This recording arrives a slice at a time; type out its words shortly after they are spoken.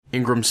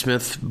Ingram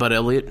Smith, Bud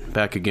Elliott,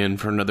 back again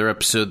for another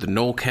episode of the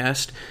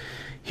Nolecast.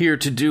 Here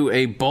to do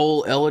a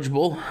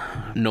bowl-eligible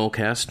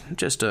Nolecast.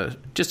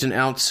 Just an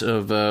ounce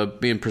of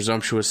being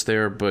presumptuous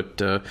there,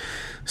 but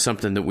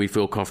something that we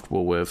feel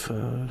comfortable with.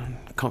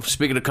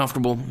 Speaking of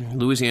comfortable,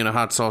 Louisiana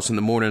hot sauce in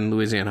the morning,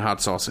 Louisiana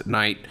hot sauce at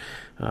night.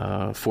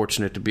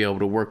 Fortunate to be able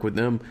to work with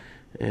them.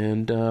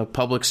 And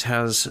Publix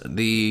has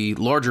the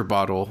larger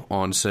bottle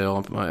on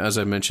sale. As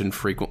I mentioned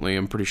frequently,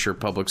 I'm pretty sure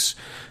Publix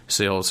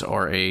sales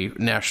are a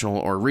national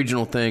or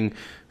regional thing.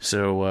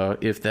 So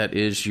if that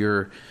is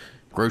your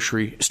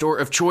grocery store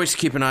of choice,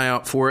 keep an eye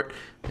out for it.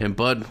 And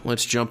Bud,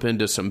 let's jump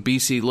into some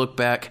BC look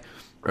back,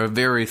 a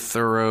very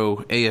thorough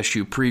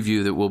ASU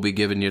preview that we'll be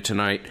giving you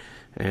tonight,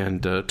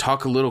 and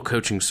talk a little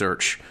coaching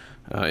search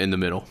in the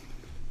middle.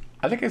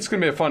 I think it's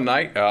going to be a fun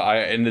night.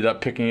 I ended up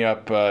picking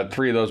up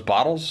 3 of those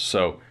bottles,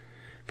 so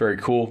very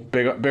cool.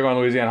 Big on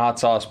Louisiana hot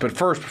sauce. But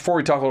first, before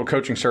we talk a little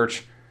coaching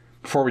search,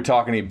 before we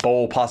talk any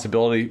bowl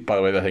possibility, by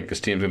the way, I think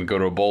this team's going to go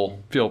to a bowl.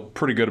 Feel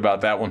pretty good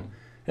about that one.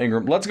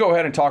 Ingram, let's go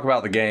ahead and talk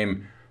about the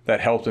game that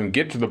helped them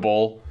get to the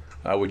bowl,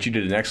 which you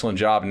did an excellent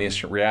job in the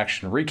instant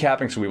reaction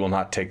recapping, so we will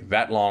not take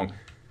that long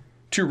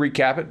to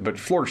recap it. But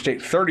Florida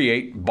State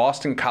 38,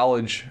 Boston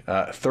College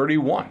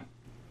 31.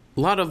 A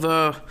lot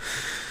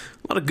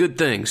of good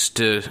things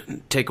to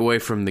take away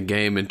from the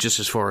game, and just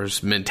as far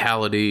as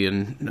mentality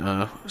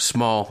and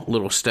small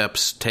little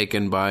steps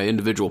taken by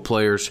individual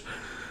players.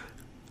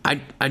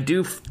 I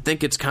do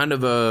think it's kind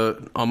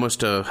of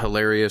almost a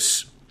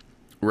hilarious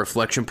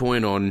reflection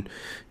point on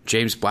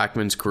James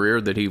Blackman's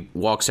career that he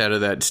walks out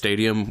of that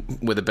stadium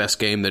with the best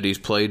game that he's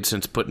played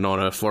since putting on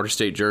a Florida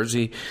State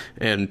jersey,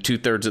 and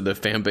 2/3 of the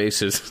fan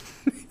base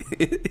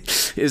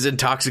is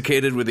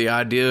intoxicated with the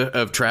idea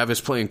of Travis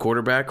playing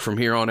quarterback from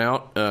here on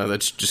out.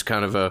 That's just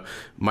kind of a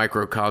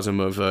microcosm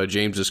of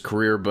James's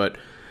career, but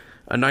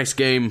a nice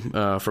game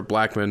for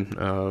Blackman.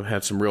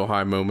 Had some real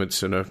high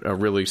moments and a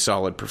really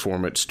solid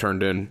performance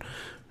turned in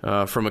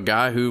from a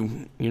guy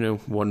who,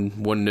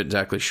 wasn't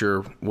exactly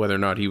sure whether or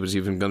not he was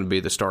even going to be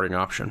the starting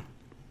option.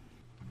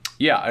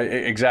 Yeah,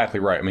 exactly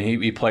right. I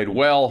mean, he played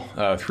well,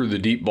 threw the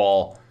deep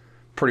ball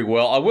pretty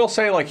well. I will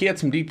say, he had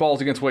some deep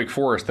balls against Wake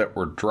Forest that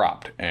were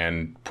dropped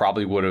and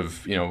probably would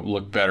have,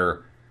 looked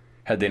better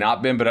had they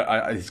not been.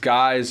 But these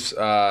guys,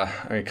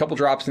 a couple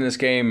drops in this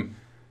game,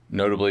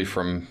 notably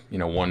from,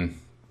 one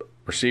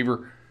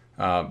receiver,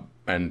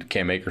 and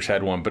Cam Akers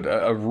had one. But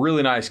a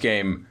really nice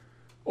game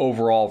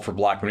overall for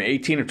Blackman.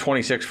 18 of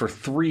 26 for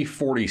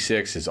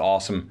 346 is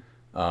awesome.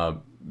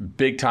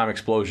 Big time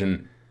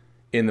explosion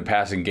in the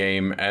passing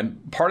game.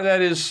 And part of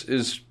that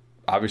is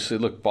obviously,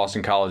 look,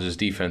 Boston College's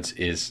defense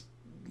is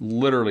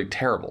literally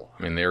terrible.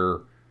 I mean,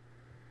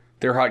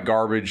 they're hot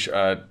garbage.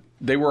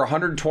 They were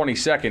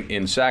 122nd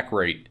in sack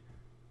rate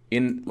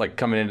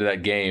coming into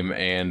that game,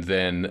 and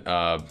then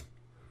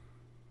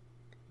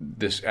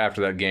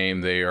after that game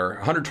they are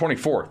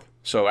 124th.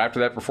 So after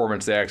that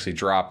performance, they actually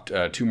dropped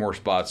 2 more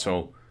spots.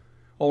 So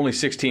only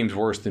 6 teams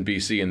worse than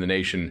BC in the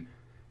nation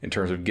in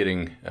terms of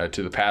getting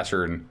to the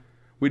passer. And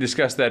we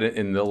discussed that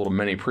in the little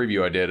mini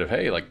preview I did of,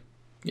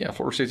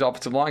 Florida State's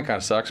offensive line kind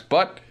of sucks,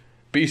 but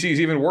BC is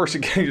even worse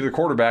at getting to the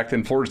quarterback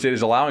than Florida State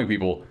is allowing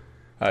people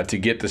to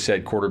get to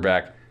said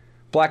quarterback.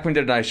 Blackman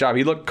did a nice job.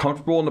 He looked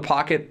comfortable in the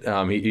pocket.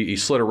 He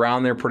slid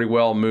around there pretty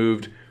well,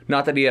 moved.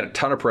 Not that he had a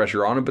ton of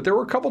pressure on him, but there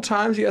were a couple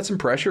times he had some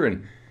pressure,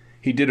 and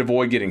he did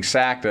avoid getting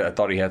sacked. I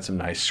thought he had some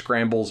nice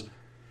scrambles,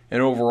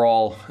 and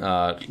overall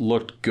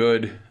looked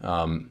good.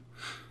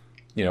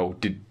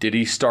 Did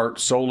he start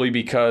solely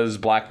because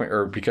Blackman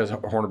or because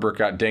Hornibrook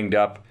got dinged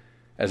up,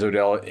 as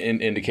Odell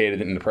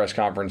indicated in the press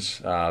conference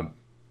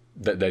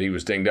that he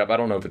was dinged up? I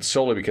don't know if it's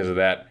solely because of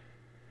that.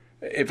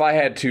 If I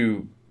had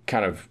to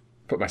kind of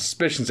put my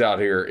suspicions out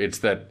here, it's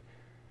that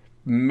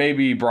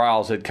maybe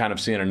Briles had kind of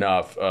seen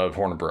enough of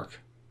Hornibrook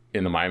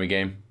in the Miami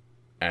game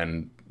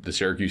and the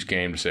Syracuse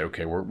game to say,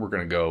 okay, we're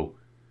going to go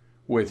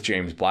with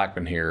James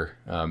Blackman here,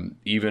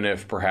 even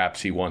if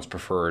perhaps he once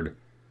preferred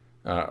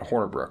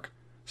Hornibrook.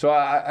 So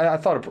I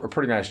thought a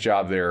pretty nice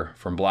job there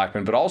from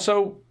Blackman. But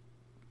also,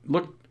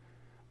 look,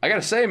 I got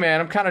to say, man,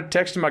 I'm kind of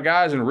texting my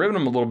guys and ribbing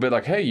them a little bit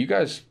like, hey, you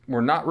guys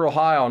were not real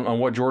high on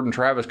what Jordan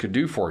Travis could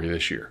do for you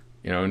this year.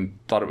 And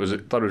thought it was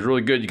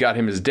really good you got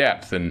him his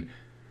depth and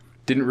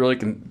didn't really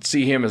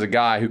see him as a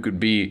guy who could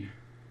be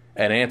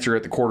an answer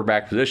at the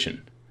quarterback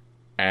position.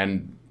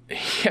 And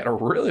he had a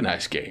really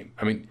nice game.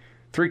 I mean,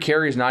 3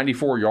 carries,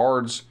 94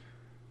 yards,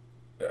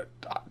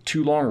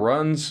 2 long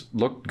runs,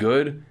 looked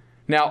good.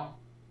 Now,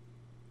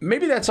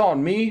 maybe that's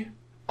on me,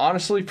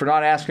 honestly, for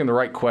not asking the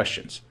right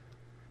questions.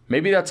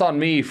 Maybe that's on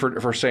me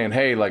for saying,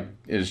 hey,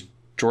 is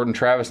Jordan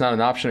Travis not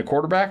an option at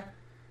quarterback?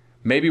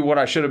 Maybe what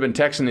I should have been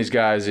texting these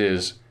guys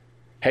is,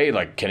 hey,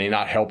 can he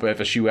not help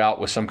FSU out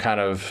with some kind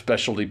of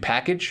specialty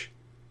package?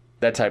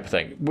 That type of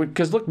thing.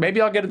 Because, look,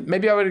 maybe I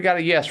would have got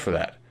a yes for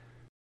that.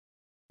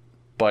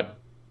 But,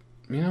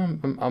 I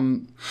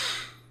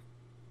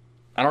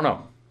don't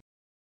know.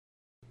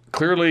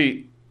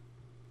 Clearly,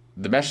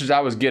 the message I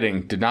was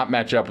getting did not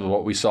match up with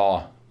what we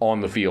saw on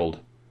the field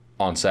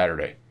on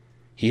Saturday.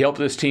 he helped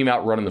this team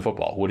out running the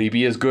football. Would he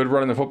be as good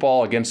running the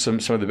football against some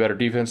of the better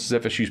defenses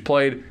FSU's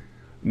played?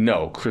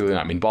 No, clearly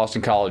not. I mean,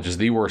 Boston College is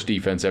the worst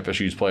defense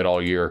FSU's played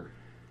all year.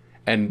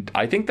 And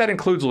I think that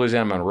includes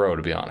Louisiana Monroe,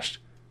 to be honest.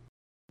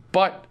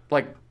 But,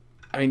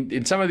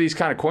 in some of these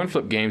kind of coin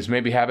flip games,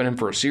 maybe having him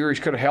for a series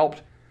could have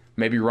helped.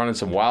 Maybe running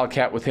some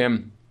Wildcat with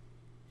him,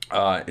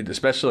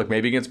 especially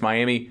maybe against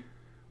Miami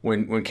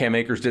when Cam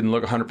Akers didn't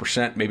look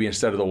 100%, maybe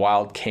instead of the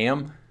Wild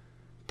Cam.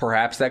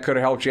 Perhaps that could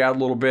have helped you out a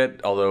little bit,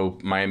 although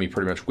Miami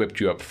pretty much whipped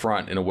you up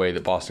front in a way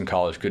that Boston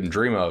College couldn't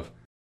dream of.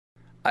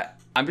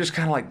 I'm just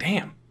kind of like,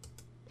 damn.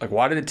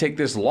 Why did it take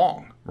this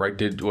long, right?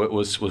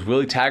 Was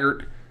Willie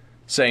Taggart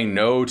saying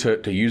no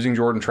to using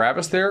Jordan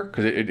Travis there?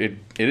 Because it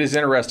is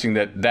interesting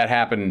that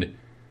happened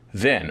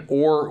then.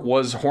 Or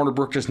was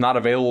Hornibrook just not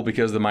available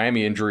because the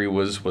Miami injury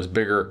was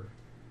bigger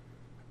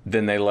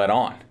than they let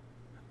on?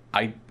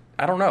 I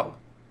don't know.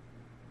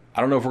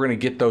 I don't know if we're going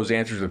to get those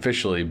answers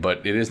officially,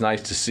 but it is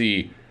nice to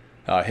see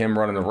him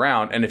running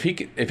around. And if he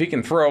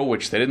can throw,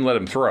 which they didn't let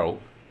him throw,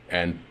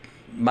 and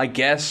my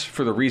guess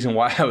for the reason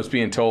why I was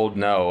being told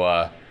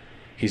no,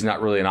 he's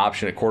not really an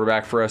option at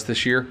quarterback for us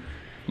this year,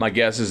 my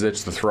guess is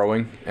it's the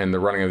throwing and the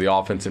running of the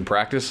offense in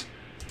practice.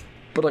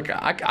 But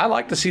I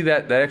like to see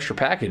that extra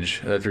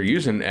package that they're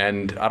using,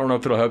 and I don't know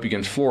if it'll help you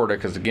against Florida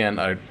because, again,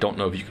 I don't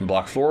know if you can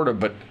block Florida,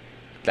 but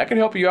that could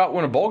help you out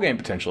win a bowl game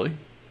potentially.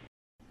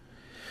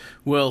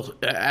 Well,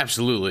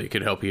 absolutely, it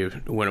could help you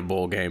win a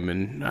bowl game,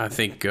 and I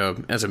think,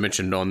 as I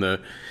mentioned on the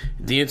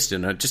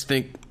instant, I just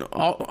think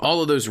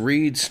all of those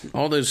reads,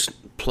 all those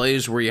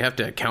plays where you have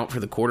to account for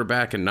the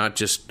quarterback and not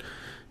just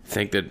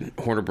think that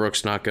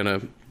Hornibrook's not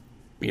going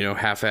to,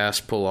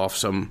 half-ass pull off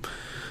some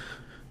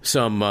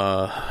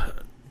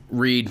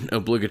read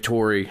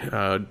obligatory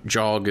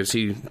jog as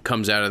he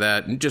comes out of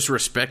that, and just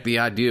respect the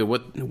idea of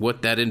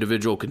what that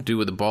individual can do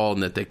with the ball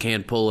and that they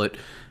can pull it.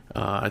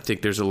 I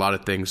think there's a lot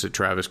of things that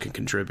Travis can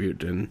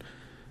contribute, and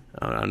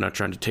I'm not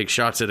trying to take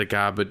shots at a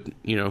guy, but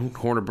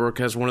Hornibrook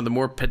has one of the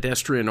more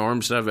pedestrian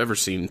arms that I've ever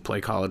seen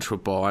play college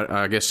football.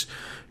 I guess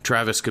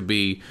Travis could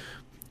be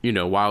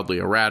wildly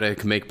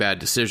erratic, make bad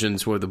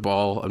decisions with the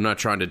ball. I'm not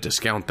trying to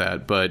discount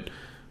that, but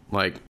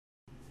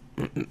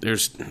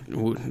there's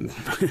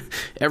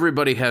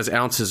everybody has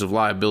ounces of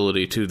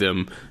liability to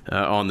them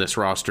on this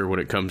roster when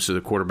it comes to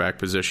the quarterback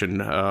position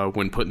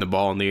when putting the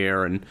ball in the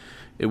air, and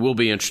it will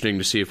be interesting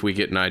to see if we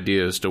get an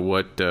idea as to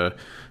what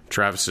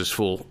Travis's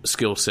full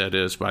skill set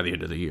is by the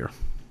end of the year.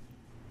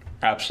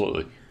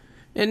 Absolutely.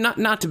 And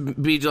not to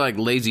be like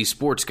lazy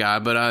sports guy,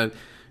 but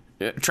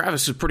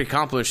Travis is pretty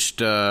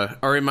accomplished.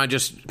 Or am I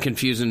just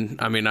confusing?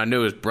 I mean, I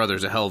know his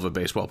brother's a hell of a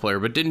baseball player,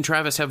 but didn't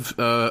Travis have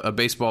a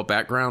baseball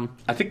background?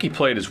 I think he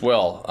played as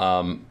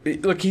well.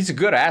 Look, he's a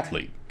good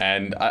athlete,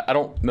 and I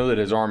don't know that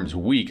his arm is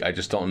weak. I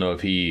just don't know if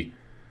he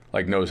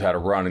knows how to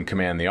run and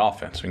command the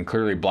offense. I mean,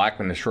 clearly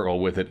Blackman has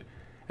struggled with it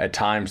at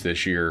times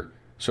this year,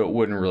 so it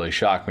wouldn't really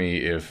shock me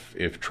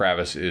if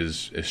Travis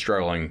is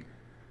struggling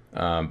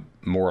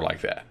more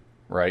like that,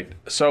 right?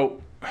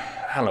 So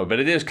I don't know, but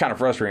it is kind of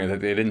frustrating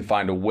that they didn't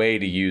find a way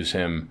to use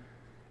him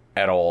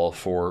at all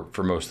for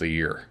most of the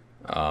year,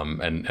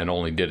 and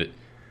only did it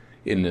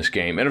in this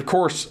game. And of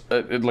course,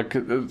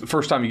 the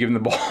first time you give him the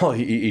ball,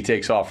 he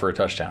takes off for a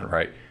touchdown,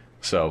 right?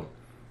 So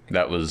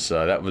that was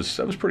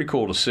pretty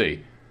cool to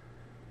see.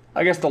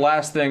 I guess the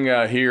last thing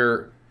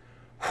here.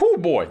 Whew,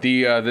 boy,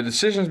 the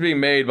decisions being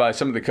made by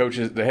some of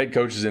the head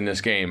coaches in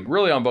this game,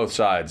 really on both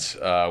sides,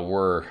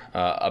 were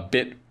a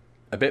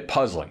bit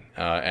puzzling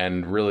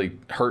and really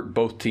hurt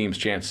both teams'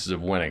 chances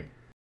of winning.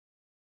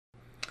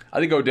 I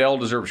think Odell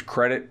deserves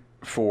credit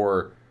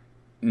for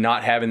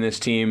not having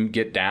this team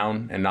get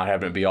down and not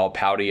having it be all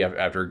pouty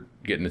after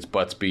getting its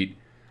butts beat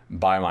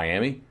by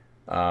Miami.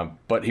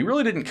 But he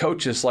really didn't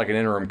coach this like an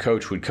interim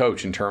coach would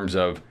coach in terms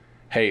of,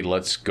 hey,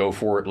 let's go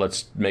for it.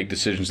 Let's make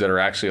decisions that are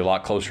actually a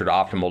lot closer to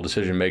optimal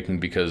decision-making,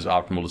 because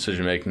optimal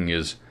decision-making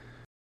is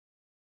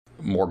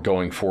more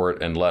going for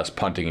it and less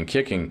punting and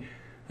kicking.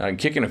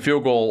 Kicking a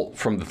field goal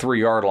from the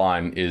 3-yard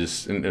line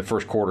is in the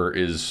first quarter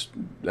is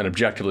an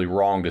objectively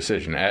wrong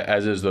decision,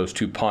 as is those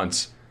two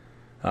punts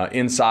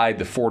inside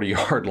the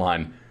 40-yard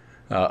line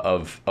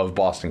of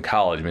Boston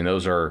College. I mean,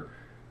 those are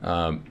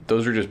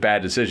just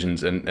bad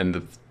decisions. And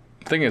the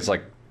thing is,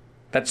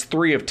 that's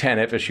 3 of 10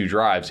 FSU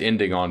drives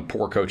ending on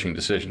poor coaching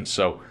decisions.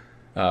 So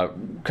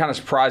kind of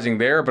surprising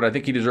there, but I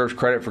think he deserves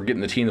credit for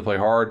getting the team to play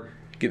hard,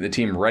 getting the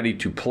team ready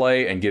to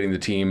play, and getting the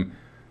team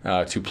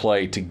to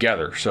play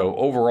together. So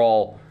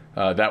overall,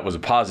 that was a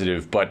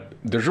positive, but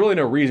there's really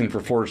no reason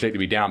for Florida State to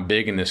be down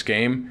big in this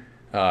game.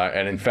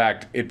 And in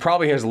fact, it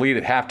probably has a lead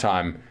at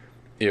halftime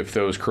if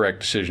those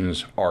correct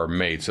decisions are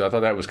made. So I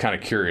thought that was kind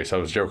of curious. I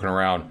was joking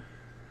around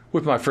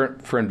with my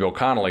friend Bill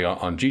Connolly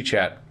on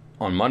GChat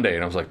on Monday,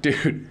 and I was like,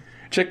 dude,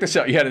 check this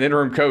out. You had an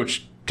interim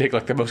coach take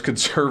the most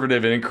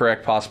conservative and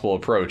incorrect possible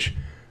approach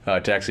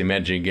to actually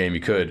managing a game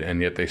you could,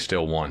 and yet they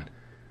still won.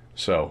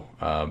 So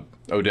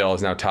Odell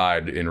is now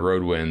tied in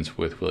road wins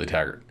with Willie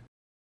Taggart.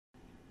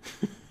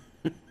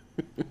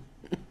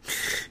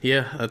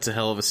 Yeah, that's a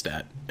hell of a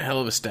stat.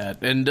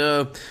 And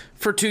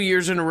for 2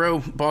 years in a row,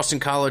 Boston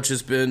College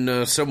has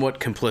been somewhat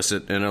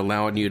complicit in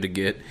allowing you to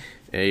get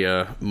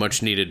a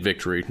much-needed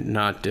victory.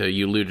 Not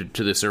you alluded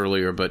to this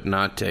earlier, but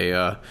not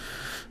a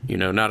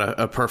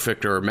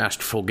perfect or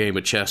masterful game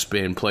of chess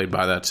being played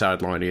by that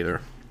sideline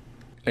either.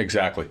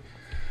 Exactly.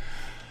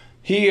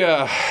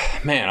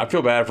 I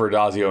feel bad for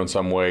Adazio in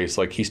some ways.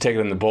 Like, he's taken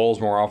in the bowls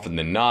more often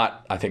than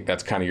not. I think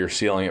that's kind of your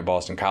ceiling at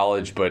Boston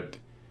College, but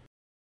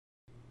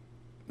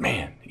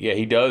man, yeah,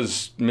 he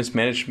does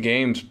mismanage some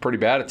games pretty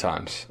bad at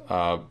times.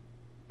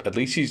 At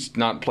least he's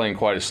not playing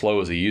quite as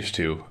slow as he used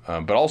to.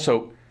 But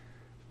also,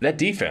 that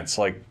defense,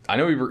 like, I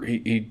know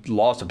he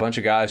lost a bunch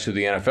of guys to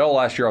the NFL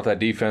last year off that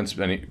defense,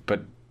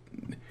 but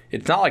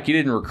it's not like he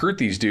didn't recruit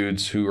these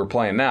dudes who are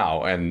playing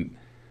now, and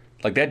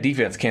like, that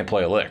defense can't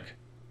play a lick.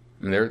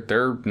 I mean,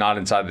 they're not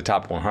inside the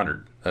top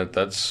 100.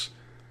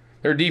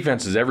 Their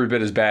defense is every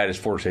bit as bad as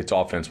Florida State's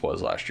offense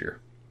was last year.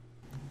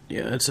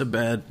 Yeah, it's a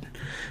bad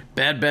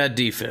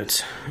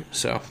defense.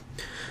 So,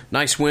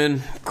 nice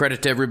win.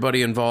 Credit to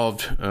everybody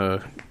involved.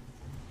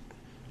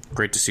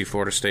 Great to see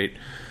Florida State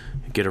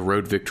get a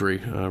road victory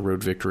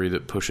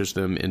that pushes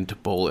them into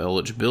bowl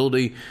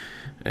eligibility.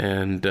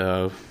 And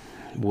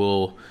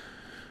we'll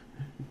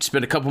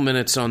spend a couple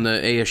minutes on the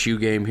ASU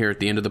game here at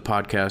the end of the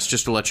podcast,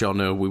 just to let y'all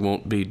know we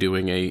won't be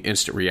doing a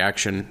instant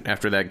reaction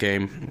after that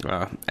game,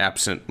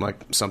 absent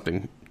like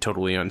something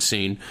totally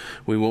unseen.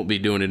 We won't be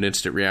doing an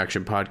instant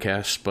reaction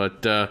podcast,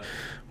 but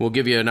we'll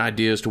give you an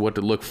idea as to what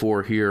to look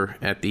for here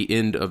at the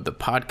end of the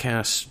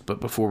podcast. But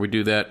before we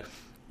do that,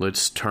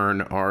 let's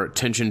turn our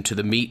attention to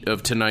the meat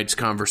of tonight's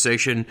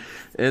conversation,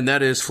 and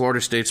that is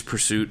Florida State's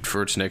pursuit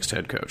for its next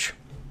head coach.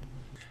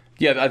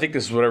 Yeah, I think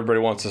this is what everybody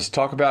wants us to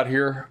talk about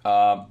here.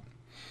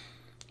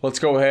 Let's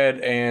go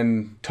ahead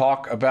and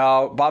talk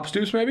about Bob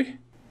Stoops, maybe?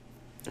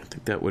 I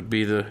think that would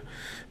be the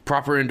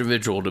proper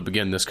individual to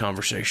begin this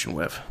conversation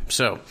with.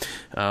 So,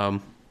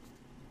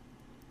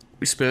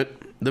 we spent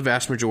the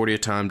vast majority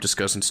of time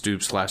discussing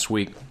Stoops last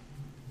week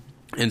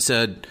and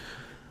said,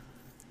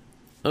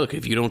 look,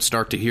 if you don't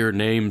start to hear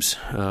names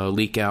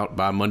leak out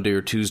by Monday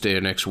or Tuesday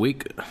of next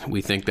week,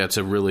 we think that's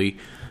a really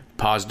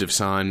positive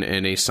sign,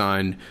 and a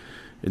sign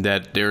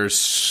that there's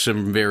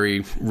some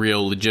very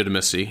real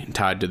legitimacy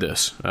tied to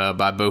this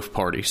by both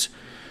parties.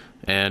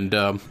 And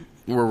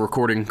we're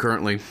recording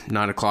currently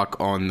 9 o'clock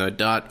on the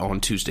dot on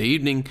Tuesday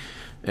evening.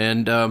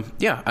 And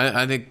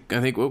I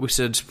think what we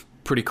said is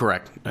pretty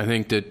correct. I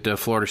think that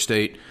Florida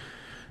State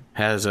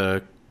has I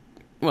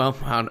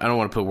don't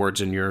want to put words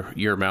in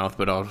your mouth,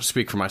 but I'll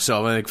speak for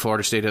myself. I think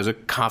Florida State has a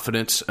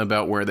confidence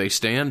about where they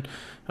stand.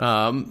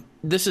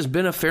 This has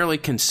been a fairly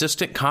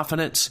consistent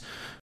confidence,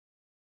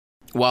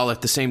 while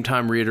at the same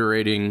time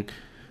reiterating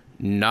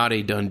not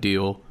a done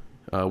deal,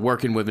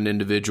 working with an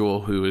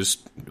individual who is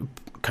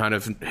kind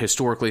of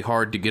historically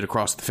hard to get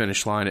across the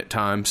finish line at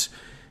times,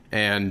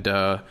 and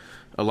a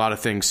lot of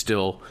things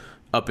still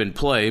up in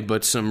play,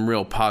 but some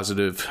real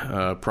positive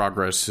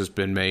progress has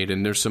been made,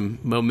 and there's some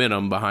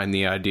momentum behind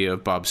the idea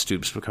of Bob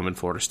Stoops becoming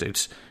Florida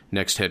State's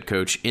next head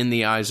coach in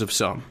the eyes of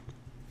some.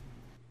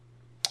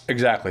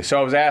 Exactly. So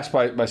I was asked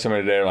by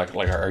somebody today, like,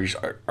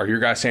 are your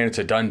guys saying it's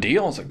a done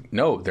deal? I was like,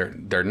 no,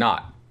 they're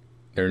not.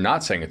 They're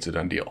not saying it's a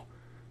done deal.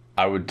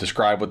 I would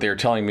describe what they're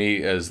telling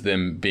me as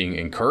them being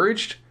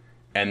encouraged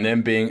and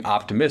them being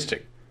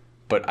optimistic.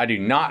 But I do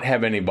not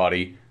have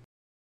anybody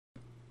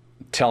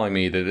telling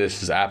me that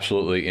this is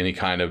absolutely any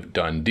kind of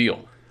done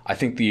deal. I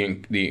think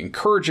the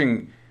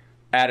encouraging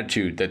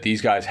attitude that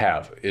these guys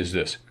have is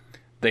this.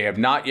 They have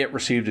not yet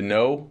received a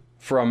no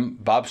from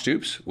Bob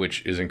Stoops,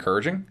 which is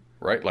encouraging,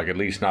 right? Like, at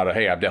least not a,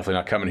 hey, I'm definitely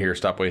not coming here,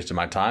 stop wasting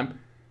my time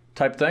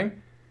type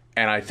thing.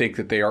 And I think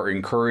that they are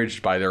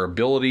encouraged by their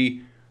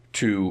ability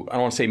to, I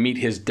don't want to say meet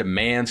his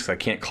demands, because I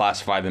can't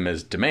classify them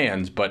as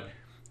demands, but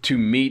to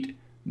meet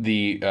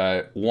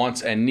the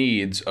wants and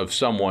needs of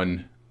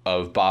someone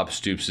of Bob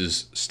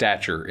Stoops'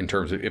 stature, in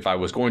terms of, if I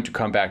was going to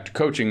come back to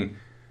coaching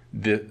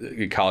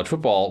the college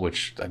football,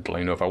 which I don't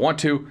even know if I want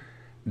to,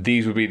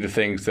 these would be the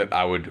things that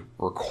I would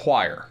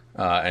require.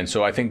 And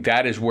so I think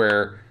that is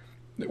where,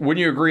 wouldn't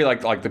you agree,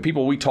 like the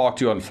people we talk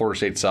to on the Florida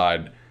State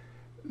side,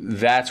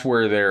 that's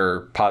where their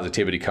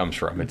positivity comes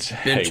from. It's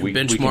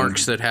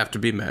benchmarks that have to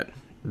be met,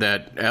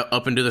 that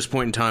up until this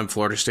point in time,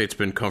 Florida State's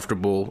been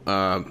comfortable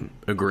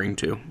agreeing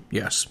to.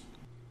 Yes.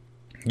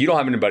 You don't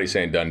have anybody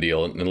saying done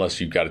deal unless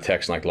you've got a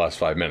text in like the last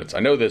 5 minutes. I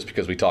know this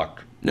because we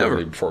talked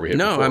before we hit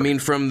record. I mean,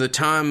 from the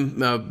time,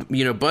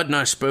 Bud and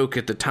I spoke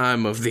at the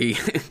time of the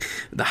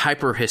the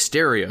hyper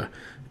hysteria,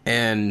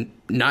 and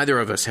neither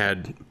of us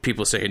had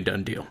people saying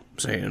done deal,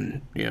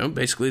 saying,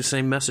 basically the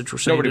same message we're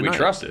saying Nobody tonight. We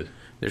trusted.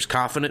 There's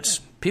confidence.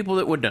 People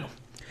that would know.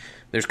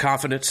 There's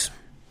confidence.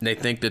 They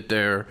think that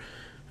they're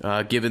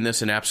giving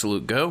this an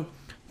absolute go.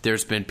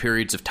 There's been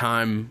periods of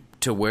time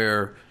to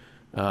where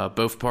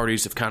both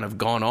parties have kind of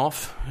gone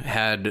off,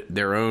 had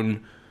their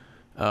own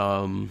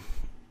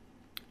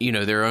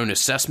their own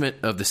assessment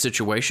of the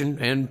situation,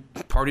 and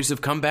parties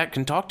have come back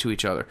and talked to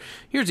each other.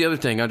 Here's the other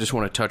thing I just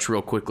want to touch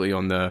real quickly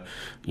on the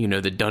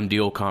done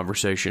deal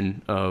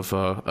conversation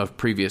of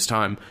previous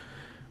time.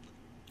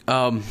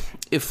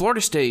 If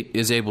Florida State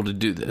is able to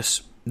do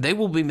this, they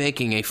will be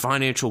making a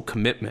financial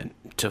commitment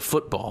to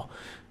football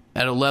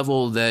at a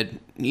level that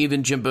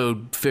even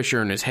Jimbo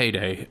Fisher in his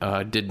heyday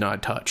did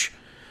not touch.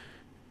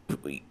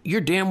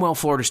 You're damn well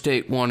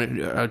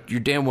you're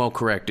damn well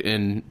correct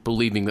in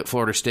believing that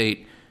Florida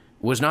State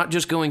was not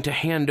just going to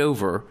hand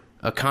over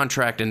a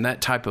contract and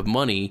that type of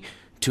money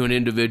to an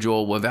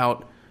individual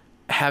without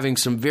having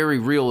some very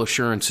real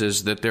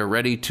assurances that they're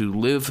ready to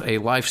live a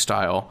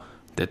lifestyle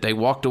that they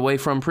walked away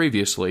from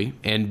previously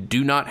and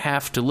do not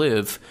have to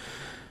live,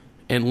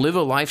 and live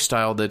a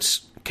lifestyle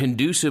that's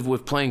conducive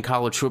with playing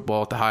college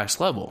football at the highest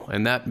level.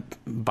 And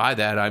by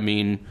that I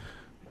mean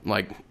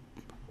like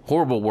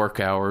horrible work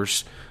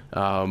hours,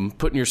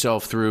 putting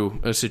yourself through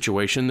a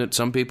situation that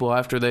some people,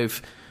 after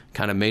they've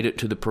kind of made it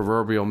to the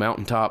proverbial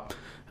mountaintop,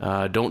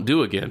 don't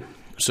do again.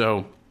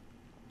 So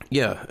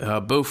yeah,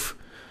 both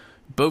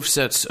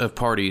sets of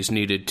parties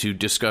needed to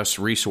discuss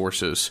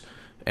resources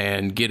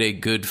and get a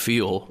good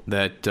feel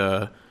that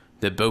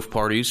both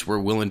parties were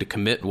willing to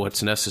commit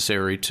what's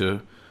necessary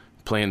to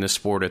playing this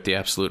sport at the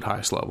absolute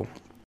highest level.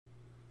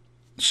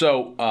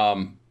 So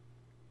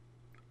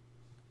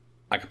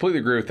I completely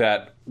agree with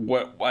that.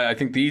 What I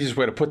think the easiest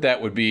way to put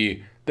that would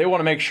be, they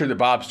want to make sure that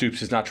Bob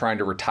Stoops is not trying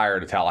to retire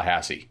to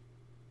Tallahassee,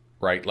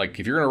 right? Like,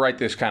 if you're going to write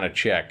this kind of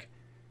check,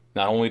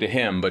 not only to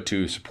him, but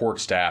to support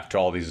staff, to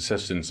all these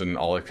assistants and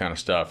all that kind of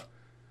stuff,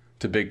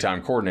 to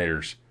big-time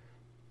coordinators,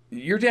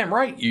 you're damn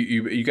right.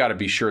 You got to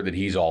be sure that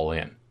he's all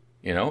in,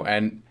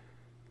 And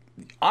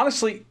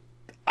honestly,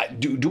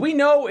 do we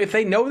know if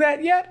they know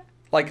that yet?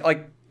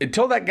 Like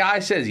until that guy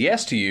says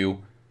yes to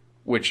you,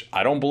 which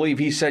I don't believe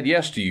he said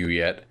yes to you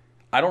yet,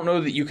 I don't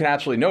know that you can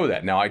absolutely know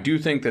that. Now, I do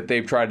think that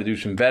they've tried to do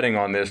some vetting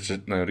on this to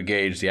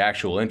gauge the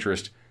actual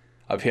interest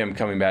of him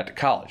coming back to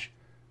college.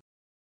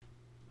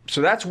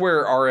 So that's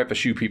where our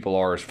FSU people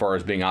are as far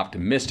as being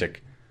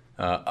optimistic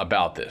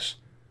about this.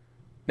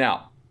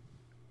 Now,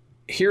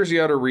 here's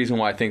the other reason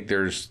why I think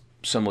there's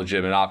some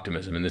legitimate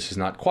optimism, and this is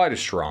not quite as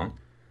strong,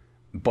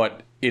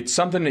 but it's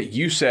something that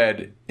you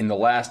said in the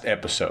last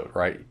episode,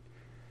 right?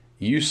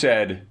 You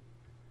said,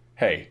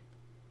 hey,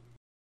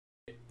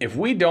 if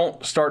we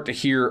don't start to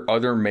hear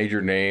other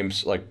major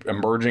names like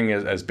emerging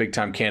as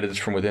big-time candidates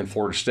from within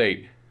Florida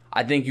State,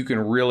 I think you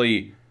can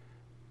really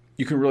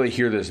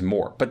hear this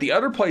more. But the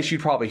other place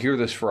you'd probably hear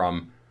this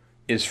from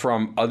is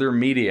from other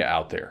media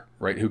out there,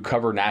 right, who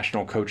cover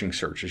national coaching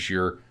searches.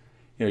 Your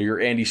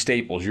Andy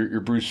Staples, your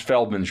Bruce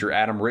Feldmans, your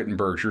Adam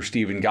Rittenbergs, your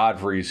Stephen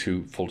Godfreys,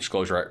 who, full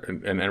disclosure,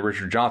 and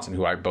Richard Johnson,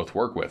 who I both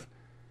work with.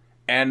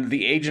 And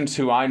the agents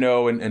who I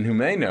know and whom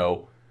they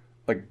know,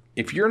 like,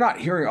 if you're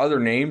not hearing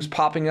other names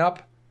popping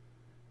up,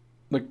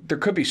 like, there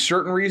could be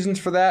certain reasons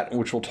for that,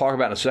 which we'll talk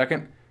about in a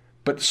second,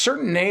 but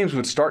certain names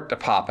would start to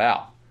pop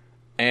out.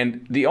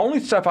 And the only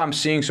stuff I'm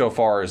seeing so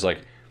far is, like,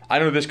 I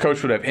know this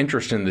coach would have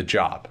interest in the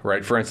job,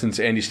 right? For instance,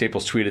 Andy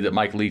Staples tweeted that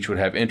Mike Leach would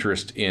have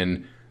interest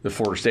in the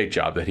Florida State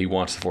job, that he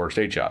wants the Florida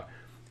State job.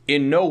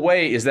 In no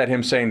way is that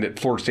him saying that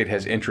Florida State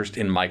has interest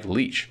in Mike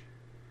Leach.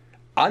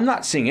 I'm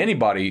not seeing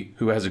anybody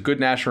who has a good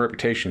national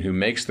reputation, who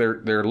makes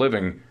their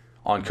living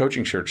on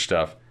coaching search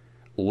stuff,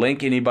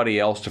 link anybody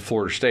else to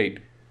Florida State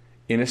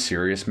in a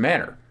serious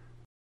manner.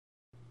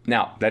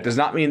 Now, that does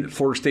not mean that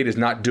Florida State is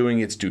not doing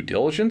its due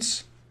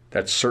diligence.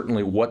 That's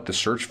certainly what the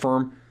search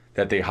firm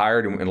that they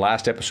hired, in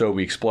last episode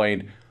we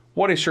explained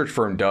what a search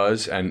firm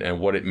does and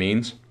what it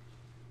means.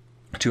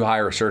 To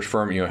hire a search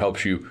firm,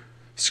 helps you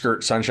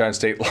skirt Sunshine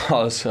State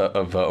laws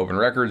of open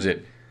records.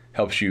 It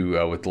helps you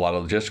with a lot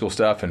of logistical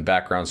stuff and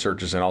background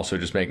searches, and also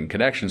just making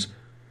connections,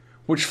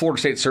 which Florida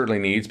State certainly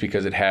needs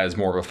because it has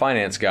more of a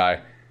finance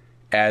guy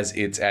as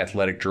its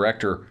athletic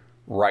director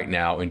right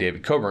now in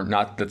David Coburn.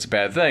 Not that that's a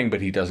bad thing,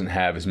 but he doesn't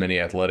have as many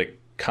athletic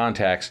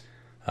contacts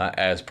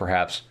as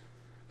perhaps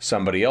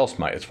somebody else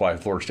might. That's why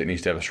Florida State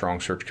needs to have a strong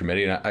search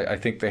committee, and I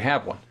think they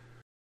have one.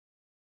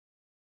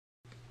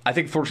 I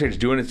think Florida State is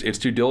doing its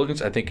due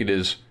diligence. I think it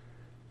is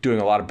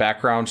doing a lot of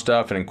background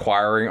stuff and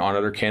inquiring on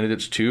other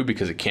candidates too,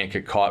 because it can't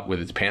get caught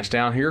with its pants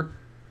down here.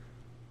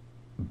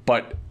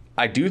 But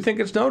I do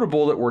think it's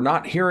notable that we're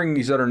not hearing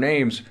these other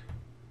names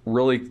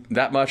really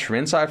that much from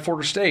inside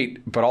Florida State,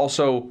 but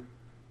also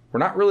we're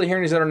not really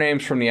hearing these other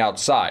names from the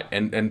outside.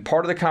 And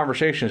part of the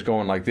conversation is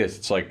going like this.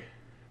 It's like,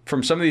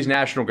 from some of these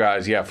national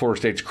guys, yeah, Florida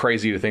State's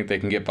crazy to think they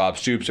can get Bob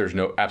Stoops. There's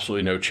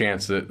absolutely no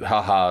chance that,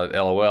 haha,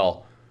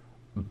 LOL.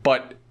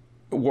 But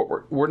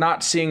we're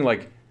not seeing,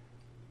 like,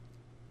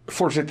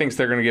 Florida State thinks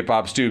they're going to get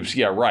Bob Stoops.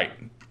 Yeah, right.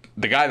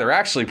 The guy they're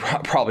actually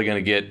probably going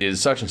to get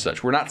is such and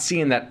such. We're not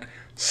seeing that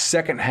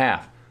second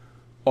half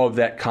of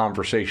that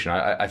conversation.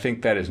 I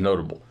think that is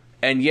notable.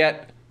 And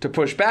yet, to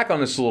push back on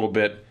this a little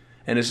bit,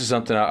 and this is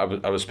something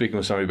I was speaking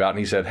with somebody about, and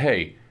he said,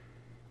 hey,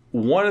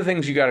 one of the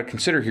things you got to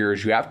consider here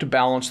is you have to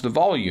balance the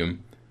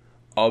volume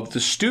of the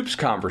Stoops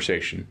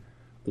conversation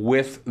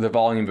with the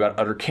volume about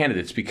other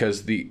candidates,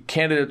 because the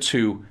candidates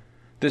who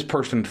this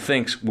person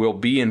thinks will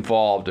be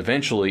involved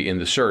eventually in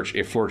the search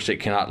if Florida State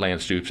cannot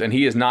land Stoops. And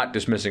he is not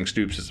dismissing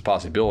Stoops as a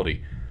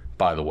possibility,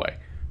 by the way.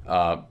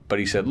 But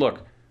he said,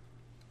 look,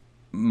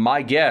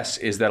 my guess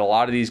is that a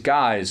lot of these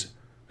guys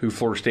who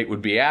Florida State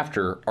would be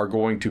after are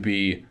going to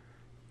be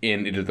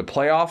in either the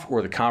playoff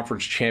or the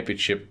conference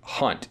championship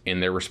hunt in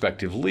their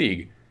respective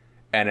league.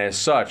 And as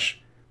such,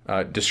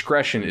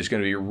 discretion is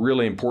going to be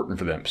really important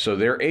for them. So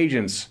their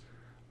agents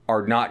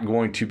are not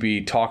going to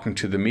be talking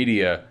to the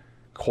media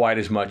quite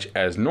as much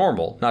as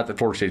normal. Not that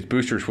Florida State's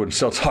boosters wouldn't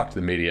still talk to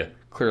the media,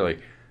 clearly.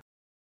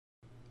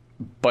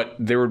 But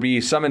there would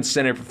be some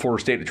incentive for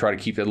Florida State to try to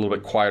keep that a little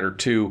bit quieter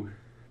too,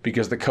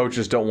 because the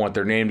coaches don't want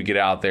their name to get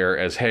out there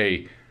as,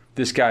 hey,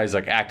 this guy's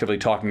like actively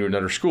talking to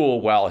another school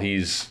while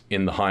he's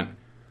in the hunt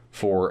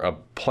for a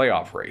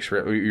playoff race.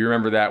 You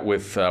remember that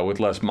with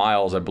Les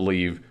Miles, I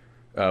believe,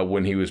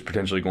 when he was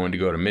potentially going to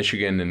go to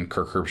Michigan, and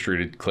Kirk Herbstreit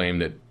had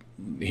claimed that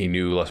he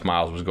knew Les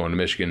Miles was going to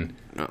Michigan,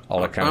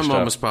 all that kind of stuff. I'm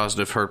almost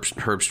positive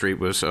Herbstreit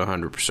was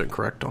 100%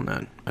 correct on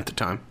that at the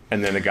time.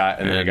 And then the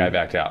guy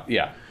backed out.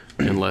 Yeah.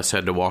 And Les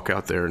had to walk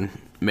out there and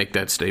make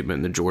that statement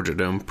in the Georgia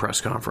Dome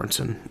press conference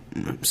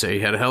and say he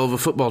had a hell of a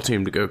football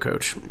team to go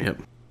coach.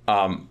 Yep.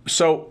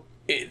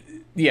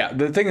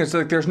 The thing is,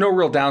 like, there's no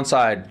real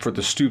downside for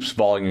the Stoops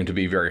volume to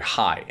be very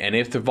high. And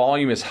if the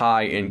volume is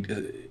high,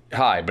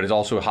 but it's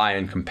also high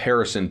in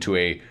comparison to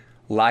a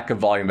lack of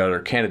volume of other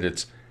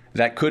candidates,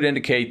 that could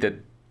indicate that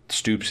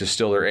Stoops is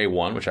still their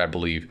A1, which I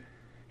believe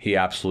he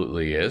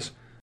absolutely is.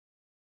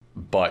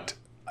 But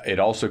it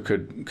also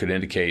could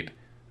indicate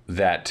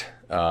that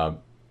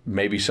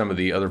maybe some of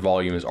the other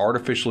volume is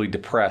artificially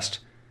depressed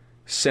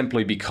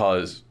simply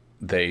because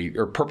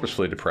or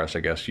purposefully depressed,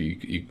 I guess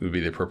would be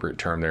the appropriate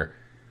term there,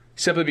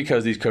 simply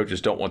because these coaches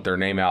don't want their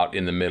name out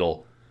in the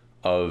middle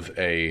of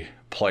a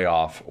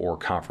playoff or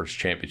conference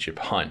championship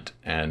hunt.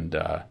 And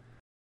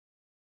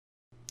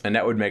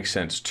that would make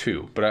sense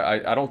too. But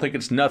I don't think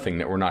it's nothing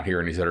that we're not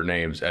hearing these other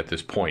names at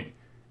this point,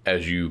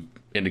 as you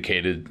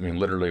indicated, I mean,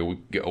 literally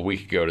a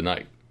week ago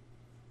tonight.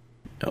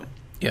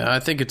 Yeah, I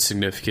think it's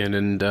significant,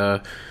 and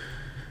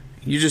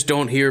you just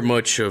don't hear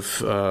much of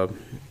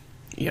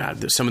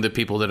some of the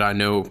people that I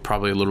know,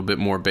 probably a little bit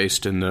more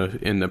based in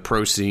the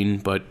pro scene,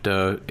 but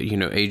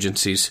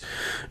agencies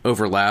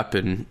overlap,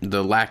 and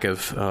the lack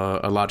of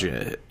a lot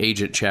of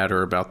agent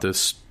chatter about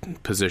this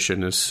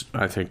position is,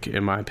 I think,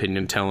 in my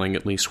opinion, telling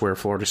at least where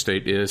Florida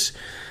State is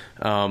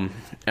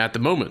at the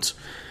moment.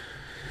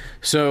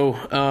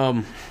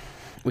 So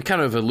we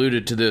kind of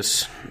alluded to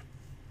this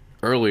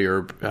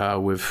earlier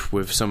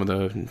with some of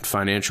the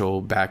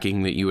financial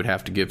backing that you would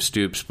have to give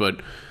Stoops, but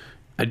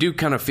I do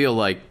kind of feel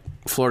like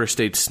Florida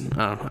State's,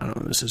 I don't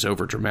know, this is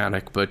over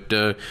dramatic, but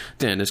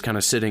then is kind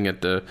of sitting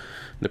at the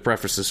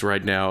prefaces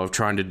right now of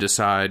trying to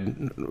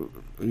decide,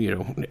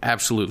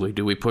 absolutely,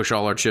 do we push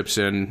all our chips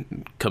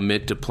in,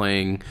 commit to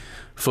playing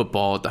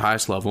football at the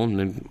highest level?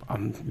 And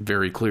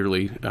very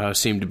clearly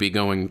seem to be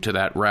going to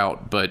that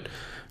route. But,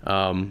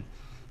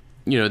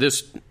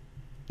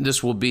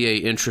 this will be a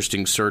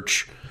interesting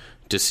search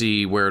to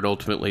see where it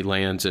ultimately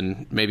lands,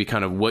 and maybe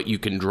kind of what you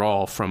can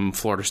draw from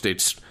Florida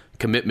State's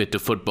commitment to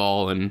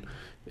football, and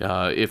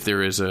if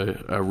there is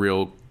a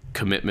real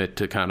commitment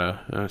to kind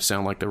of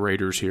sound like the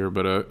Raiders here,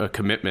 but a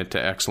commitment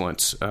to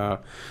excellence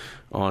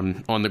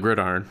on the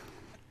gridiron.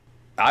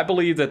 I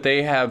believe that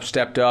they have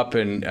stepped up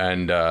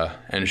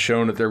and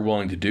shown that they're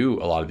willing to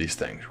do a lot of these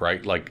things,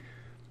 right? Like,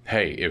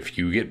 hey, if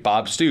you get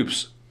Bob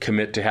Stoops,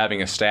 commit to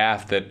having a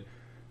staff that,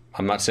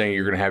 I'm not saying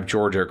you're going to have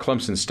Georgia or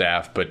Clemson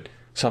staff, but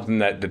something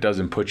that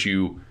doesn't put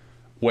you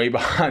way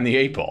behind the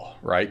eight ball,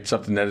 right?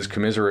 Something that is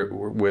commensurate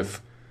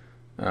with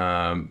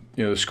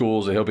the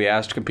schools that he'll be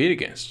asked to compete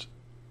against,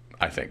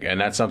 I think.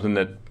 And that's something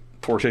that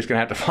Florida State's going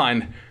to have to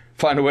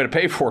find a way to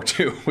pay for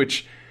too,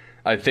 which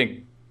I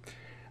think,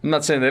 I'm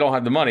not saying they don't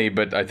have the money,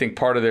 but I think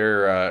part of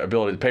their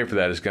ability to pay for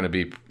that is going to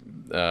be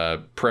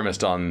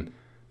premised on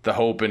the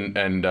hope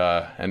and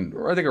I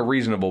think a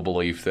reasonable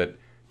belief that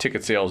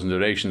ticket sales and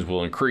donations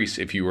will increase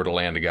if you were to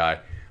land a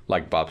guy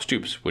like Bob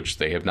Stoops, which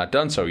they have not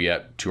done so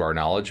yet to our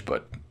knowledge,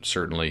 but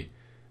certainly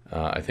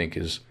I think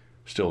is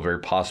still very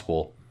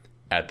possible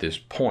at this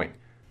point.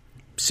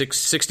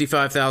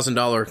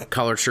 $65,000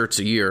 collared shirts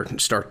a year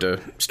start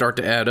to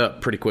add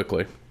up pretty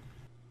quickly.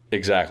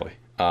 Exactly.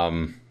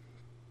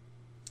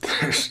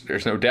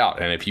 There's no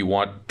doubt, and if you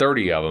want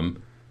 30 of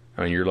them,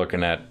 I mean, you're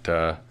looking at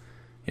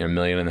 $1.5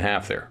 million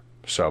there.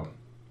 So,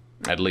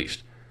 at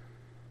least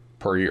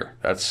per year,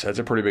 that's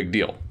a pretty big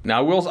deal. Now,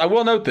 I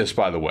will note this,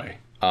 by the way.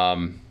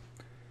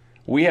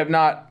 We have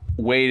not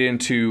waded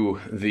into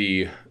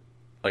the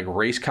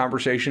race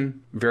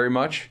conversation very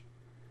much,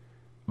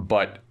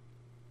 but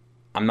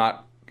I'm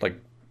not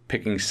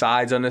picking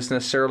sides on this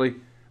necessarily.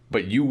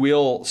 But you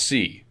will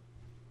see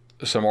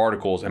some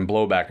articles and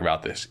blowback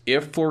about this.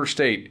 If Florida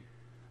State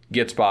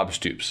gets Bob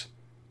Stoops,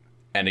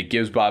 and it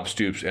gives Bob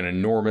Stoops an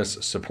enormous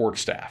support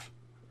staff,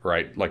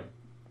 right?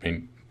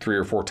 3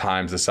 or 4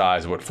 times the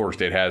size of what Florida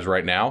State has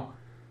right now.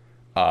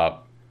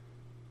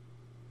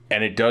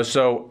 and it does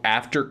so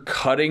after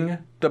cutting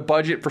the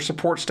budget for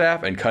support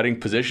staff and cutting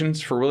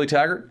positions for Willie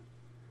Taggart,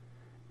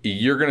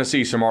 you're going to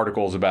see some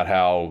articles about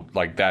how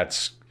like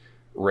that's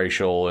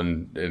racial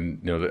and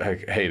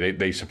hey,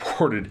 they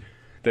supported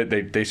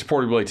they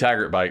supported Willie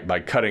Taggart by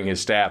cutting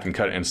his staff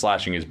and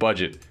slashing his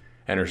budget,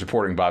 and are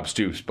supporting Bob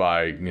Stoops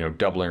by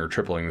doubling or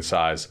tripling the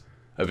size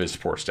of his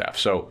support staff.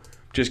 So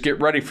just get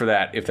ready for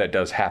that if that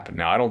does happen.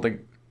 Now, I don't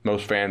think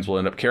most fans will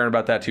end up caring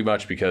about that too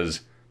much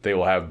because they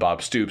will have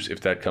Bob Stoops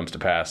if that comes to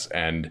pass,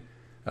 and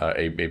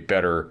a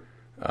better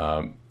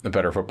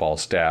football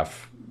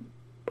staff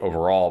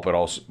overall, but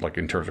also like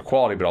in terms of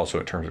quality, but also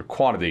in terms of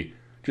quantity.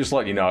 Just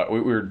letting you know,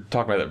 we were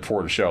talking about that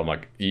before the show. I'm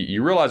like,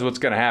 you realize what's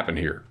going to happen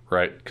here,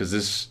 right? Because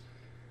this,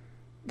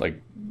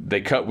 like,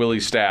 they cut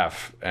Willie's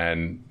staff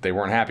and they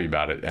weren't happy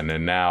about it, and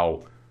then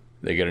now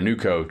they get a new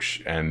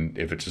coach, and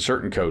if it's a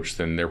certain coach,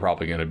 then they're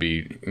probably going to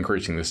be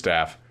increasing the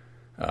staff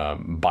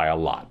by a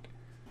lot.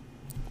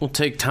 We'll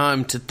take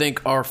time to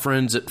thank our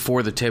friends at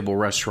For the Table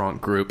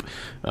Restaurant Group.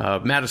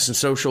 Madison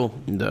Social,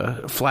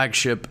 the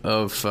flagship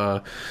of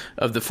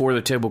the For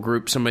the Table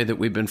Group, somebody that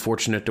we've been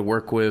fortunate to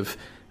work with.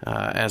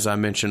 As I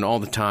mentioned all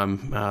the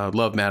time,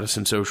 love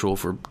Madison Social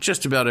for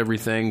just about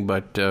everything.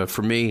 But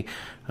for me,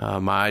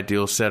 my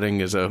ideal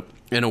setting is an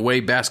away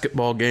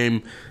basketball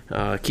game.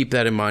 Keep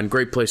that in mind.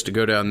 Great place to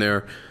go down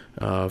there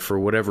for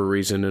whatever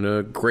reason, and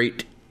a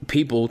great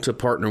people to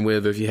partner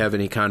with if you have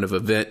any kind of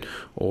event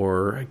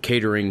or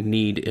catering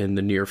need in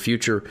the near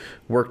future.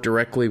 Work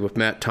directly with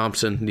Matt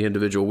Thompson, the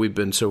individual we've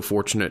been so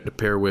fortunate to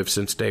pair with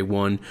since day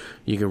one.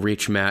 You can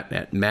reach Matt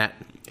at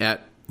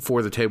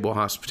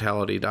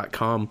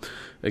forthetablehospitality.com.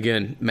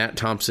 Again, Matt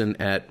Thompson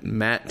at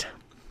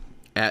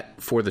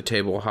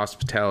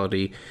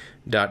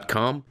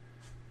forthetablehospitality.com.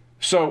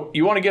 So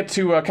you want to get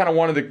to kind of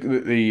one of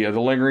the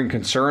lingering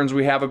concerns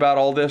we have about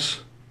all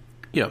this?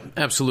 Yeah,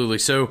 absolutely.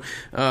 So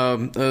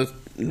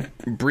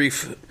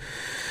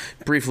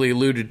briefly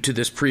alluded to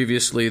this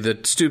previously,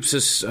 that Stoops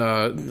is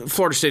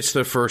Florida State's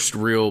the first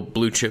real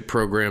blue chip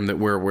program that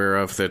we're aware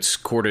of that's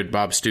courted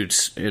Bob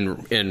Stoops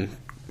in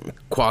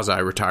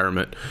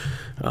quasi-retirement.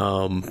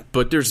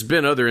 But there's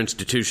been other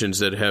institutions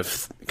that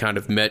have kind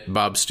of met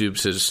Bob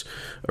Stoops'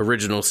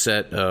 original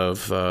set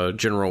of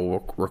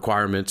general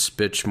requirements,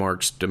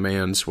 benchmarks,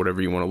 demands,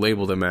 whatever you want to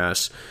label them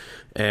as,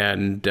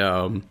 and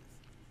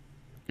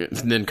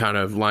then kind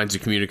of lines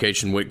of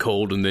communication went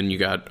cold, and then you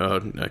got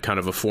a kind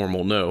of a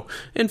formal no.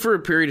 And for a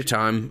period of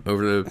time,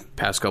 over the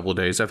past couple of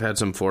days, I've had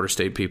some Florida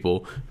State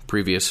people,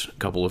 previous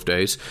couple of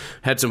days,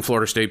 had some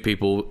Florida State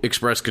people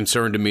express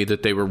concern to me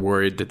that they were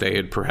worried that they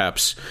had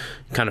perhaps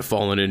kind of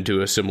fallen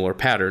into a similar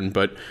pattern.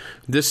 But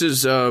this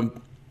is,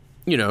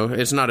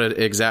 it's not an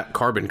exact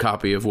carbon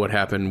copy of what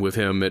happened with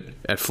him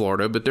at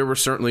Florida, but there were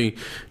certainly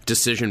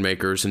decision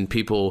makers and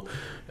people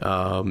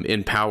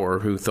in power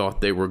who thought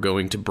they were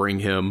going to bring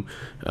him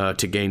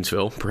to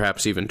Gainesville,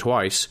 perhaps even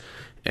twice,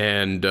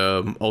 and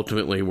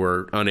ultimately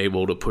were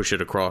unable to push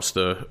it across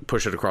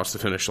the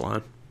finish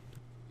line.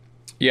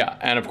 Yeah,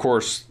 and of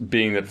course,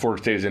 being that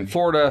Florida State is in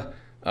Florida,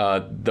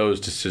 those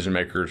decision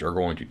makers are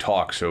going to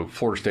talk. So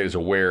Florida State is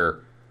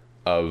aware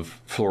of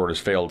Florida's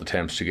failed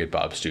attempts to get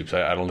Bob Stoops.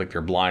 I don't think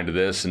they're blind to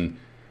this, and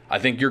I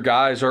think your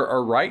guys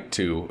are right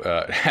to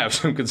have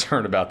some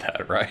concern about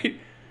that, right?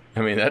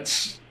 I mean,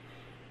 that's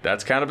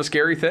kind of a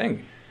scary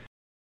thing.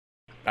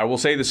 I will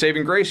say the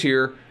saving grace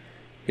here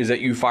is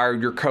that you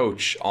fired your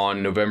coach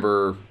on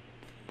November,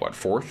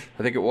 4th,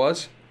 I think it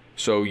was.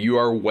 So you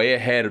are way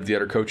ahead of the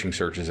other coaching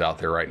searches out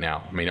there right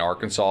now. I mean,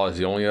 Arkansas is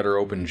the only other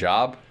open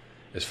job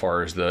as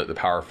far as the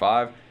Power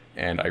 5,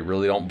 and I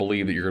really don't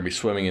believe that you're going to be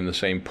swimming in the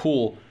same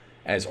pool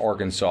as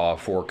Arkansas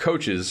for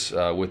coaches,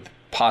 with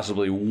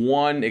possibly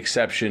one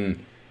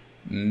exception,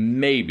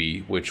 maybe,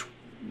 which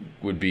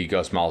would be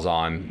Gus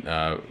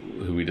Malzahn,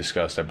 who we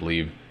discussed, I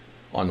believe,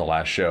 on the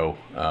last show.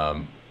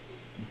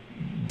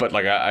 But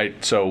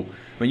so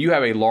when you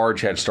have a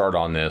large head start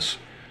on this,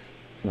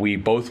 we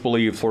both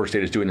believe Florida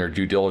State is doing their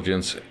due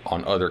diligence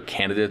on other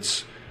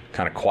candidates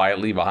kind of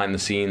quietly behind the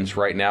scenes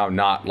right now,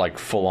 not like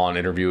full on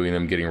interviewing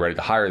them, getting ready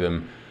to hire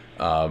them.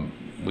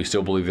 We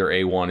still believe their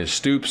A1 is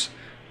Stoops.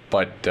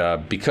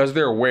 But because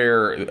they're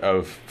aware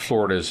of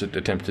Florida's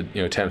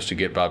attempts to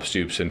get Bob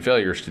Stoops and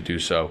failures to do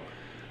so,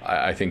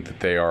 I think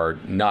that they are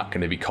not going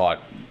to be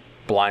caught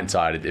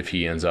blindsided if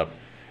he ends up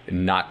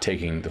not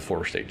taking the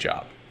Florida State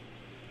job.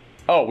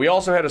 Oh, we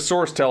also had a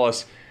source tell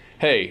us,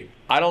 hey,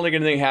 I don't think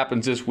anything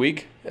happens this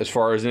week as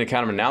far as any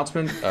kind of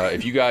announcement.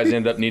 If you guys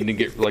end up needing to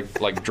get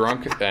like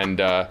drunk and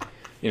go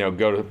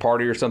to the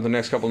party or something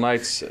next couple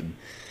nights,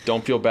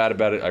 don't feel bad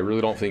about it. I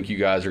really don't think you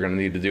guys are going to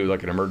need to do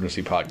like an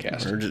emergency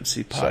podcast.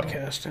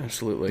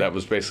 Absolutely. That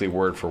was basically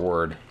word for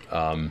word.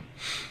 Yeah.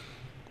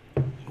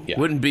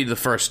 Wouldn't be the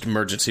first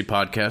emergency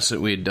podcast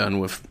that we had done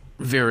with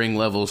varying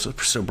levels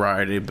of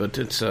sobriety, but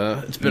it's been a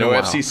while. No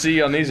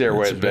FCC on these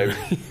airwaves, baby.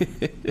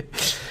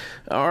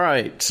 All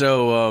right,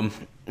 so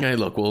hey,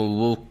 look,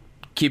 we'll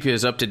keep you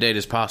as up to date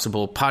as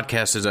possible.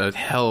 Podcast is a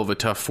hell of a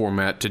tough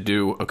format to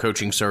do a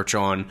coaching search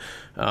on.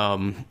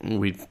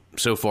 We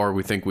so far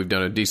we think we've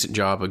done a decent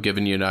job of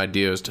giving you an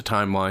idea as to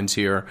timelines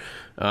here,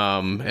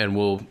 and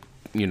we'll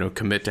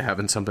commit to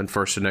having something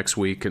first of next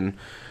week. And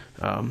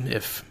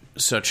if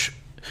such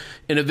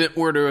an event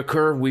were to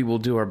occur, we will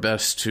do our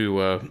best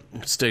to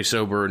stay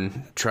sober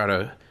and try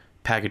to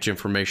package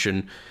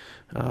information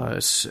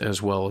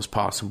as well as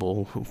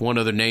possible. One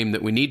other name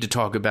that we need to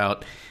talk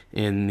about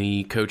in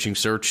the coaching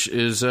search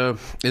is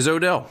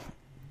Odell.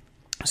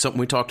 Something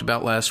we talked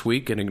about last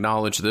week and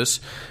acknowledged this,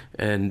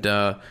 and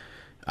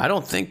I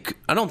don't think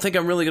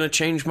I'm really going to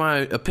change my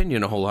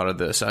opinion a whole lot of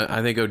this.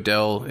 I think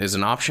Odell is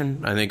an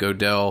option. I think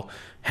Odell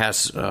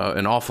has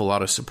an awful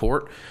lot of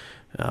support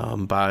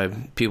by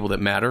people that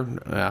matter,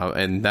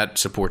 and that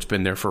support's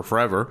been there for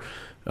forever.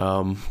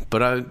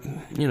 But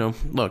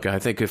I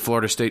think if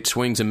Florida State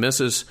swings and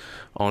misses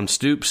on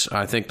Stoops,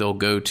 I think they'll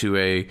go to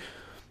a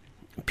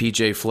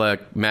PJ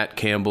Fleck, Matt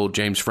Campbell,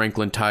 James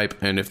Franklin type,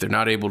 and if they're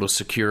not able to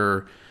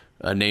secure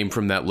a name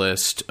from that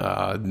list,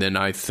 then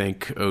I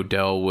think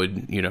Odell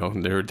would,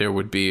 there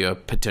would be a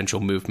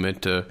potential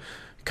movement to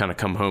kind of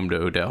come home to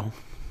Odell.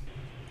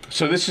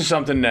 So this is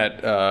something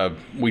that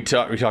we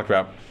talked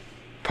about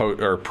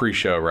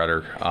pre-show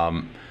rather.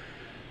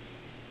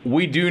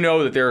 We do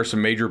know that there are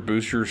some major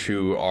boosters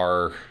who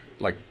are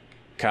like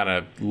kind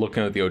of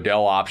looking at the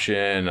Odell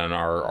option and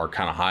are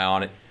kind of high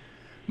on it.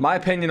 My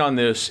opinion on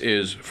this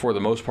is, for the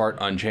most part,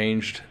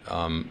 unchanged.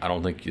 I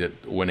don't think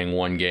that winning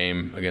one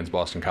game against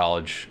Boston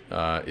College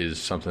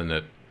is something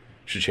that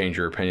should change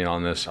your opinion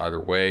on this either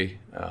way,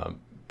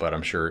 but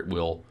I'm sure it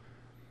will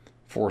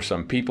for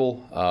some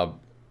people.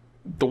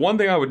 The one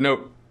thing I would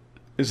note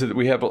is that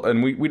we have,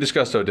 and we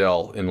discussed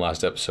Odell in the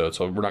last episode,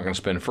 so we're not going to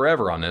spend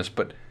forever on this,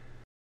 but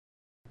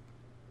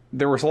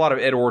there was a lot of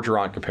Ed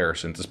Orgeron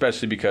comparisons,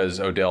 especially because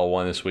Odell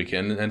won this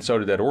weekend, and so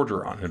did Ed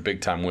Orgeron, a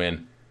big-time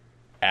win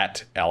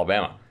at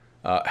Alabama.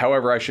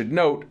 However, I should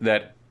note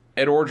that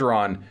Ed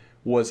Orgeron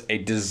was a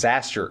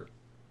disaster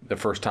the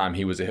first time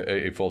he was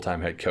a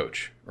full-time head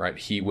coach, right?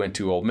 He went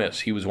to Ole Miss.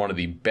 He was one of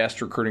the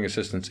best recruiting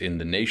assistants in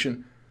the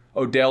nation.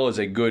 Odell is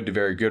a good to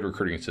very good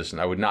recruiting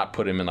assistant. I would not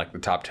put him in like the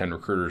top 10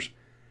 recruiters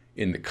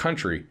in the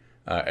country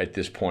at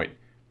this point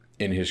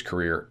in his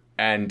career.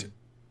 And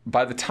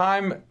by the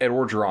time Ed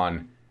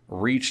Orgeron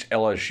reached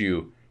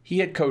LSU, he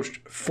had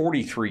coached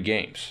 43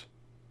 games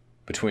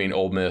between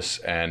Ole Miss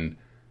and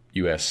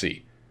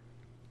USC.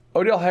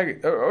 Odell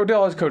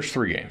has coached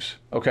 3 games,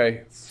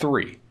 okay?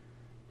 3.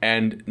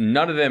 And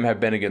none of them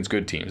have been against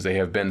good teams. They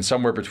have been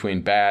somewhere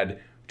between bad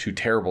to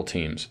terrible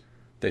teams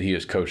that he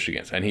has coached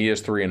against. And he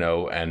is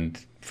 3-0,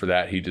 and for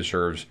that he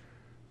deserves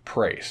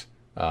praise.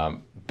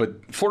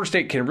 But Florida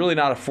State can really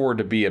not afford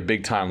to be a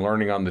big-time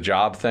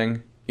learning-on-the-job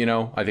thing.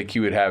 I think he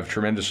would have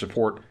tremendous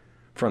support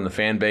from the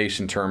fan base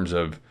in terms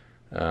of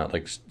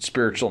like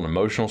spiritual and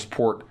emotional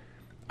support.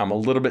 I'm a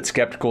little bit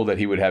skeptical that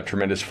he would have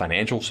tremendous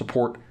financial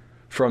support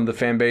from the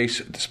fan base,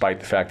 despite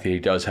the fact that he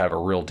does have a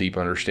real deep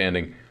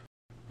understanding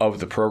of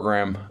the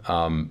program.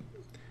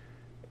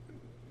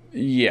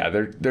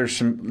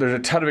 There's a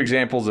ton of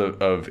examples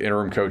of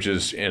interim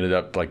coaches ended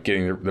up like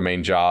getting the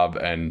main job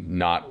and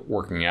not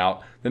working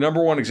out. The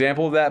number one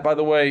example of that, by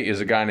the way,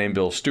 is a guy named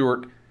Bill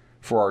Stewart.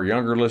 For our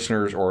younger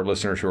listeners or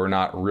listeners who are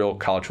not real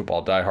college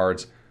football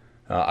diehards,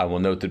 I will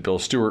note that Bill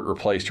Stewart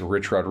replaced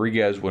Rich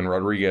Rodriguez when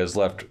Rodriguez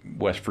left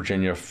West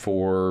Virginia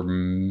for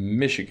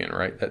Michigan,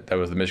 right? That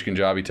was the Michigan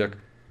job he took.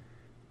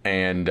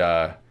 And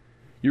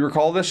you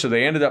recall this? So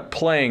they ended up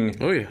playing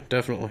Oh, yeah,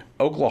 definitely.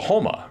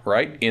 Oklahoma,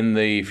 right? In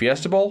the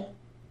Fiesta Bowl,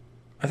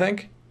 I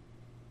think?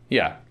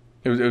 Yeah.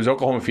 It was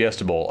Oklahoma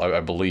Fiesta Bowl, I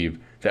believe,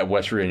 that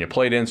West Virginia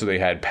played in. So they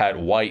had Pat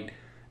White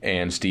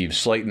and Steve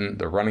Slayton,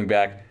 the running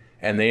back,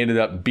 and they ended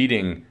up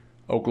beating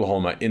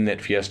Oklahoma in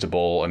that Fiesta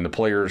Bowl, and the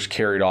players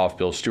carried off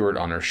Bill Stewart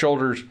on their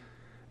shoulders,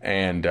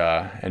 and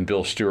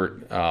Bill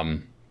Stewart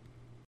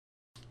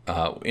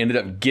ended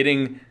up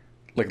getting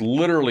like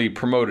literally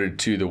promoted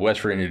to the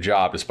West Virginia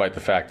job, despite the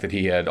fact that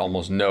he had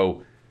almost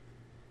no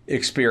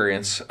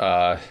experience.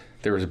 There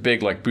was a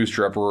big like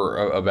booster uproar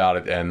about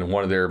it, and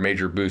one of their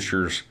major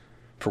boosters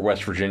for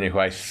West Virginia, who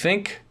I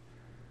think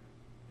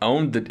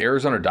owned the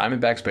Arizona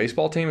Diamondbacks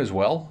baseball team as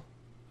well.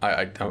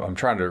 I'm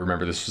trying to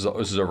remember. This is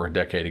over a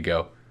decade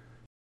ago.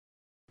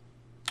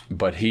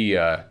 But he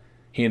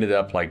ended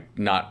up like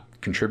not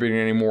contributing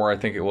anymore, I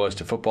think it was,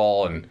 to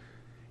football. And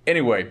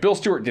anyway, Bill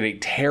Stewart did a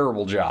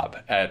terrible job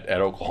at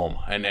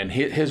Oklahoma, and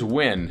his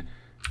win,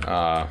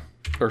 at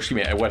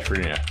West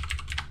Virginia.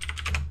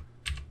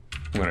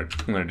 I'm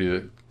gonna do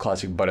the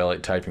classic Bud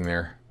Elliott typing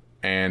there,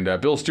 and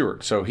Bill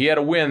Stewart. So he had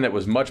a win that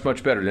was much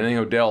better than anything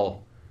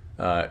Odell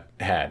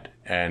had.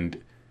 And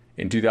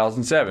in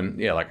 2007,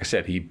 yeah, like I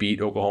said, he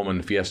beat Oklahoma in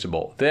the Fiesta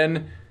Bowl.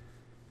 Then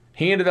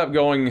he ended up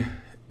going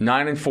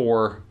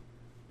 9-4.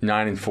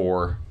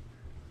 9-4,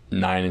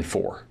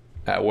 9-4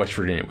 at West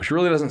Virginia, which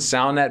really doesn't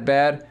sound that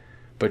bad,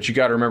 but you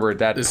got to remember at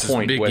that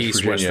point, Big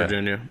East West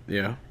Virginia.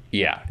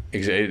 Yeah,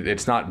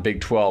 it's not Big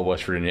 12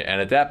 West Virginia,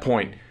 and at that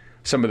point,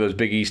 some of those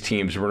Big East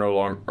teams were no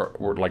longer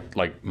were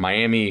like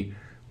Miami,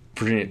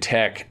 Virginia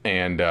Tech,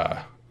 and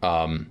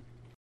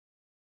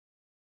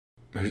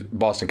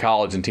Boston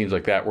College and teams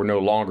like that were no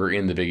longer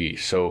in the Big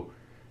East. So,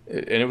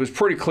 and it was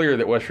pretty clear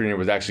that West Virginia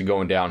was actually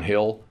going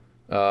downhill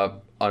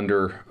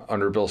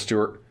under Bill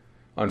Stewart,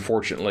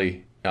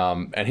 unfortunately.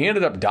 And he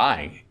ended up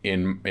dying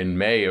in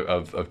May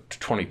of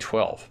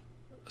 2012.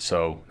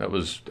 So that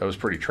was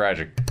pretty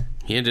tragic.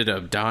 He ended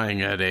up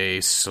dying at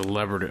a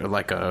celebrity,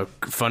 like a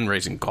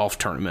fundraising golf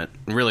tournament.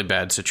 Really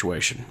bad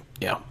situation.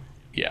 Yeah.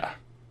 Yeah.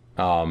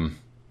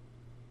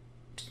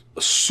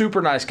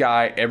 Super nice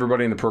guy.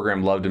 Everybody in the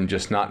program loved him,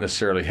 just not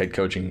necessarily head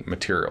coaching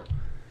material.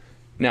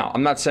 Now,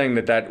 I'm not saying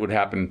that would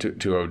happen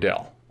to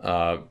Odell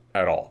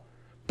at all.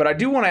 But I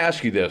do want to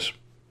ask you this.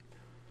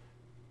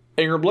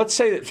 Ingram, let's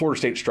say that Florida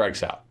State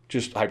strikes out,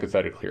 just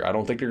hypothetically here. I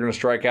don't think they're going to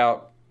strike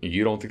out.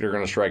 You don't think they're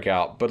going to strike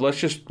out. But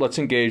let's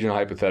engage in a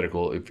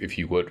hypothetical, if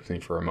you would, with me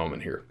for a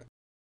moment here.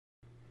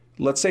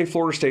 Let's say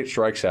Florida State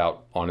strikes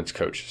out on its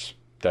coaches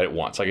that it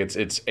wants. Like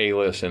it's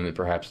A-list and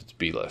perhaps it's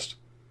B-list.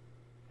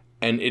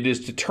 And it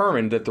is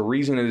determined that the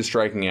reason it is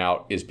striking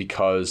out is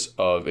because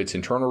of its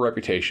internal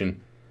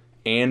reputation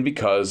and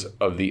because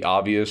of the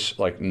obvious,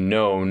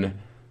 known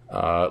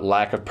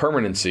lack of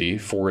permanency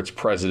for its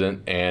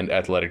president and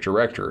athletic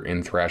director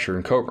in Thrasher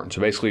and Coburn.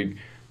 So basically,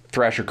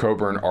 Thrasher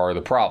Coburn are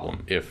the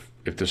problem if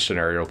this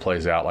scenario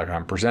plays out like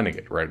I'm presenting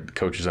it, right? The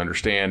coaches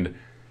understand,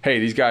 hey,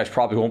 these guys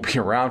probably won't be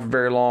around for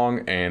very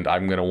long, and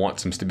I'm going to want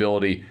some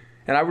stability,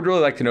 and I would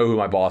really like to know who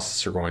my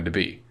bosses are going to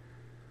be.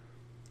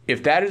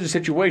 If that is a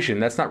situation,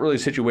 that's not really a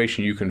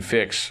situation you can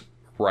fix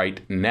right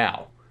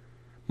now.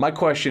 My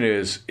question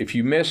is, if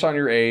you miss on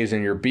your A's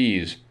and your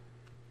B's,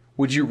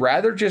 would you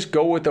rather just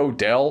go with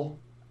Odell,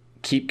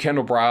 keep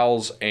Kendall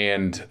Briles,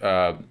 and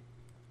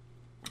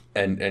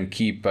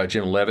keep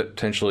Jim Leavitt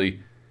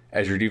potentially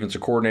as your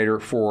defensive coordinator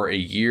for a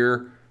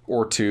year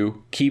or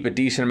two, keep a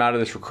decent amount of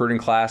this recruiting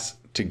class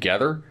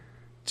together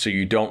so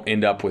you don't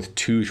end up with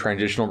 2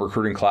 transitional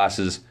recruiting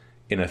classes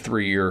in a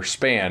 3-year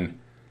span,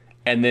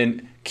 and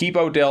then keep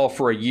Odell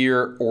for a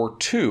year or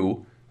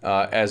two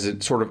as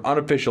a sort of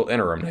unofficial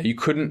interim. Now, you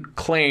couldn't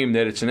claim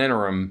that it's an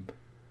interim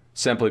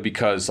simply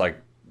because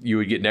you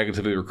would get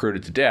negatively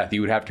recruited to death.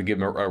 You would have to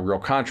give him a real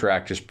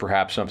contract, just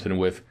perhaps something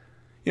with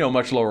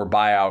much lower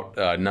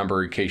buyout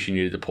number in case you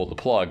needed to pull the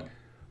plug.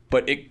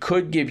 But it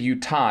could give you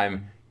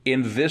time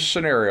in this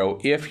scenario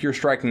if you're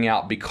striking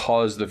out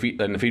because the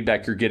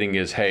feedback you're getting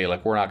is, hey,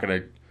 we're not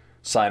going to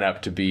sign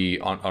up to be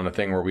on a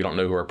thing where we don't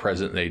know who our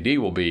president and AD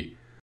will be,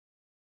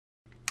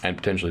 and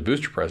potentially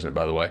booster president,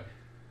 by the way.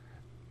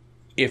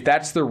 If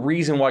that's the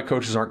reason why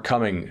coaches aren't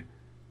coming,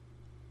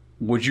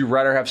 would you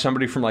rather have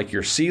somebody from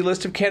your C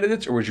list of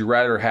candidates, or would you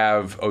rather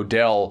have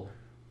Odell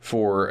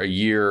for a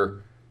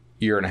year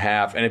and a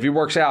half? And if he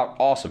works out,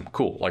 awesome,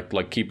 cool.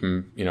 Keep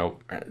him,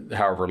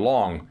 however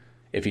long.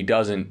 If he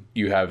doesn't,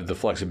 you have the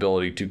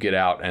flexibility to get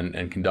out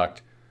and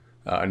conduct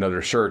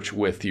another search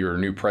with your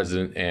new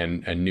president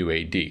and new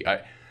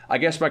AD. I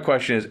guess my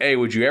question is, A,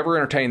 would you ever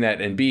entertain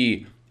that? And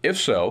B, if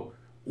so,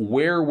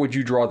 where would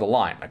you draw the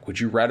line? Would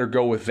you rather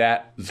go with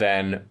that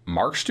than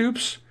Mark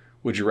Stoops?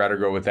 Would you rather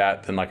go with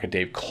that than a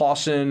Dave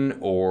Clawson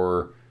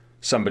or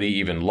somebody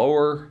even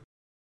lower?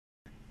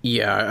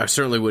 Yeah, I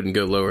certainly wouldn't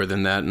go lower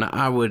than that, and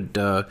I would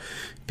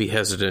be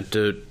hesitant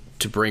to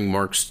bring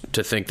Mark's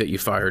to think that you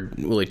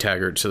fired Willie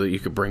Taggart so that you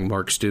could bring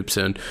Mark Stoops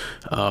in.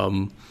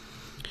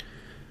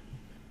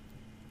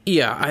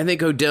 Yeah, I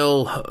think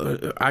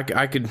Odell.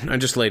 I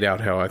just laid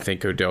out how I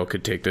think Odell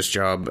could take this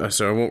job,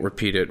 so I won't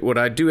repeat it. What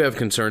I do have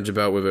concerns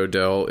about with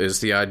Odell is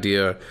the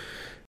idea,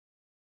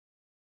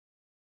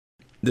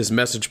 this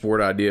message board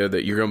idea,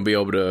 that you're going to be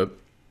able to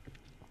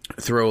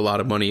throw a lot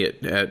of money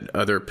at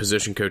other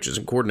position coaches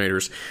and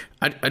coordinators.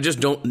 I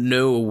just don't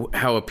know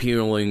how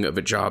appealing of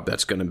a job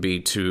that's going to be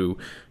to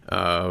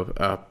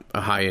a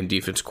high-end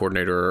defense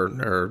coordinator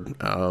or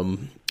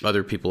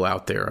other people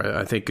out there.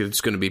 I think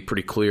it's going to be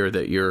pretty clear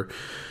that you're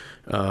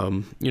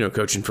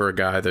coaching for a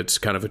guy that's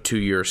kind of a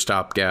 2-year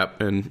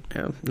stopgap, and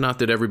not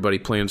that everybody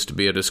plans to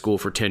be at a school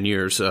for 10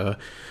 years,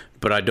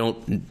 but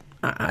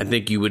I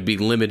think you would be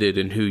limited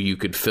in who you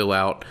could fill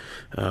out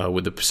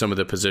with some of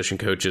the position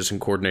coaches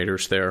and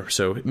coordinators there.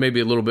 So it may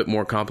be a little bit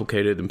more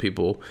complicated than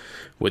people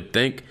would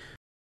think.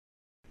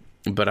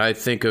 But I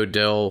think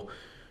Odell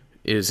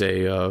is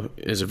a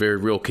very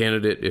real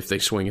candidate if they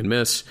swing and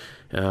miss.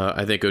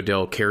 I think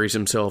Odell carries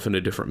himself in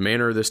a different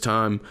manner this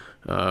time.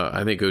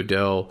 I think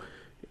Odell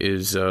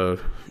is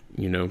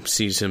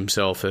sees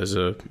himself as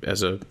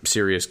a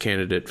serious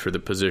candidate for the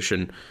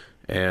position,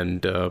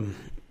 and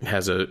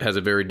has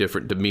a very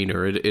different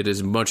demeanor. It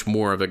is much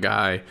more of a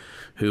guy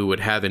who would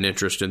have an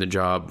interest in the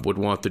job, would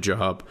want the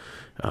job,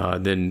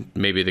 than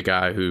maybe the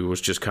guy who was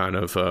just kind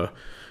of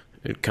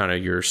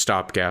your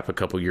stopgap a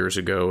couple years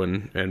ago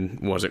and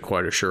wasn't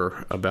quite as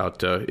sure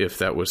about if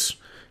that was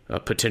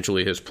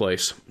potentially his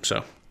place.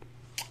 So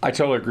I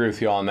totally agree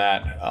with you on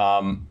that.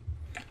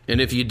 And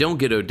if you don't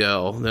get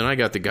Odell, then I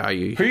got the guy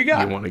you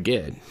want to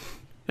get.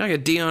 I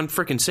got Deion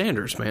frickin'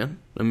 Sanders, man.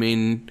 I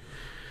mean,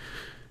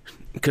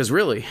 because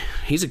really,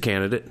 he's a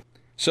candidate.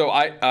 So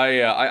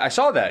I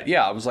saw that.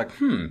 Yeah, I was like,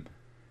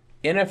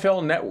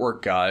 NFL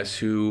Network guys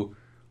who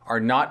are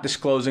not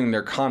disclosing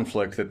their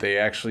conflict that they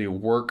actually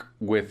work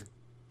with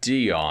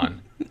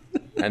Dion.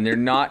 And they're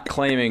not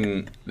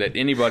claiming that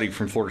anybody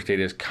from Florida State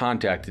has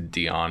contacted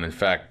Dion. In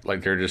fact,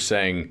 like they're just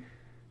saying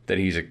that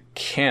he's a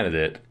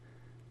candidate.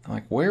 I'm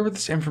like, where would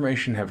this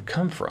information have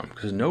come from?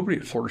 Because nobody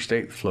at Florida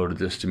State floated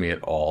this to me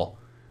at all.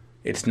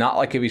 It's not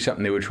like it'd be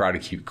something they would try to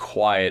keep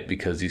quiet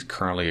because he's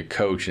currently a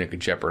coach and it could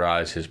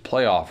jeopardize his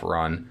playoff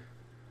run.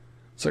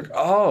 It's like,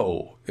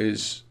 oh,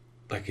 is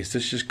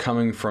this just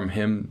coming from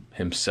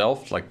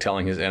himself, like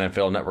telling his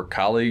NFL Network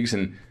colleagues?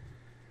 And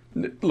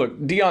look,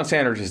 Deion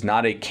Sanders is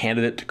not a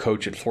candidate to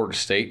coach at Florida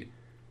State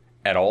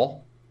at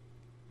all.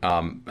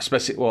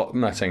 Especially, well, I'm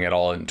not saying at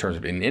all in terms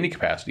of in any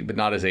capacity, but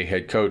not as a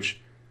head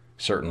coach,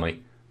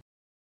 certainly.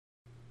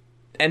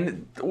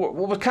 And what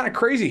was kind of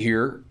crazy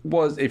here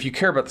was, if you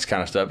care about this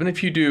kind of stuff, and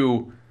if you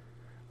do,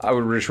 I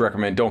would just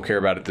recommend don't care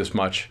about it this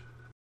much.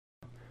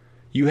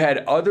 You had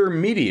other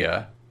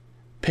media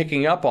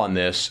picking up on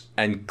this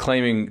and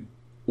claiming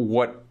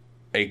what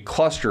a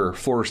cluster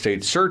Florida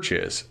State search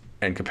is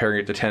and comparing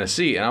it to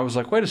Tennessee. And I was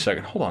like, wait a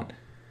second, hold on.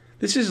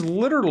 This is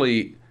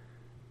literally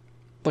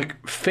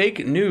like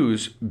fake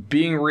news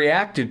being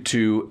reacted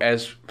to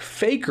as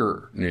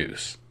faker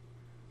news.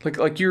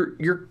 Like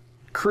you're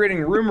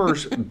creating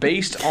rumors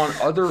based on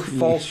other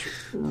false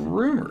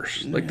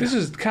rumors. Like, this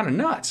is kind of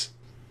nuts.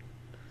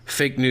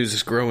 Fake news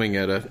is growing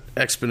at an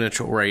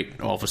exponential rate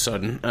all of a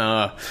sudden.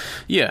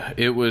 Yeah,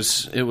 it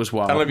was wild.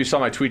 I don't know if you saw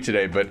my tweet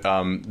today, but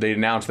they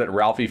announced that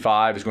Ralphie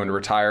 5 is going to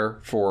retire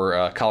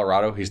for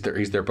Colorado. He's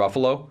their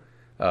Buffalo.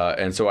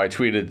 And so I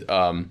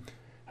tweeted,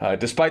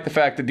 despite the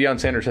fact that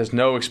Deion Sanders has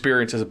no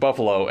experience as a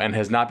Buffalo and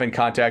has not been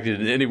contacted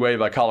in any way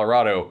by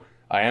Colorado,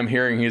 I am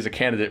hearing he's a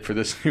candidate for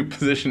this new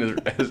position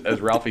as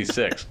Ralphie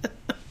 6.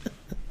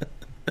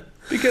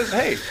 Because,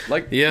 hey,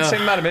 the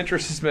same amount of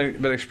interest has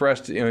been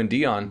expressed in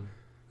Deion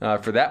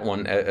for that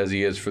one as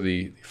he is for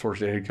the Florida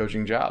State head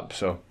coaching job.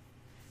 So,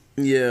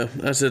 yeah,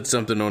 I said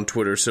something on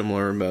Twitter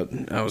similar about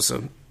I was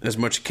as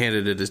much a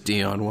candidate as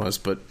Deion was,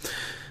 but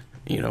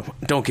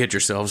don't kid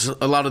yourselves.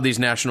 A lot of these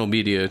national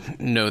media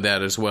know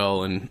that as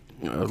well, and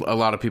a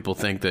lot of people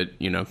think that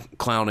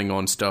clowning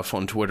on stuff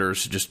on Twitter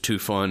is just too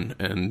fun.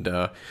 And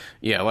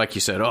yeah, like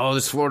you said,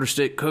 this Florida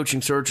State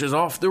coaching search is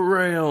off the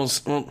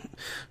rails. Well,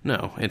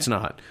 no, it's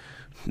not.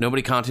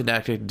 Nobody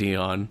contacted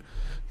Deion.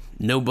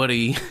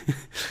 Nobody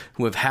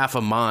with half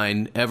a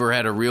mind ever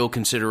had a real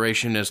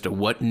consideration as to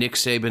what Nick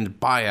Saban's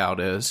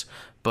buyout is.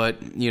 But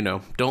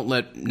don't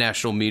let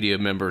national media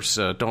members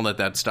don't let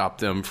that stop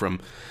them from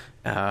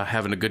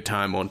having a good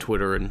time on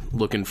Twitter and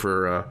looking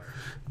for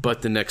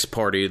the next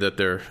party that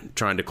they're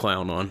trying to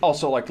clown on.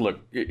 Also, look,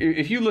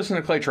 if you listen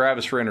to Clay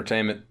Travis for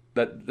entertainment,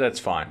 that's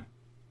fine.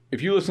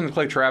 If you listen to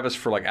Clay Travis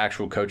for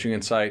actual coaching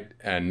insight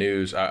and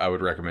news, I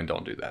would recommend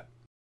don't do that.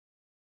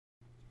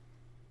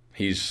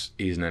 He's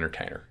an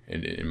entertainer,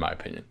 in my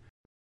opinion.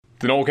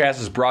 The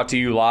Nolecast is brought to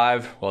you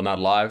live, well, not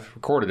live,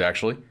 recorded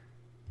actually,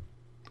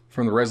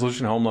 from the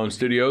Resolution Home Loan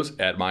Studios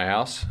at my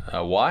house.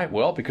 Why?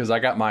 Well, because I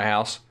got my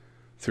house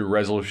through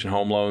Resolution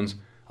Home Loans.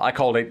 I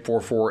called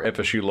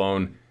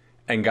 844-FSU-LOAN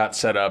and got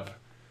set up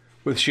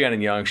with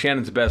Shannon Young.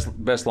 Shannon's the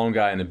best loan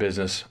guy in the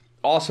business.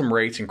 Awesome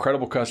rates,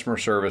 incredible customer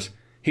service.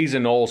 He's a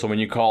Nole, so when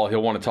you call,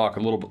 he'll want to talk a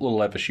little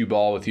FSU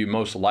ball with you,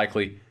 most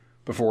likely,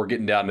 before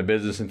getting down to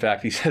business. In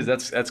fact, he says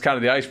that's kind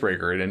of the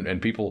icebreaker,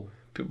 and people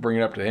bring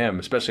it up to him,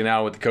 especially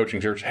now with the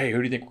coaching search. Hey, who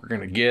do you think we're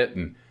going to get?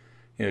 And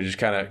just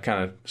kind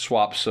of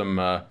swap some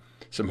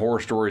horror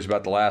stories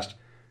about the last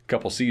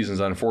couple seasons,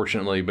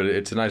 unfortunately, but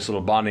it's a nice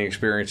little bonding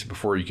experience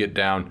before you get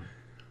down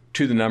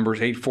to the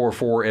numbers.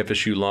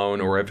 844-FSU-LOAN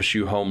or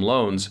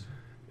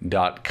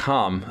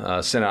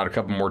FSUHomeLoans.com. Sent out a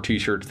couple more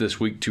T-shirts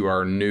this week to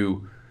our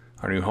new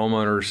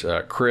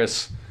homeowners,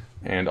 Chris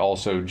and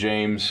also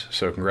James.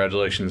 So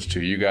congratulations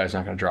to you guys.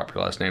 Not going to drop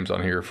your last names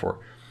on here for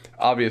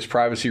obvious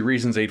privacy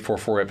reasons.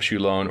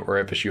 844-FSU-LOAN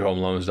or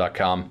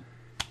FSUHomeLoans.com.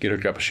 Get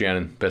hooked up with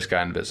Shannon, best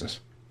guy in the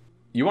business.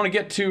 You want to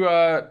get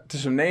to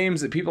some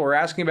names that people are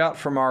asking about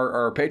from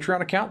our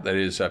Patreon account. That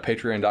is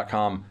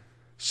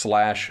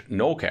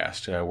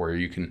patreon.com/Nolecast, where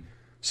you can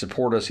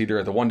support us either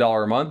at the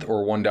 $1 a month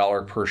or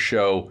 $1 per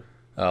show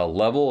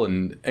level.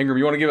 And Ingram,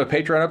 you want to give a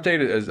Patreon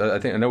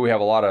update? I know we have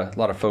a lot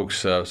of folks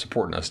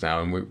supporting us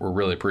now, and we're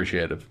really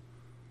appreciative.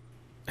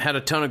 Had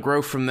a ton of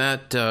growth from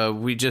that.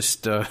 We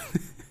just,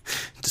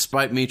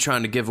 despite me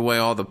trying to give away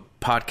all the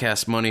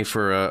podcast money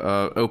for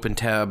a open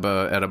tab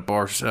at a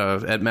bar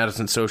at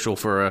Madison Social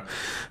for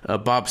a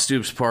Bob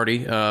Stoops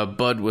party,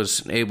 Bud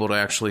was able to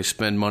actually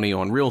spend money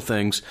on real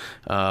things,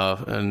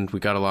 and we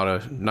got a lot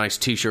of nice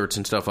T-shirts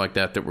and stuff like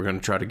that we're going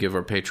to try to give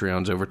our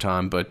Patreons over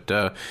time. But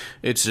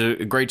it's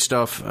great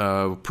stuff.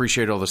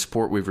 Appreciate all the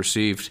support we've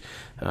received.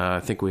 I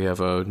think we have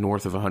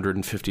north of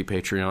 150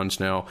 Patreons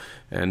now,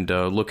 and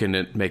looking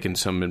at making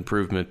some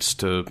improvements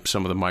to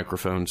some of the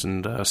microphones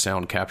and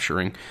sound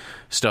capturing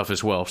stuff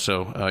as well.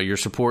 So your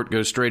support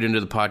goes straight into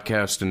the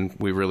podcast, and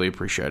we really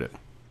appreciate it.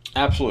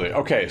 Absolutely.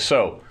 Okay,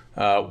 so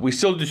we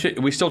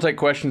still take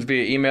questions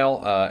via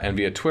email and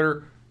via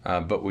Twitter.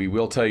 But we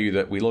will tell you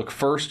that we look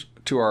first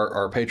to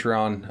our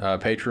Patreon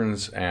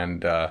patrons,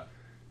 and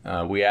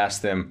we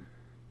ask them,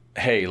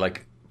 hey,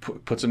 like,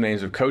 put some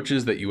names of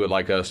coaches that you would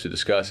like us to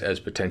discuss as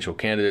potential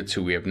candidates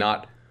who we have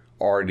not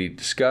already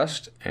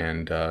discussed.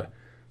 And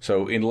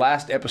so in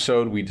last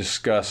episode, we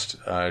discussed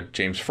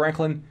James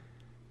Franklin,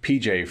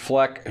 PJ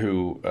Fleck,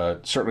 who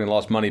certainly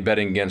lost money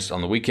betting against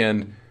on the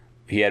weekend.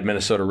 He had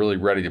Minnesota really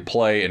ready to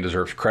play and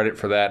deserves credit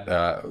for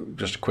that.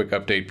 Just a quick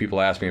update.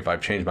 People ask me if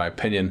I've changed my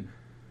opinion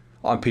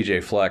on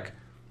PJ Fleck.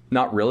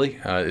 Not really.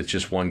 It's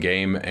just one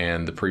game,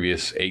 and the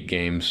previous 8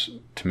 games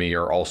to me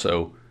are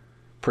also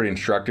pretty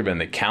instructive,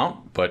 and they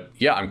count. But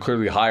yeah, I'm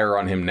clearly higher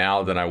on him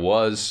now than I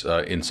was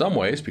in some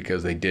ways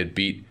because they did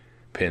beat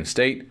Penn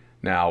State.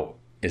 Now,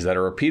 is that a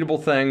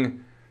repeatable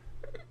thing?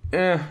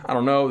 I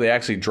don't know. They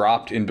actually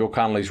dropped in Bill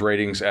Connolly's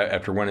ratings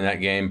after winning that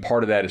game.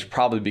 Part of that is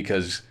probably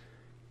because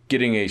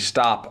getting a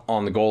stop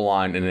on the goal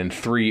line and then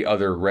 3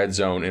 other red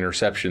zone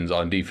interceptions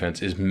on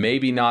defense is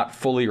maybe not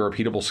fully a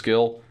repeatable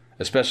skill,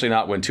 especially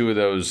not when 2 of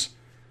those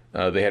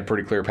they had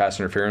pretty clear pass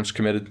interference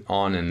committed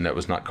on, and that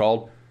was not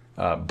called.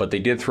 But they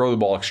did throw the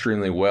ball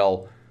extremely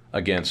well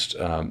against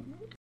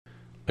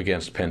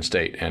Penn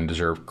State and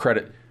deserve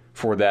credit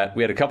for that.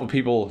 We had a couple of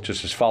people,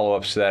 just as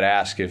follow-ups to that,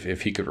 ask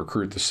if he could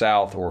recruit the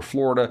South or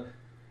Florida.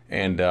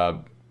 And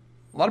a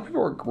lot of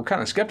people were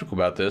kind of skeptical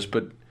about this,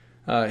 but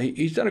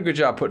he's done a good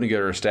job putting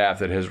together a staff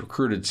that has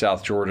recruited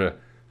South Georgia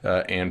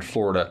and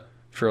Florida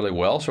fairly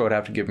well, so I'd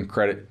have to give him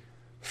credit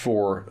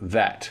for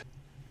that.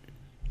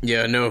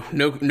 Yeah, no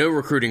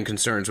recruiting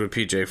concerns with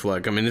PJ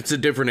Fleck. I mean, it's a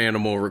different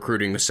animal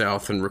recruiting the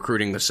South and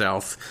recruiting the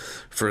South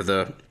for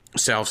the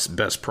South's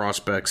best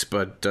prospects,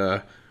 but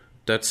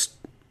that's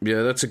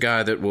a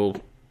guy that will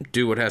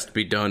do what has to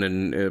be done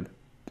and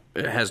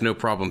has no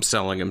problem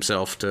selling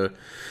himself to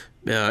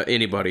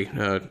anybody,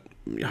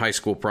 high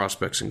school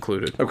prospects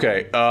included.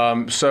 Okay,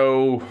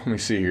 so let me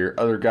see here.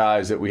 Other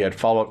guys that we had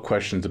follow-up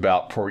questions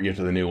about before we get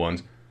to the new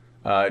ones.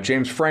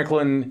 James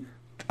Franklin,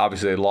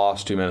 obviously they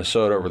lost to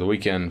Minnesota over the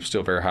weekend.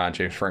 Still very high on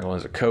James Franklin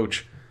as a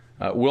coach.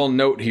 We'll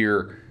note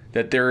here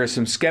that there is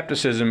some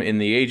skepticism in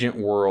the agent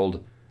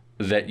world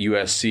that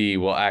USC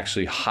will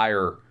actually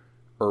hire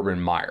Urban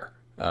Meyer.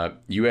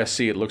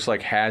 USC, it looks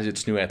like, has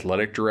its new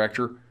athletic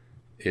director.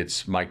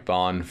 It's Mike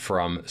Bond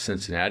from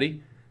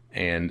Cincinnati,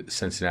 and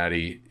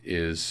Cincinnati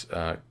is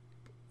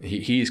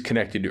he's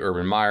connected to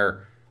Urban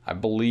Meyer. I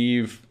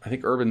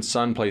think Urban's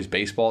son plays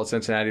baseball at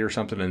Cincinnati or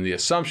something, and the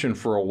assumption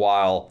for a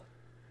while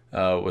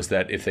was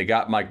that if they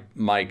got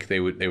Mike, they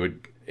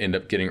would end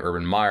up getting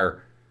Urban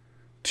Meyer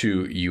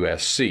to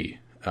USC.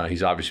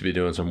 He's obviously been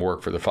doing some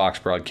work for the Fox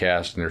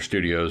broadcast in their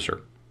studios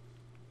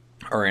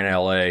or in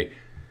LA,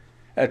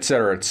 et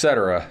cetera, et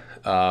cetera.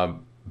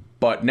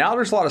 But now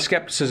there's a lot of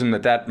skepticism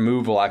that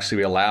move will actually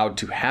be allowed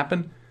to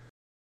happen.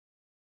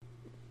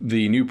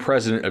 The new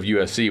president of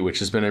USC, which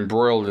has been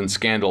embroiled in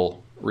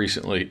scandal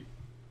recently,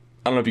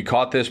 I don't know if you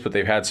caught this, but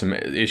they've had some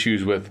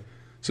issues with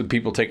some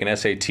people taking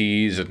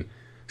SATs and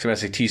some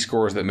SAT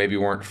scores that maybe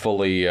weren't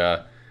fully,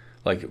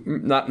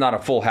 not a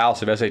full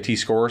house of SAT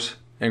scores,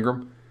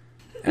 Ingram.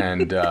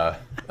 And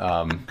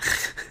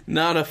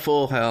not a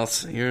full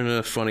house. You're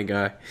a funny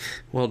guy.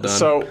 Well done.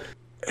 So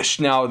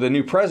now the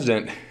new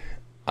president,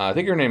 I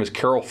think her name is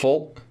Carol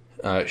Folt.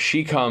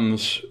 She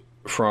comes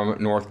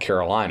from North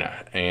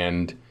Carolina,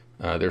 and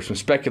there's some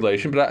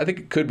speculation, but I think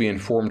it could be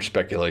informed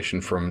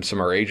speculation from some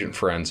of our agent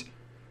friends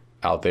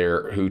out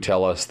there who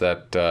tell us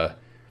that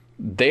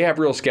they have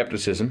real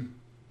skepticism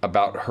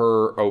about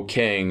her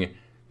okaying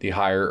the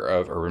hire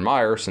of Urban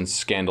Meyer, since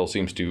scandal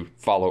seems to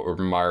follow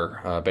Urban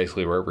Meyer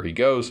basically wherever he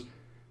goes,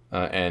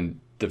 and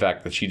the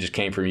fact that she just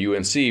came from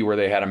UNC, where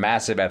they had a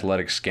massive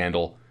athletic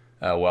scandal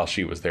while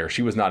she was there.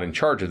 She was not in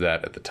charge of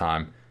that at the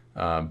time,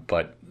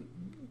 but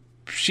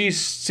she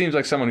seems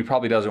like someone who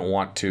probably doesn't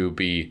want to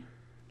be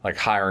like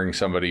hiring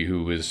somebody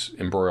who is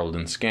embroiled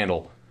in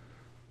scandal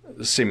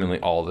seemingly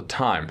all the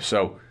time.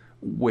 So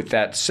with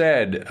that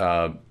said,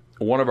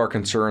 one of our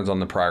concerns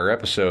on the prior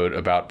episode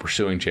about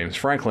pursuing James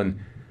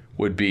Franklin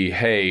would be,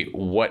 hey,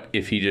 what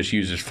if he just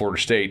uses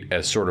Florida State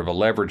as sort of a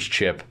leverage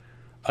chip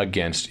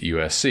against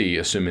USC,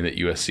 assuming that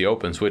USC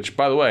opens, which,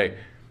 by the way,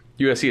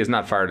 USC has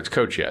not fired its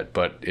coach yet,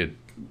 but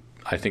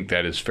I think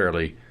that is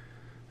fairly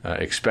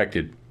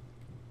expected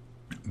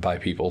by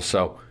people.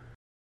 So,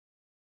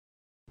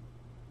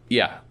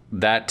 yeah,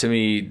 that to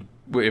me,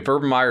 if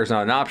Urban Meyer is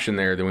not an option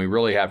there, then we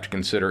really have to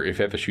consider if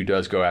FSU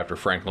does go after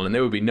Franklin, and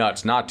they would be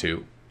nuts not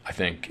to, I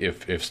think,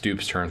 if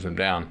Stoops turns them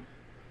down.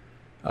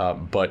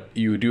 But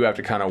you do have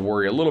to kind of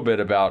worry a little bit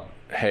about,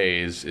 hey,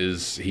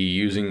 is he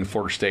using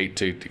Florida State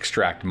to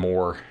extract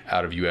more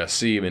out of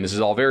USC? I mean, this is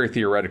all very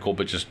theoretical,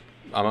 but just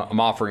I'm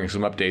offering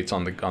some updates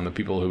on the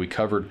people who we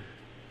covered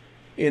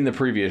in the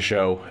previous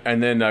show.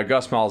 And then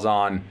Gus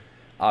Malzahn,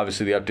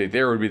 obviously the update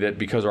there would be that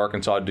because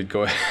Arkansas did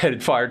go ahead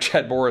and fire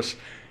Chad Morris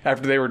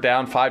after they were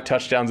down 5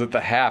 touchdowns at the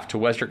half to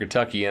Western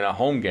Kentucky in a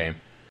home game,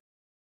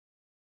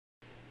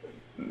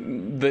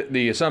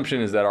 the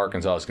assumption is that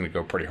Arkansas is going to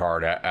go pretty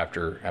hard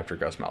after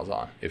Gus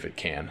Malzahn if it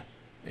can,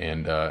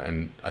 and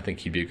I think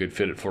he'd be a good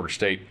fit at Florida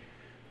State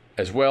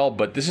as well.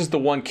 But this is the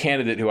one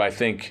candidate who I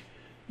think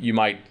you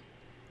might,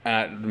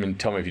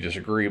 tell me if you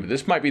disagree, but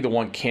this might be the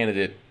one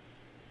candidate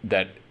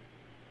that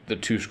the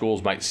two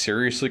schools might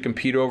seriously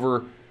compete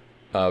over,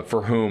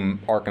 for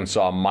whom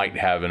Arkansas might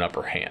have an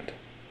upper hand.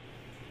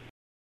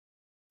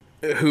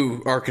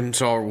 Who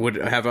Arkansas would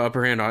have an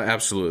upper hand? I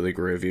absolutely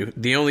agree with you.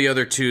 The only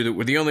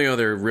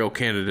other real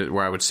candidate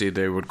where I would see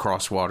they would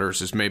cross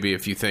waters is maybe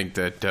if you think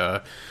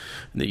that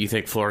you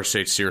think Florida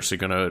State's seriously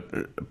going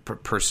to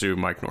pursue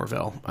Mike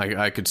Norvell.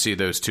 I could see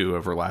those two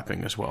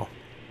overlapping as well.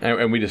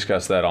 And we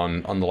discussed that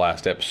on the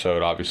last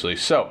episode, obviously.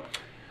 So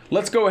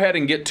let's go ahead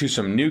and get to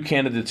some new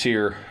candidates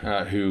here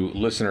who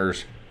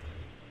listeners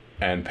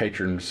and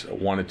patrons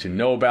wanted to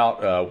know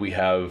about. We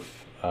have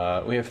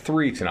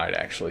three tonight,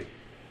 actually.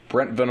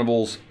 Brent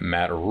Venables,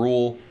 Matt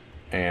Rule,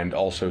 and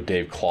also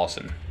Dave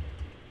Clausen.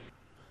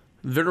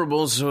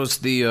 Venables was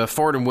the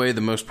far and away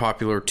the most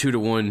popular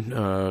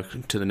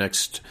 2-1 to the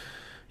next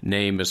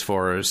name as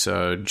far as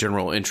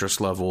general interest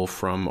level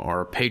from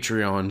our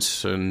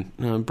Patreons.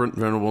 And Brent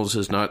Venables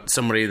is not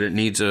somebody that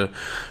needs a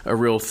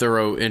real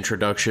thorough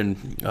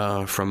introduction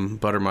from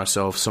Butter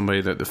myself,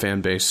 somebody that the fan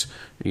base,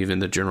 even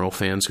the general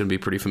fans, going to be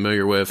pretty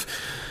familiar with.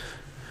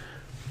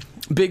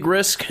 Big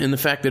risk in the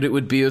fact that it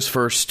would be his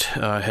first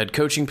head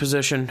coaching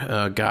position,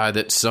 a guy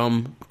that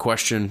some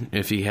question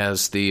if he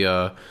has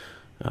the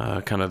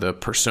kind of the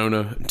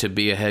persona to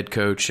be a head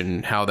coach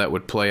and how that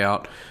would play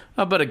out.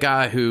 But a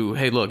guy who,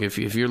 hey, look, if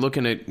you're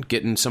looking at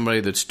getting somebody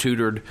that's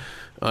tutored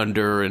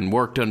under and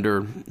worked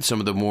under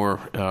some of the more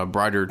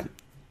brighter,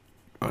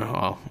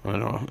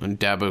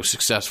 Dabo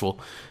successful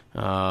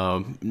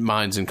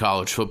minds in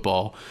college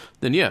football,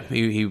 then yeah,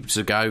 he's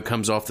a guy who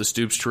comes off the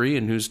Stoops tree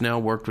and who's now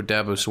worked with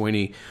Dabo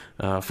Swinney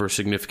for a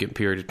significant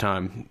period of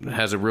time.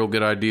 Has a real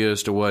good idea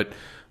as to what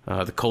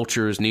the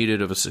culture is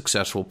needed of a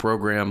successful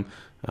program,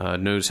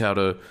 knows how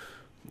to,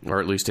 or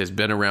at least has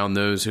been around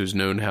those who's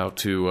known how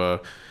to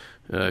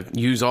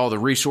use all the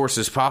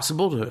resources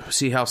possible to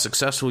see how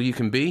successful you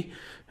can be.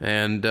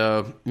 And,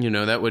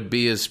 that would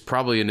be as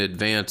probably an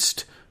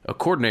advanced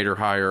coordinator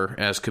hire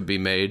as could be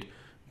made,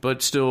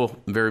 but still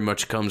very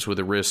much comes with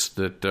the risks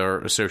that are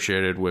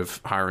associated with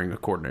hiring a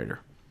coordinator.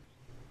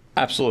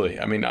 Absolutely.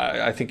 I mean,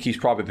 I think he's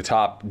probably the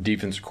top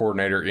defensive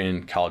coordinator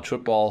in college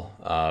football.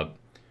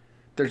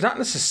 There's not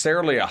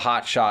necessarily a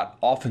hotshot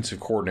offensive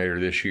coordinator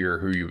this year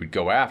who you would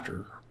go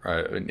after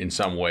in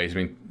some ways. I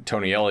mean,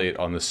 Tony Elliott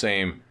on the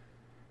same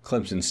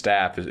Clemson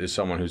staff is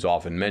someone who's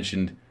often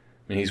mentioned.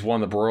 I mean, he's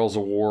won the Broyles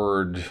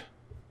Award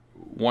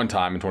one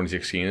time in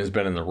 2016, has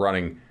been in the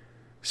running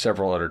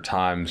several other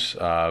times.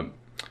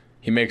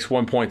 He makes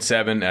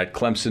 1.7 at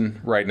Clemson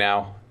right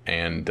now,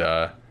 and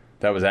that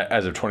was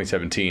as of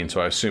 2017,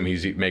 so I assume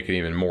he's making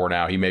even more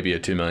now. He may be a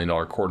 $2 million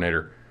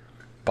coordinator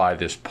by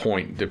this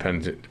point.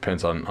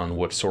 Depends on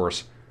what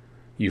source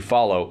you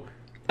follow.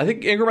 I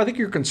think, Ingram,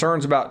 your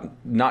concerns about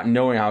not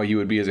knowing how he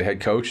would be as a head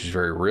coach is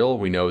very real.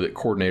 We know that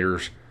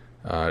coordinators,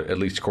 at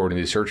least according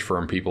to the search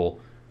firm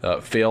people,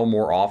 fail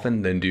more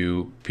often than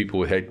do people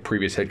with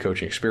previous head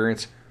coaching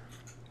experience.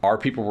 Our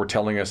people were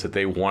telling us that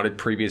they wanted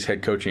previous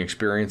head coaching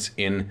experience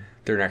in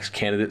their next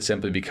candidate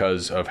simply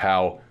because of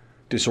how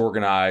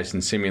disorganized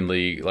and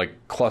seemingly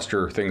like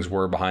cluster things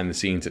were behind the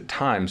scenes at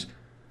times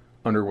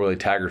under Willie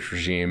Taggart's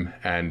regime,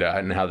 and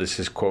how this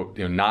is, quote,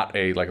 not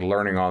a like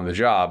learning on the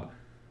job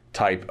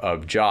type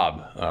of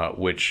job,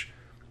 which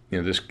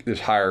this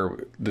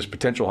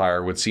potential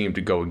hire would seem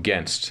to go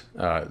against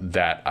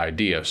that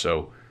idea.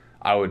 So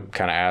I would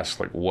kind of ask,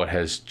 like, what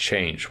has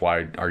changed?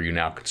 Why are you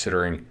now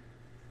considering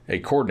a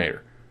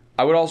coordinator?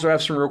 I would also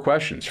have some real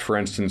questions. For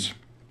instance,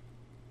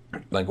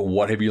 like,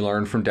 what have you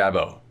learned from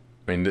Dabo?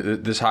 I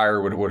mean, this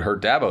hire would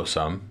hurt Dabo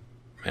some.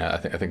 I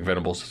think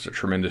Venables does a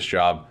tremendous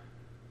job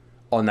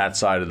on that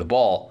side of the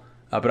ball.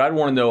 But I'd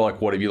want to know, like,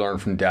 what have you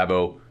learned from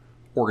Dabo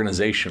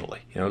organizationally?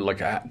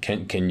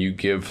 Can you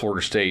give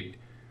Florida State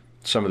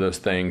some of those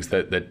things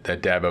that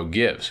Dabo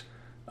gives?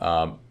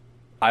 I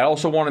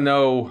also want to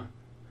know,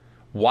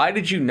 why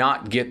did you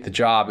not get the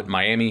job at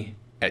Miami,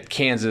 at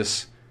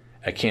Kansas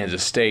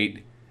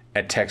State,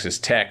 at Texas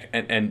Tech,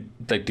 and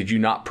like, did you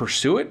not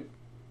pursue it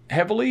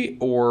heavily,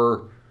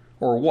 or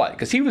what?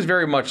 Because he was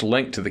very much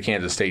linked to the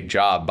Kansas State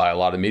job by a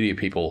lot of media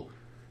people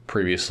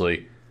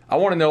previously. I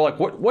want to know, like,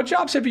 what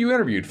jobs have you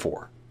interviewed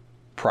for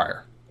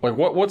prior? Like,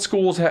 what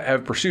schools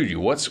have pursued you?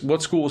 What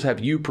schools have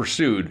you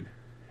pursued,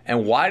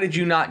 and why did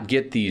you not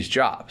get these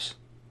jobs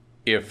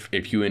if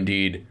you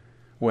indeed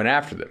went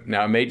after them?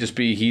 Now, it may just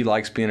be he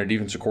likes being a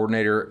defensive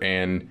coordinator,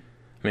 and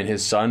I mean,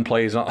 his son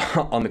plays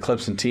on the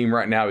Clemson team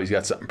right now. He's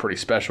got something pretty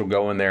special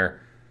going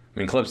there. I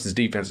mean, Clemson's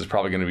defense is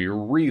probably going to be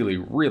really,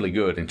 really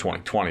good in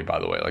 2020, by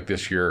the way. Like,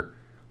 this year,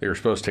 they were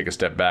supposed to take a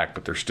step back,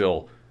 but they're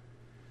still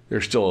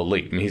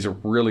elite. I mean, he's a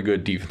really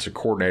good defensive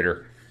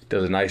coordinator,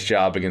 does a nice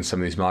job against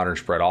some of these modern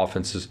spread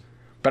offenses.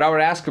 But I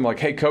would ask him, like,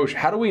 hey, coach,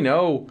 how do we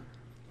know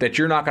that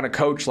you're not going to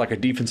coach like a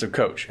defensive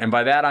coach? And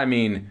by that, I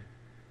mean,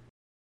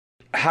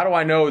 how do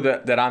I know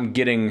that I'm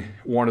getting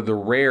one of the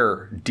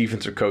rare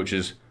defensive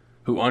coaches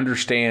who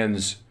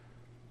understands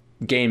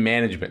game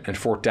management and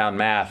fourth down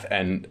math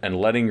and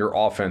letting your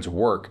offense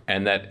work,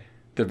 and that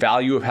the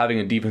value of having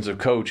a defensive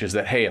coach is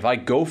that, hey, if I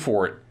go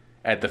for it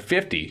at the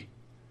 50,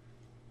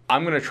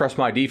 I'm going to trust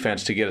my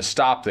defense to get a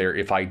stop there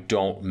if I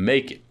don't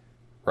make it,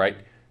 right?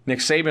 Nick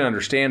Saban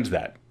understands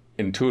that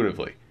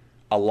intuitively.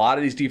 A lot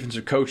of these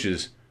defensive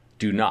coaches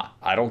do not.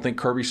 I don't think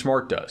Kirby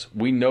Smart does.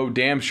 We know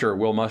damn sure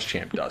Will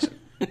Muschamp doesn't,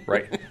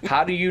 right?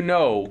 How do you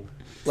know?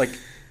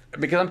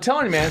 Because I'm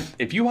telling you, man,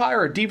 if you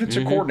hire a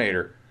defensive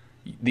coordinator,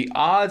 the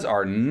odds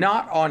are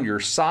not on your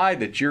side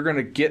that you're going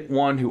to get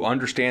one who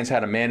understands how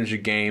to manage a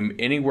game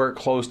anywhere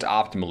close to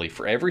optimally.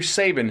 For every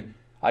Saban,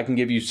 I can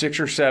give you 6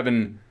 or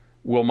 7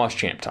 Will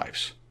Muschamp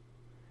types.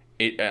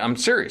 I'm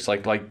serious.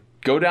 Like,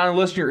 go down and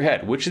listen to your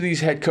head. Which of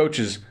these head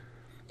coaches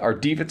are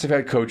defensive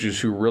head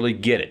coaches who really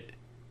get it?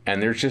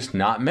 And there's just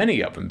not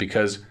many of them,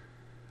 because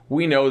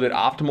we know that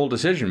optimal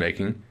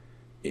decision-making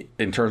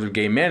in terms of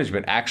game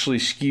management actually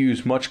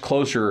skews much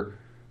closer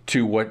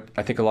to what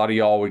I think a lot of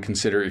y'all would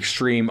consider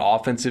extreme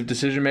offensive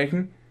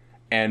decision-making.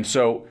 And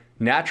so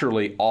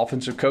naturally,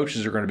 offensive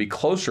coaches are going to be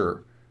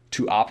closer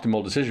to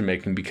optimal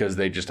decision-making because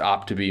they just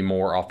opt to be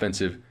more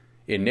offensive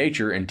in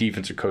nature, and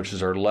defensive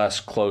coaches are less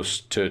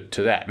close to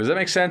that. Does that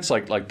make sense?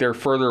 Like they're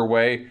further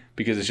away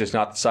because it's just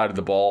not the side of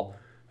the ball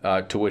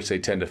to which they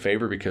tend to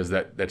favor, because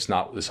that's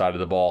not the side of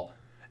the ball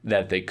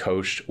that they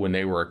coached when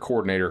they were a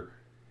coordinator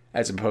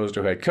as opposed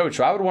to a head coach.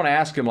 So I would want to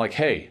ask him, like,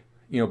 hey,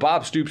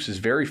 Bob Stoops is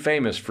very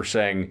famous for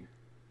saying,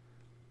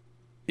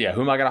 yeah,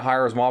 who am I going to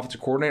hire as my offensive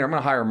coordinator? I'm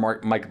going to hire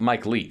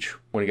Mike Leach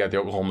when he got the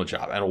Oklahoma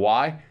job. And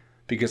why?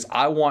 Because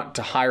I want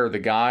to hire the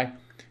guy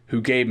who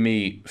gave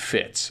me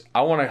fits.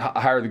 I want to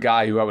hire the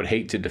guy who I would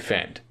hate to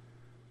defend,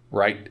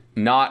 right?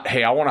 Not,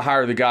 hey, I want to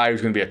hire the guy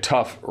who's going to be a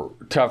tough,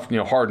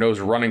 hard-nosed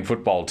running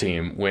football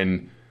team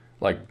when,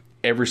 like,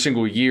 every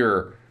single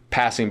year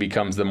passing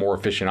becomes the more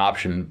efficient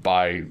option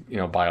by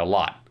a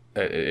lot.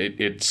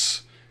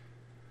 It's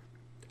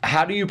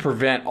how do you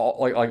prevent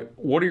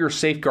what are your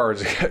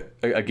safeguards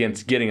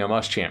against getting a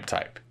Muschamp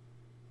type?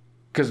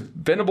 Because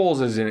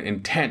Venables is an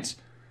intense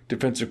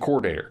defensive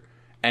coordinator,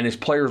 and his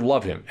players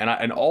love him.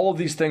 And all of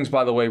these things,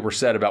 by the way, were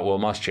said about Will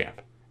Muschamp.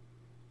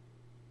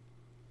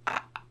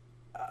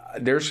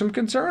 There's some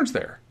concerns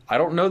there. I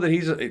don't know that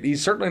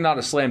he's certainly not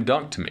a slam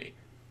dunk to me.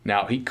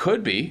 Now, he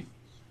could be.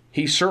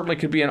 He certainly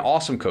could be an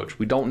awesome coach.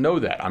 We don't know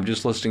that. I'm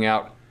just listing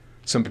out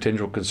some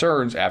potential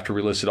concerns after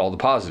we listed all the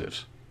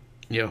positives.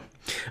 Yeah.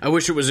 I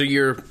wish it was a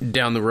year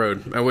down the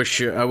road. I wish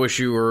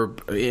you were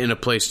in a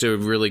place to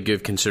really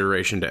give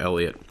consideration to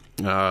Elliott.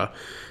 I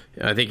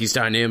think he's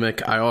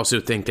dynamic. I also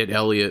think that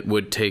Elliott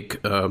would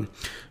take,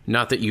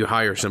 not that you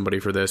hire somebody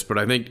for this, but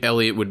I think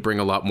Elliott would bring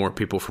a lot more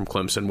people from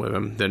Clemson with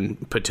him than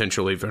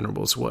potentially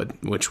Venables would,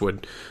 which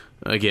would,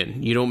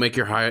 again, you don't make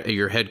your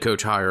head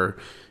coach hire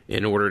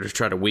in order to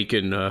try to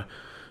weaken a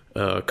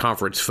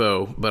conference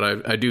foe,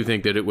 but I do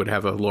think that it would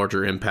have a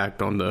larger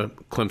impact on the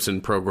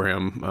Clemson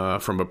program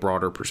from a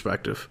broader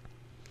perspective.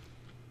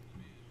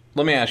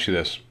 Let me ask you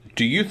this.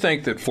 Do you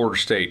think that Florida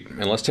State,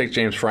 and let's take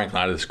James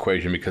Franklin out of this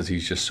equation because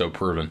he's just so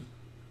proven,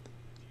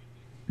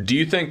 do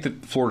you think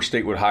that Florida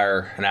State would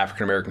hire an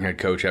African-American head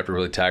coach after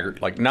Willie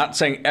Taggart? Like, not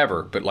saying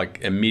ever, but like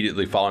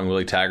immediately following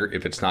Willie Taggart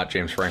if it's not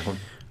James Franklin?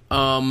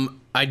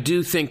 I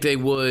do think they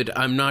would.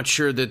 I'm not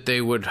sure that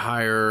they would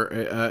hire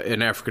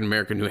an African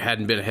American who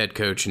hadn't been a head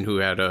coach and who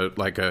had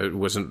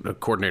wasn't a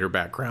coordinator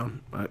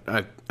background.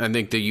 I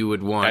think that you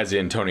would want, as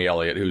in Tony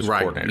Elliott, who's a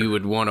coordinator. You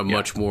would want a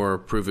much more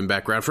proven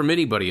background from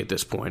anybody at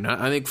this point.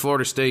 I think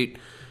Florida State,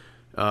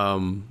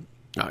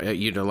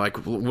 like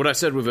what I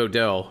said with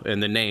Odell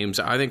and the names,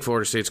 I think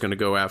Florida State's going to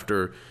go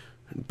after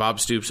Bob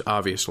Stoops,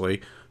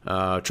 obviously,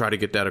 try to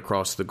get that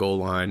across the goal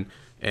line,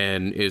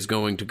 and is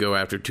going to go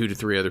after 2 to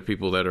 3 other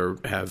people that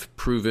have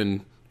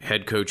proven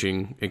head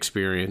coaching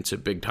experience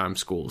at big-time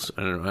schools.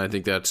 I don't know. I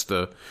think that's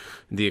the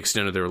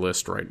extent of their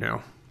list right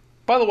now.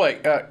 By the way,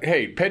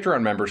 hey,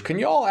 Patreon members, can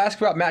you all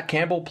ask about Matt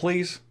Campbell,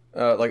 please?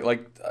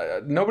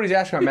 Nobody's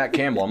asking about Matt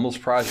Campbell. I'm a little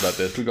surprised about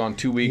this. We've gone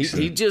 2 weeks.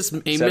 He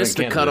missed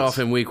the cutoff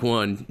in week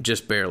 1,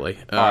 just barely.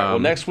 All right. Well,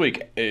 next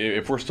week,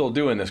 if we're still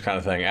doing this kind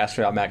of thing, ask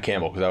me about Matt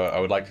Campbell, because I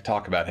would like to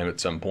talk about him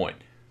at some point.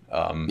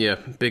 I'm a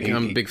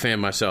big fan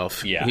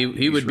myself. Yeah, he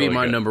would be really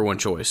my good. number one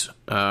choice.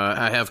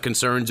 I have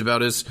concerns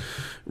about his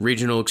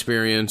regional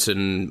experience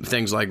and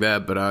things like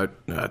that, but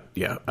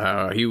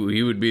he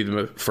would be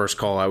the first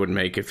call I would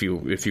make if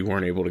you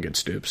weren't able to get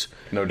Stoops.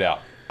 No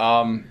doubt.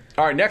 All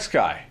right, next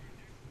guy,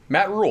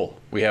 Matt Rule.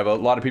 We have a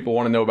lot of people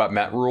want to know about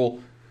Matt Rule.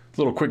 A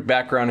little quick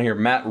background here.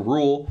 Matt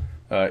Rule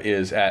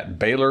is at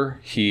Baylor.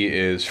 He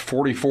is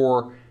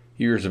 44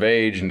 years of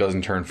age and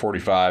doesn't turn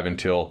 45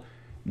 until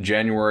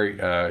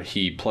January.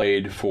 He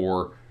played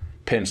for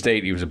Penn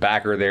State. He was a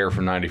backer there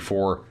from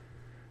 94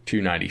 to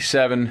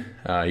 97.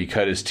 He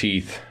cut his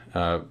teeth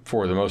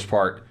for the most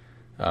part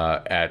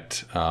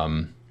at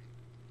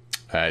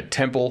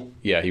Temple.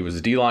 Yeah, he was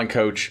the D-line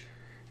coach,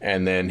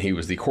 and then he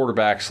was the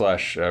quarterback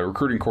 /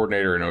 recruiting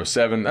coordinator in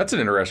 07. That's an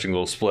interesting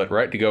little split,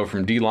 right? To go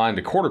from D-line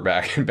to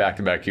quarterback in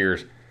back-to-back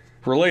years.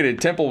 Related,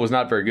 Temple was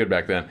not very good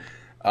back then.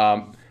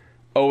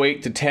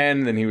 08 to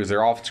 10, then he was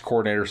their offensive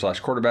coordinator /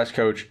 quarterbacks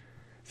coach.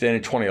 Then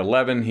in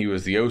 2011, he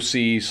was the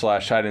OC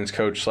 / tight ends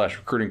coach /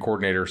 recruiting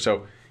coordinator.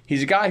 So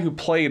he's a guy who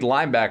played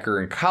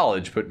linebacker in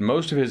college, but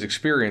most of his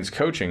experience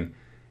coaching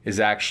is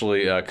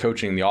actually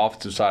coaching the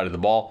offensive side of the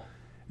ball.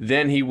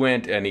 Then he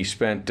went and he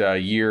spent a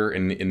year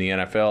in the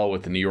NFL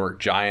with the New York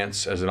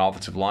Giants as an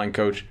offensive line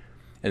coach.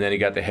 And then he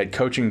got the head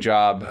coaching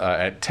job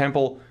at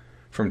Temple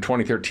from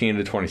 2013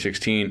 to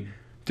 2016.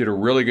 Did a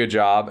really good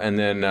job, and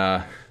then,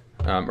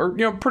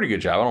 pretty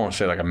good job. I don't want to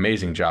say like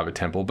amazing job at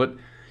Temple, but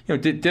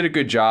did a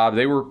good job.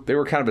 They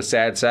were kind of a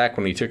sad sack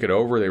when he took it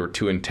over. They were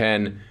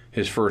 2-10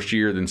 his first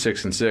year, then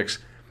 6-6,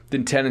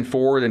 then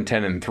 10-4, then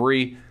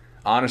 10-3.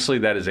 Honestly,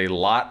 that is a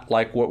lot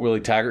like what Willie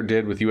Taggart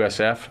did with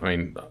USF. I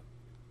mean,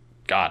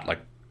 God, like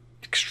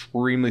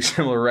extremely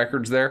similar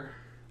records there.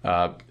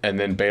 And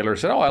then Baylor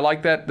said, I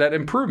like that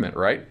improvement,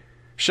 right?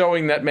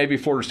 Showing that maybe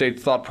Florida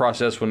State's thought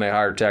process when they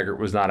hired Taggart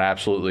was not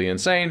absolutely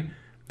insane.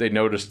 They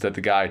noticed that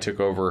the guy took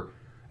over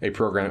a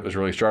program that was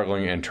really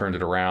struggling and turned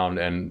it around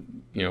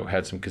and,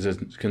 had some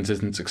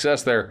consistent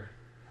success there.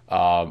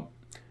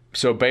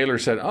 So Baylor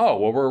said,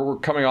 we're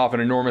coming off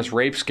an enormous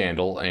rape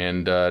scandal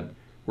and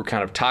we're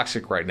kind of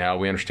toxic right now.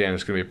 We understand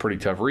it's going to be a pretty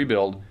tough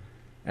rebuild.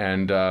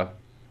 And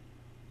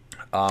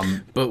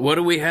but what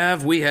do we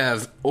have? We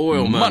have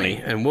oil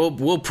money, and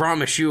we'll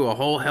promise you a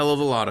whole hell of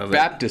a lot of it.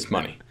 Baptist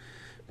money.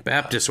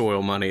 Baptist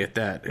oil money at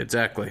that,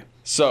 exactly.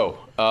 So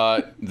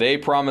they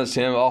promised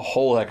him a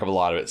whole heck of a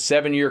lot of it.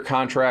 7-year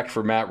contract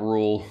for Matt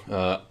Rule,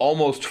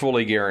 almost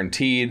fully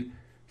guaranteed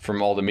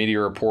from all the media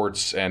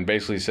reports, and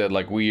basically said,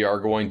 like, we are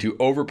going to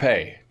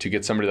overpay to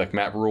get somebody like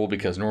Matt Rule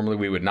because normally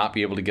we would not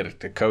be able to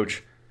get a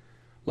coach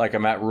like a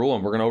Matt Rule,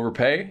 and we're going to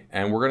overpay,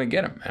 and we're going to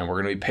get him, and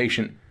we're going to be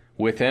patient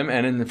with him.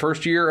 And in the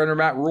first year under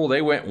Matt Rule,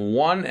 they went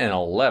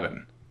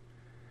 1-11.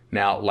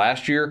 Now,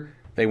 last year,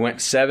 they went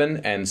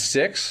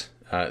 7-6.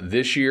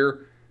 This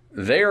year,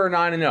 they are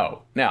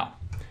 9-0. Now,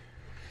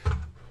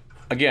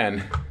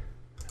 again,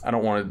 I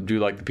don't want to do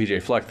like the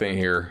PJ Fleck thing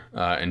here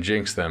and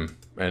jinx them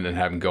and then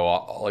have them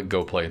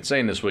go play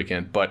insane this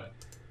weekend. But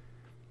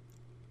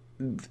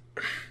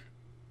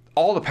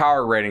all the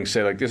power ratings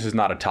say like this is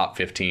not a top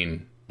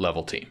 15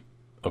 level team.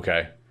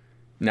 Okay.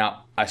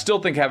 Now, I still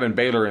think having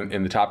Baylor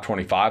in the top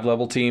 25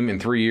 level team in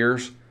 3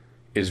 years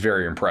is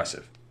very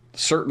impressive.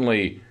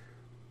 Certainly,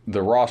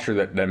 the roster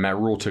that Matt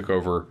Rule took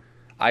over,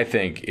 I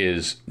think,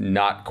 is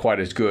not quite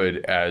as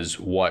good as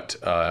what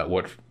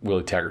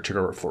Willie Taggart took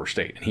over at Florida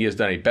State. And he has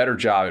done a better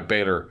job at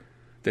Baylor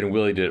than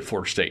Willie did at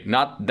Florida State.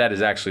 Not that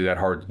is actually that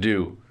hard to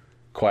do,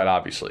 quite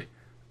obviously.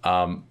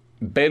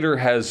 Baylor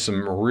has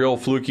some real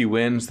fluky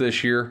wins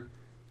this year,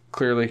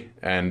 clearly.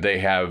 And they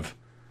have,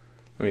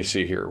 let me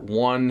see here,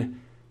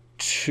 1,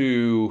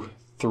 2,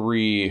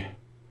 3,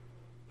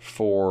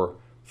 4,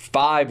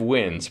 5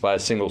 wins by a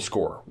single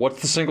score.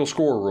 What's the single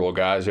score rule,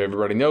 guys?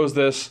 Everybody knows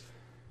this.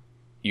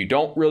 You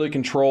don't really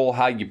control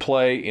how you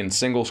play in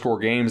single score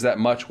games that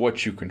much.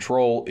 What you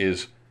control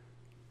is,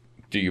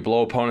 do you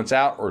blow opponents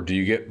out or do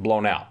you get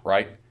blown out,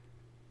 right?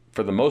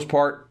 For the most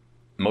part,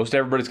 most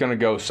everybody's going to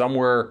go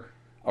somewhere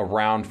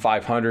around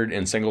 500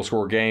 in single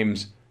score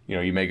games.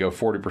 You may go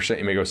 40%,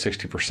 you may go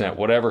 60%,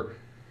 whatever.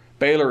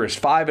 Baylor is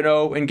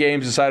 5-0 in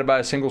games decided by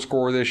a single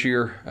score this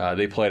year.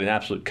 They played an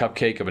absolute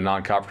cupcake of a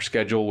non-conference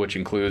schedule, which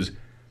includes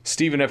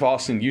Stephen F.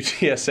 Austin,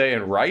 UTSA,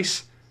 and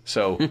Rice.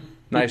 So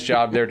nice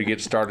job there to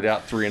get started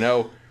out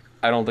 3-0.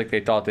 I don't think they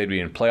thought they'd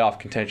be in playoff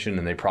contention,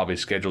 and they probably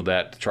scheduled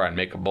that to try and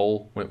make a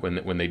bowl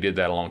when they did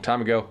that a long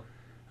time ago.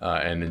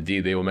 And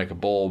indeed, they will make a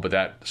bowl, but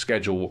that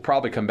schedule will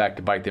probably come back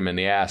to bite them in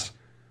the ass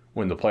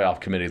when the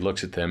playoff committee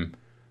looks at them,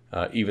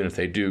 even if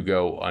they do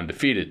go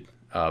undefeated.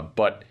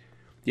 But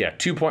yeah,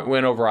 2-point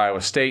win over Iowa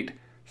State,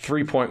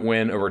 3-point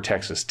win over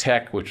Texas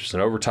Tech, which was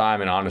an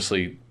overtime, and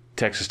honestly,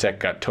 Texas Tech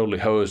got totally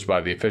hosed by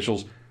the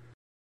officials.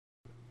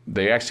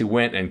 They actually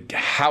went and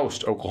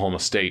housed Oklahoma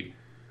State,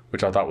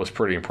 which I thought was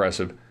pretty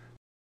impressive.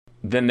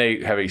 Then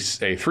they have a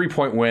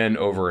 3-point win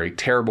over a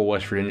terrible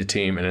West Virginia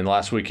team, and then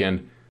last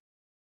weekend,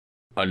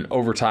 an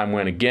overtime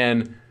win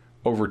again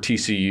over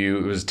TCU.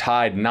 It was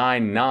tied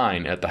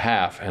 9-9 at the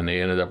half, and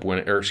they ended up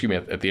winning,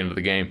 at the end of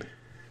the game,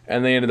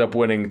 and they ended up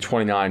winning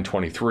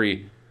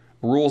 29-23.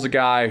 Rule's a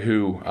guy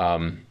who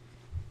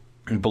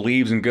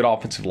believes in good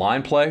offensive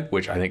line play,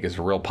 which I think is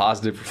a real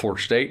positive for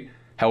Florida State.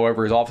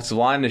 However, his offensive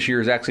line this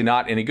year is actually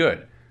not any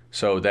good.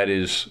 So that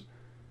is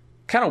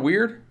kind of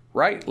weird,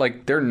 right?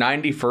 Like, they're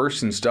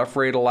 91st in stuff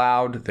rate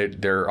allowed.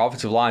 Their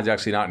offensive line is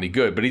actually not any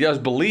good, but he does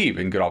believe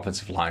in good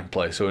offensive line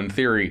play. So in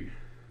theory,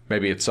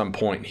 maybe at some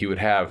point he would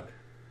have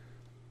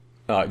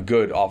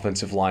good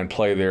offensive line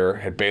play there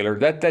at Baylor.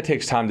 That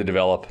takes time to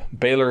develop.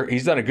 Baylor,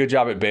 he's done a good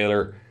job at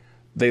Baylor.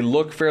 They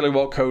look fairly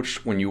well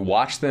coached when you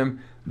watch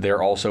them.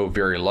 They're also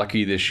very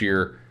lucky this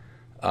year.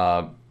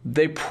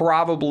 They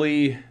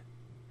probably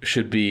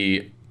should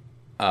be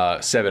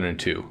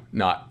 7-2,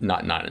 not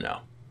 9-0.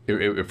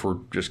 If we're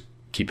just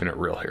keeping it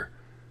real here.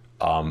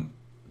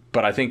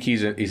 But I think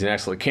he's an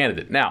excellent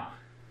candidate. Now,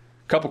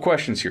 Couple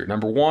questions here.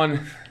 Number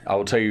one, I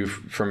will tell you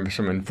from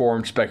some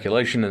informed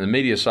speculation in the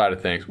media side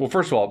of things. Well,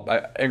 first of all,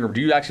 Ingram,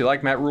 do you actually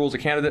like Matt Rule as a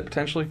candidate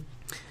potentially?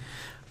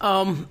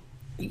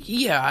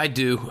 Yeah, I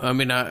do. I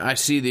mean, I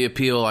see the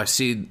appeal. I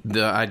see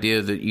the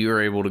idea that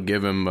you're able to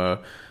give him,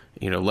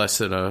 less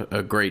than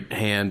a great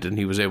hand, and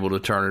he was able to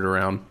turn it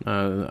around.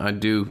 I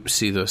do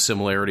see the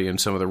similarity in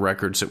some of the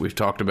records that we've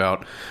talked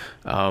about.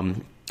 I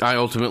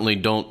ultimately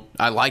don't.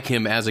 I like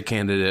him as a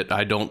candidate.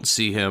 I don't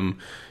see him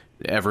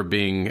ever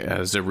being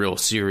as a real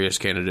serious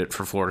candidate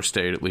for Florida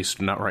State, at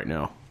least not right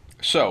now.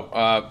 So,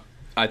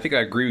 I think I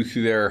agree with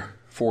you there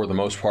for the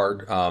most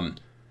part.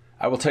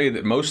 I will tell you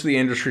that most of the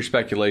industry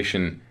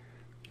speculation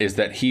is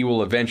that he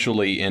will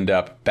eventually end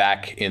up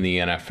back in the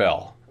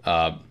NFL.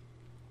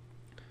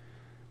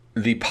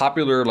 The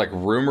popular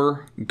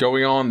rumor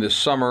going on this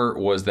summer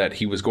was that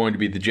he was going to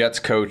be the Jets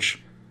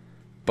coach,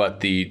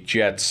 but the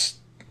Jets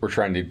were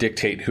trying to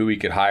dictate who he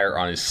could hire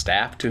on his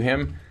staff to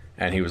him,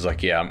 and he was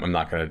like, "Yeah, I'm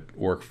not going to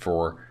work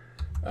for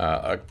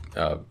an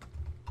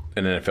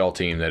NFL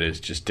team that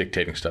is just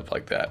dictating stuff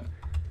like that."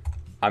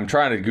 I'm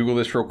trying to Google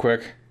this real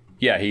quick.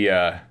 Yeah, he.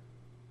 Here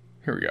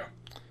we go.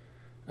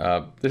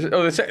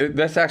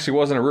 This actually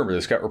wasn't a rumor.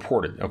 This got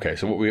reported. Okay,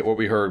 so what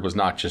we heard was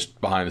not just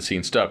behind the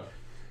scenes stuff.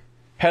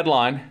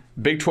 Headline: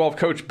 Big 12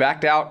 coach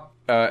backed out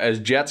as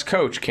Jets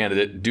coach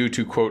candidate due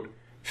to, quote,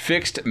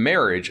 fixed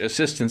marriage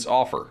assistance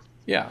offer.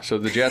 Yeah, so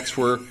the Jets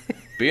were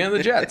being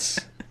the Jets.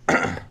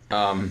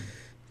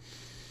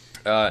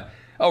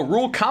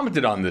 Rule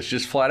commented on this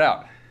just flat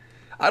out.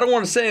 "I don't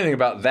want to say anything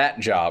about that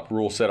job,"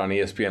 Rule said on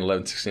ESPN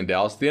 1160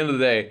 Dallas. "At the end of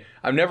the day,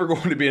 I'm never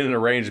going to be in an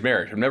arranged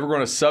marriage. I'm never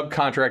going to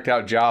subcontract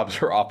out jobs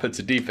for offense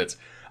and defense.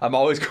 I'm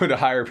always going to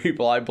hire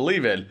people I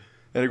believe in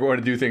that are going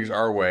to do things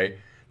our way,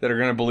 that are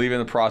going to believe in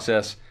the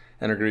process,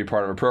 and are going to be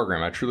part of a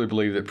program. I truly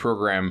believe that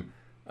programs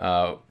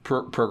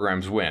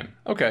win."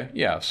 Okay,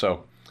 yeah.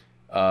 So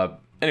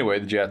anyway,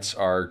 the Jets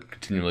are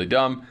continually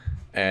dumb,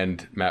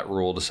 and Matt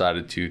Rule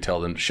decided to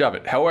tell them to shove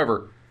it.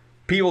 However,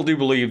 people do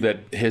believe that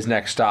his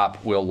next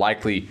stop will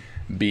likely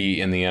be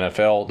in the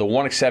NFL. The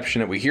one exception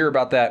that we hear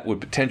about that would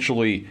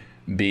potentially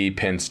be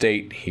Penn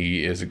State.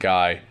 He is a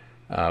guy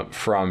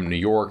from New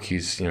York.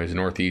 He's a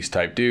Northeast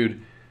type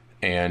dude.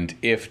 And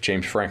if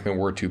James Franklin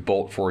were to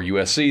bolt for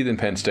USC, then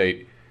Penn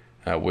State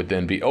would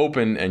then be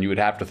open, and you would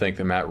have to think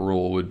that Matt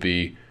Rule would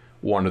be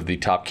one of the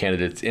top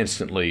candidates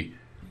instantly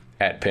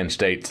at Penn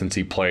State, since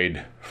he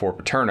played for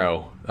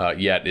Paterno,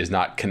 yet is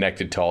not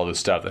connected to all the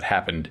stuff that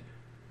happened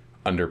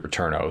under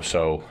Paterno.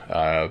 So,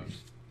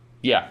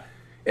 yeah.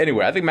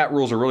 Anyway, I think Matt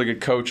Rule's a really good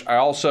coach. I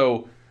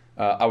also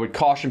I would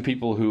caution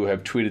people who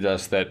have tweeted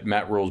us that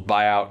Matt Rule's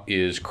buyout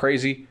is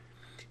crazy.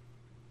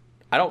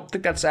 I don't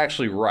think that's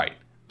actually right.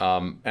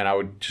 And I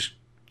would just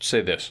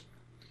say this: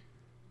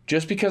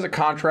 just because a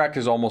contract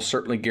is almost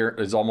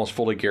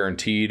fully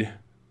guaranteed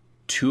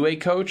to a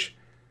coach,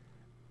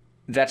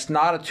 that's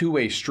not a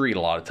two-way street.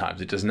 A lot of times,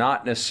 it does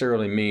not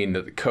necessarily mean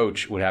that the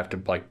coach would have to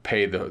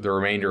pay the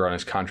remainder on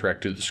his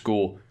contract to the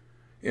school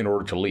in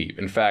order to leave.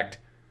 In fact,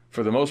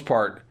 for the most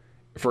part,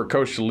 for a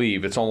coach to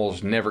leave, it's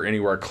almost never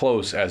anywhere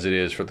close as it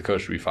is for the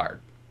coach to be fired.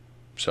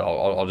 So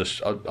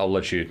I'll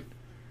let you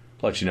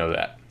know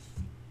that.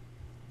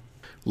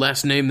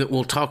 Last name that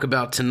we'll talk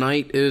about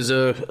tonight is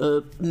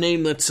a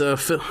name that's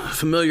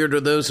familiar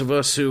to those of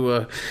us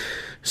who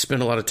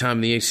spend a lot of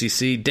time in the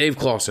ACC. Dave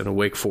Clawson of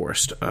Wake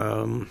Forest.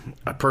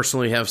 I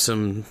personally have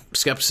some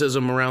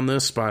skepticism around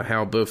this, by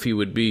how both he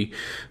would be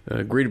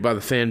greeted by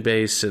the fan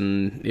base,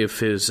 and if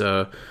his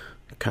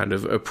kind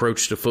of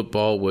approach to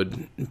football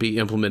would be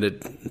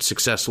implemented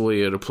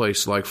successfully at a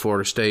place like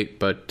Florida State.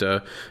 But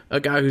a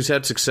guy who's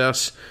had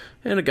success,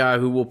 and a guy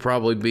who will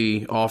probably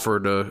be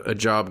offered a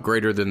job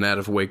greater than that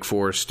of Wake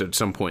Forest at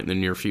some point in the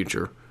near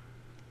future.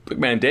 Look,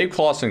 man, Dave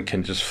Clawson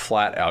can just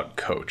flat out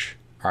coach.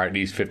 All right,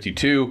 he's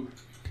 52.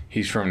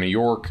 He's from New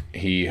York.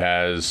 He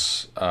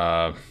has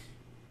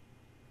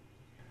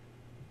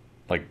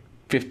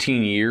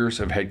 15 years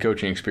of head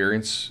coaching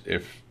experience,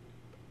 if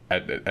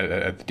at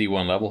the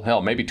D1 level.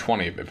 Hell, maybe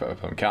 20 if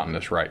I'm counting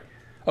this right.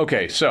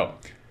 Okay, so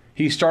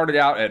he started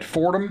out at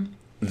Fordham.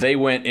 They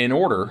went in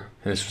order,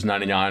 and this was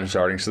 99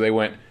 starting, so they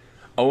went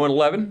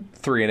 0-11,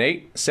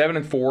 3-8,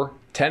 7-4,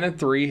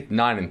 10-3,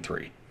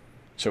 9-3.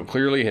 So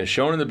clearly has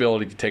shown an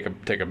ability to take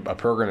a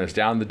program that's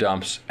down in the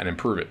dumps and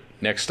improve it.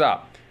 Next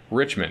stop,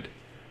 Richmond,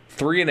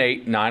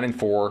 3-8,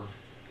 9-4,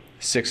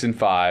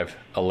 6-5,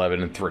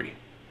 11-3.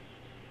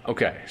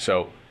 Okay,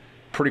 so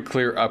pretty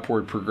clear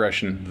upward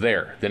progression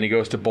there. Then he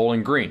goes to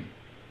Bowling Green.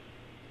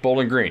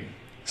 7-6,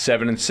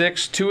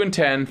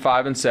 2-10,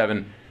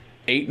 5-7,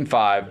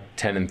 8-5,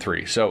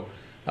 10-3. So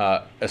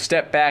a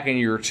step back in a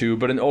year or two,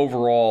 but an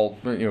overall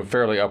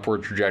fairly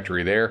upward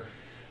trajectory there.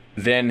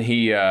 Then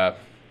he was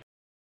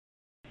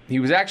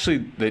actually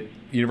the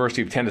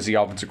University of Tennessee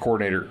offensive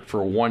coordinator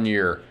for 1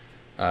 year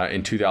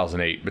in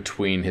 2008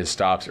 between his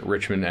stops at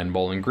Richmond and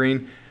Bowling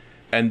Green.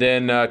 And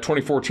then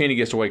 2014, he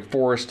gets to Wake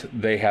Forest.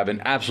 They have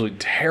an absolutely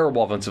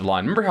terrible offensive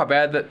line. Remember how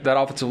bad that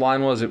offensive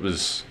line was? It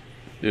was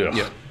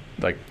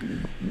Like,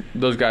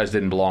 those guys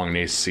didn't belong in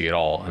the ACC at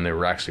all, and they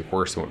were actually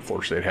worse than what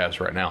Florida State has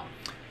right now.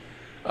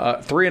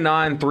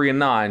 3-9, 3-9,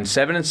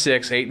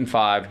 7-6,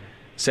 8-5,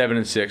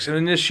 7-6, and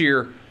then this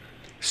year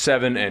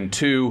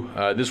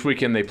 7-2. This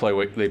weekend they play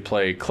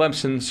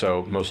Clemson,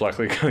 so most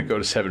likely going to go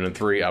to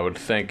 7-3, I would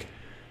think,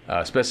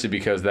 especially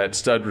because that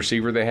stud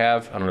receiver they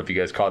have. I don't know if you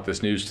guys caught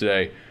this news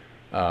today,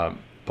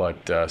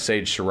 but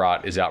Sage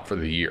Surratt is out for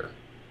the year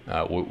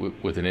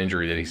with an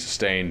injury that he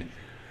sustained.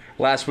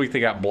 Last week they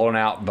got blown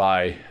out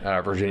by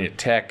Virginia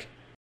Tech.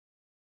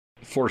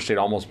 Florida State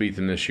almost beat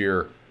them this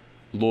year.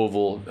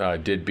 Louisville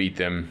did beat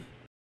them.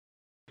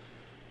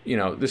 You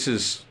know, this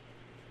is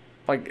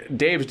like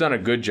Dave's done a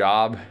good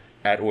job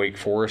at Wake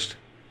Forest.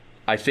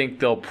 I think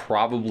they'll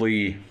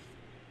probably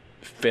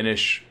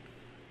finish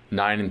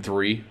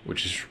 9-3,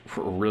 which is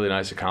a really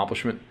nice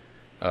accomplishment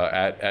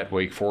at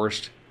Wake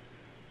Forest.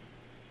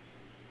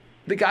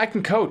 The guy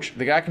can coach.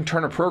 The guy can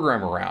turn a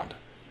program around.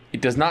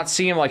 It does not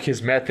seem like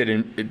his method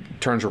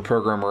it turns a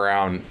program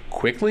around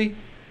quickly,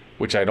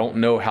 which I don't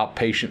know how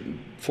patient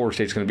Florida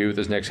State's going to be with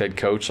his next head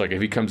coach. Like,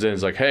 if he comes in and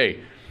is like,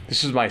 hey,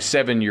 this is my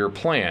 7-year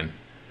plan,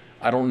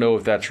 I don't know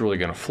if that's really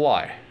going to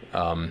fly.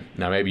 Now,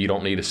 maybe you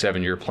don't need a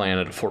 7-year plan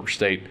at a Florida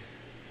State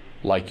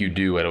like you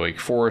do at Wake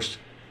Forest.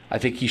 I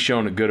think he's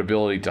shown a good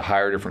ability to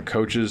hire different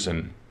coaches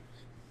and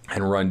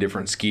run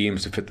different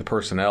schemes to fit the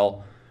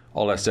personnel.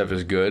 All that stuff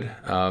is good.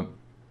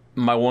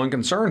 My one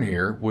concern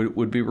here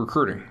would be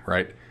recruiting,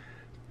 right?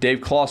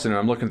 Dave Clawson, and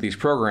I'm looking at these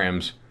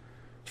programs,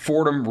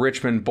 Fordham,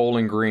 Richmond,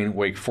 Bowling Green,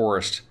 Wake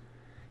Forest.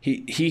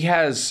 He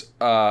has,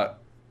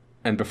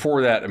 and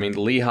before that, I mean,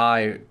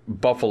 Lehigh,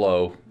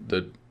 Buffalo,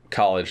 the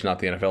college, not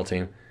the NFL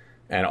team,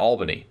 and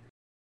Albany.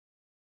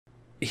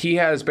 He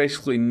has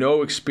basically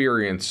no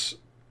experience,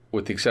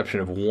 with the exception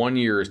of 1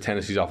 year as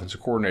Tennessee's offensive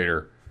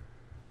coordinator,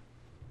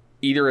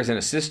 either as an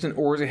assistant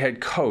or as a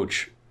head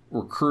coach,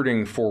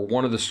 recruiting for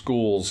one of the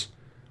schools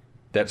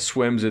that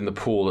swims in the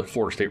pool that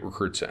Florida State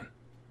recruits in.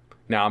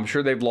 Now, I'm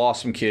sure they've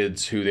lost some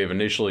kids who they've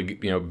initially,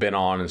 been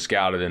on and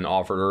scouted and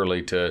offered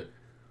early to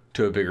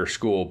a bigger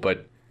school,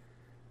 but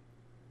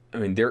I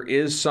mean, there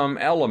is some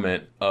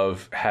element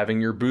of having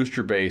your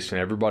booster base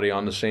and everybody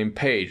on the same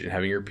page and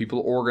having your people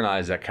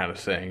organize that kind of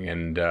thing,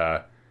 and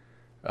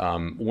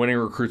winning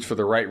recruits for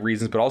the right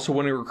reasons, but also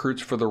winning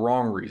recruits for the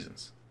wrong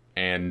reasons.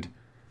 And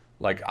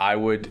like, I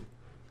would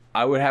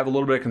have a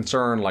little bit of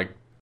concern. Like,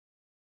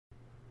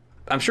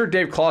 I'm sure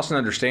Dave Clawson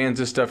understands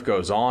this stuff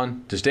goes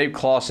on. Does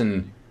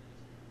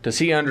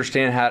he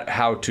understand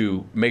how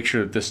to make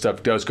sure that this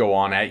stuff does go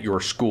on at your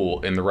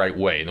school in the right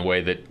way, in the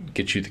way that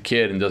gets you the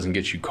kid and doesn't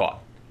get you caught?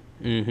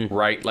 Mm-hmm.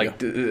 Right? Like,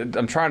 yeah.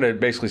 I'm trying to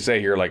basically say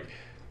here, like,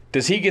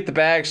 does he get the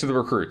bags to the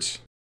recruits?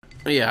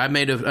 Yeah, I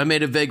made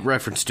a vague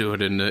reference to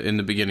it in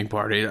the beginning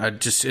part.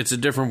 It's a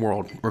different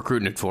world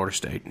recruiting at Florida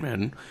State,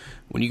 man.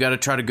 When you got to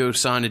try to go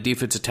sign a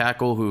defensive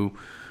tackle who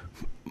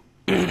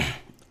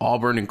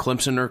Auburn and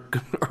Clemson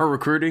are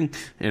recruiting,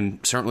 and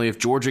certainly if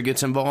Georgia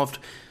gets involved,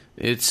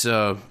 it's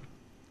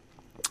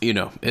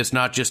it's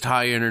not just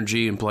high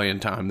energy and playing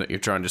time that you're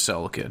trying to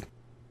sell a kid.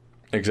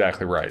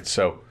 Exactly right.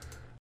 So,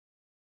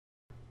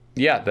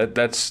 yeah,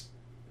 that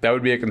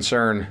would be a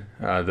concern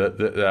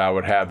that I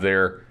would have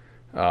there.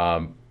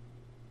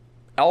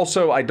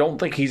 Also, I don't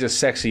think he's a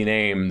sexy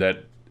name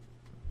that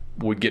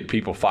would get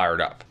people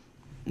fired up.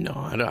 No,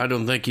 I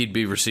don't think he'd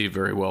be received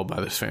very well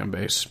by this fan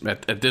base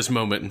at this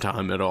moment in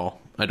time at all.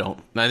 I don't.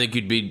 I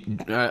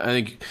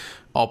think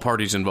all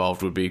parties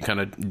involved would be kind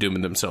of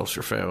dooming themselves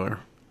for failure.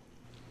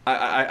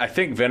 I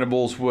think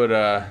Venables would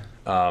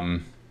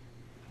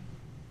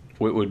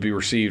be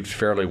received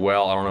fairly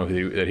well. I don't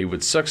know that he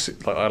would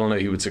succeed. I don't know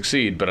if he would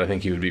succeed, but I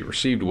think he would be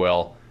received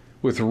well.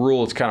 With the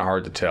rule, it's kind of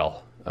hard to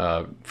tell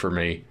for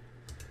me.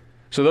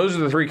 So those are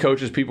the three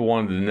coaches people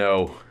wanted to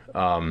know.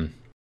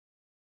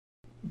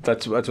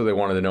 That's what they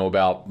wanted to know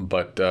about.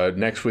 But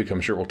next week,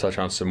 I'm sure we'll touch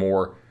on some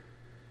more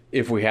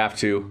if we have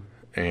to.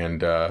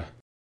 And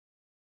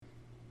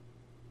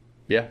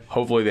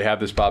hopefully they have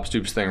this Bob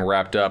Stoops thing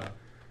wrapped up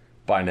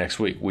by next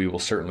week. We will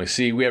certainly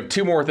see. We have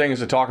two more things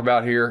to talk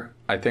about here,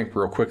 I think,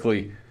 real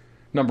quickly.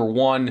 Number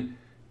one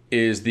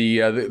is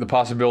the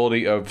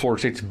possibility of Florida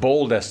State's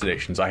bowl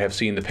destinations. I have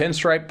seen the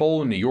Pinstripe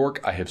Bowl in New York.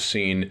 I have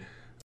seen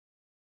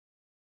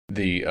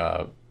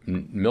the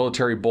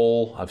Military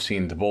Bowl. I've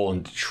seen the bowl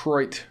in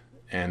Detroit,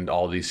 and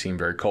all these seem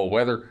very cold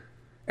weather.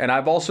 And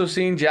I've also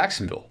seen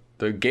Jacksonville.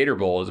 The Gator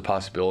Bowl is a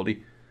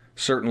possibility.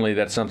 Certainly,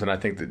 that's something I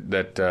think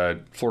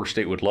that Florida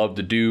State would love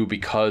to do,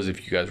 because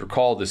if you guys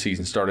recall, the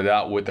season started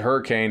out with the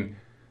hurricane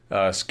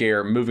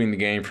scare, moving the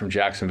game from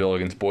Jacksonville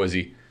against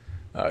Boise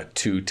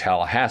to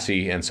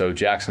Tallahassee, and so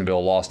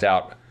Jacksonville lost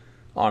out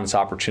on its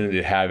opportunity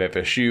to have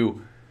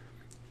FSU.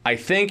 I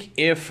think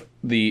if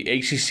the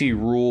ACC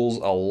rules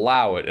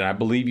allow it, and I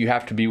believe you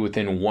have to be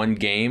within one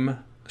game.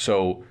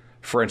 So,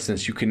 for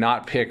instance, you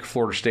cannot pick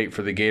Florida State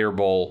for the Gator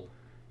Bowl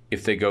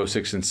if they go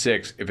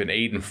 6-6. If an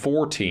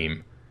 8-4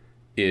 team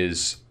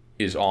is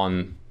still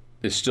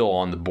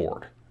on the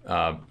board.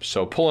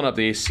 So pulling up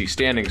the ACC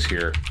standings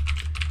here,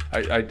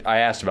 I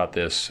asked about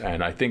this,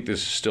 and I think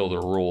this is still the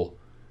rule.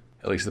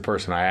 At least the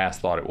person I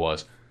asked thought it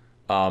was.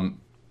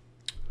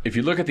 If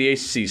you look at the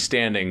ACC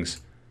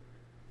standings,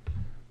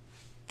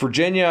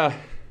 Virginia,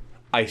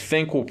 I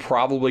think, will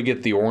probably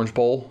get the Orange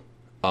Bowl.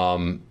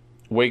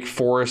 Wake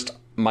Forest,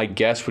 my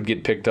guess, would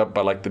get picked up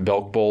by like the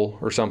Belk Bowl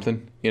or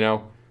something,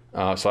 So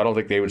I don't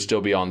think they would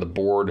still be on the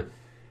board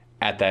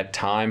at that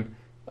time.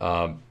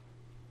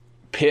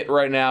 Pitt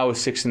right now is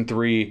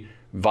 6-3.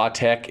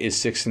 Vatech is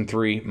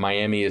 6-3.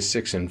 Miami is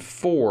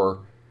 6-4.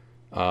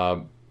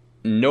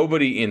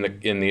 Nobody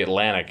in the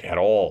Atlantic at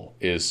all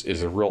is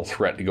a real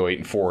threat to go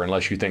 8-4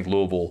 unless you think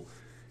Louisville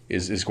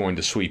is going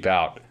to sweep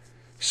out.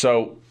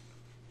 So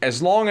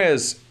as long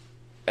as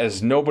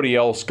nobody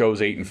else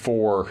goes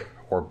 8-4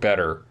 or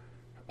better,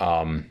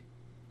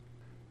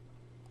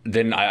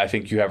 then I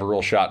think you have a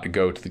real shot to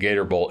go to the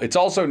Gator Bowl. It's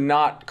also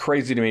not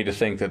crazy to me to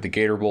think that the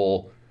Gator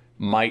Bowl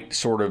might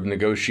sort of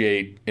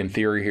negotiate in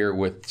theory here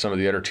with some of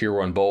the other Tier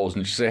 1 bowls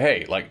and just say,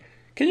 hey, like,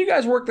 can you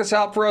guys work this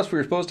out for us? We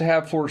were supposed to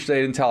have Florida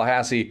State and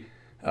Tallahassee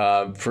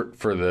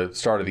for the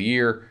start of the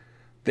year.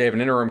 They have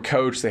an interim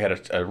coach. They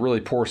had a really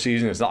poor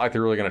season. It's not like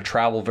they're really going to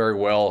travel very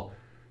well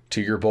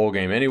to your bowl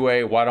game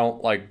anyway. Why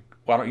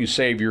don't you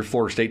save your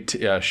Florida State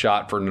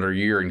shot for another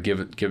year and give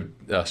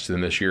us to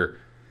them this year?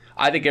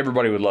 I think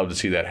everybody would love to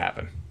see that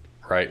happen,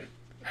 right?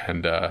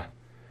 And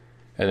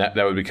that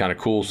would be kind of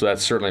cool. So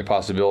that's certainly a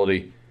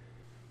possibility.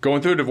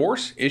 Going through a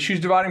divorce, issues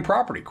dividing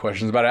property,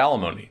 questions about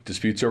alimony,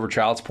 disputes over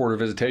child support or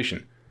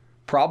visitation,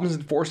 problems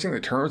enforcing the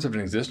terms of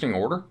an existing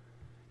order.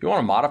 You want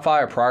to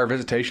modify a prior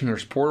visitation or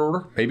support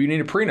order? Maybe you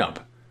need a prenup.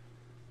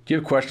 Do you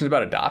have questions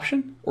about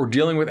adoption or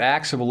dealing with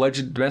acts of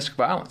alleged domestic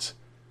violence?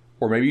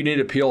 Or maybe you need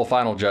to appeal a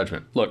final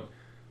judgment. Look,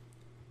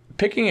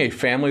 picking a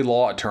family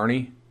law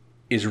attorney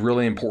is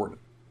really important.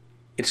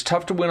 It's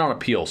tough to win on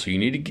appeal, so you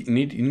need to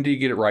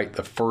get it right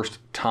the first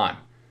time.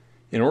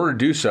 In order to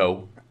do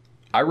so,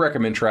 I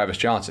recommend Travis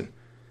Johnson.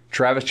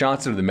 Travis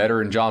Johnson of the Metter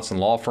and Johnson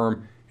Law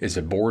Firm is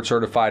a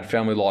board-certified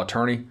family law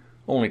attorney.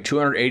 Only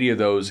 280 of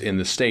those in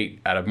the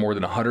state out of more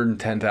than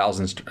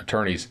 110,000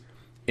 attorneys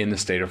in the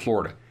state of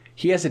Florida.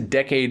 He has a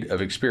decade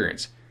of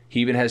experience. He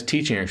even has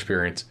teaching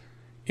experience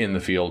in the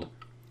field.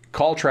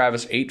 Call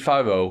Travis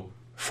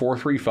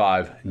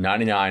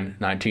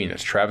 850-435-9919.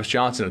 That's Travis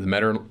Johnson of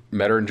the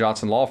Metter and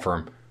Johnson Law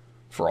Firm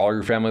for all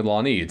your family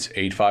law needs.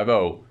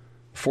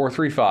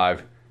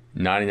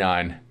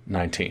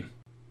 850-435-9919.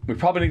 We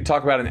probably need to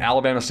talk about an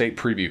Alabama State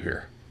preview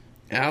here.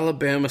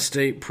 Alabama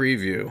State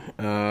preview.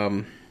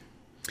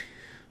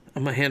 I'm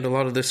going to hand a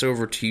lot of this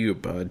over to you,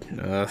 bud.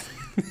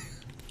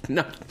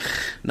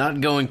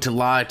 Not going to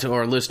lie to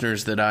our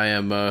listeners that I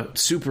am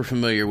super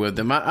familiar with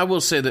them. I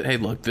will say that, hey,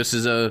 look, this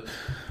is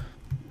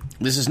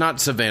not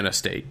Savannah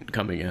State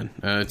coming in.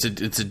 It's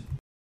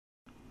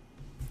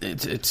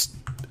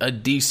a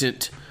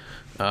decent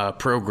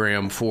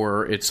program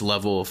for its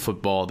level of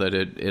football that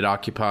it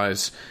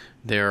occupies.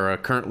 They're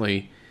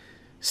currently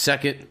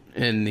second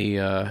in the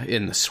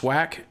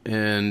SWAC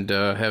and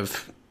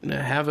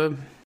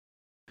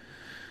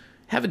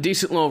have a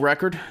decent little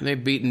record.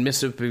 They've beaten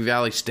Mississippi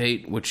Valley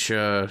State, which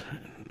isn't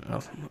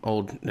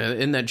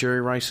that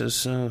Jerry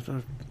Rice's college,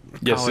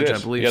 yes, it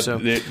is. I believe. Yeah, so.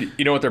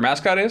 You know what their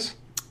mascot is?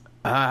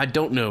 I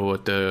don't know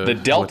what the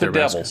Delta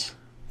Devils.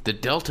 The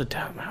Delta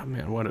Devils. Oh,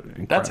 man, what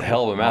an that's a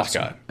hell of a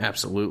mascot. Awesome.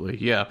 Absolutely,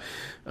 yeah.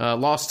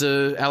 Lost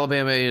to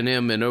Alabama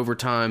A&M in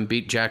overtime.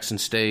 Beat Jackson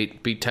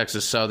State. Beat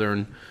Texas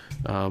Southern.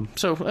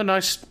 So a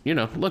nice,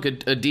 look,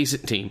 a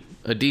decent team.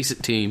 A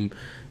decent team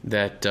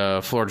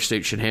that Florida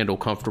State should handle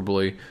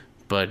comfortably.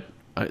 But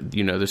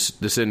this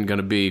isn't going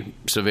to be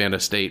Savannah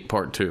State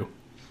Part 2.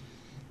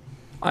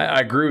 I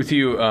agree with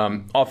you.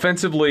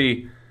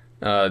 Offensively,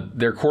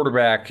 their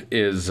quarterback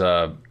is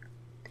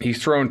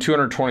he's thrown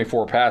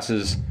 224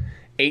 passes,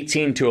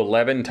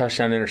 18-11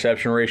 touchdown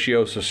interception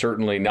ratio. So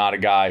certainly not a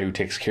guy who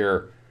takes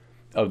care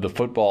of the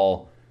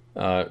football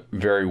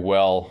very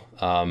well.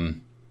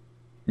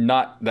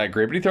 Not that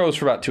great, but he throws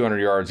for about 200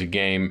 yards a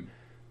game.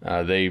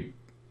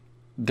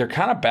 They're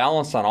kind of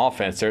balanced on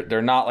offense.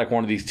 They're not like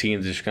one of these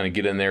teams that's just going to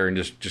get in there and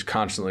just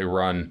constantly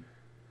run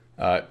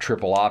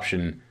triple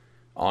option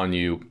on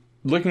you.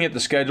 Looking at the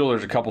schedule,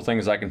 there's a couple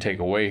things I can take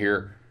away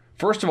here.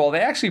 First of all,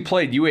 they actually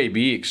played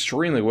UAB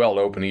extremely well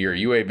to open the year.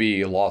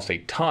 UAB lost a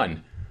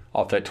ton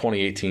off that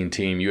 2018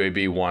 team.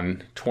 UAB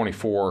won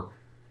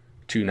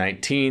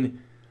 24-19.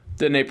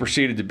 Then they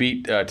proceeded to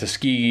beat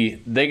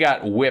Tuskegee. They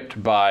got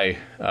whipped by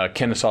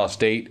Kennesaw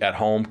State at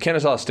home.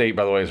 Kennesaw State,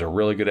 by the way, is a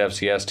really good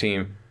FCS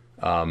team.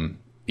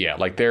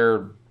 They're,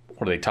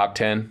 what are they, top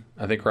 10,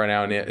 I think, right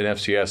now in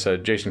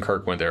FCS. Jason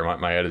Kirk went there,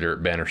 my editor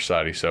at Banner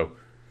Society, so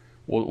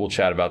we'll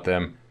chat about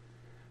them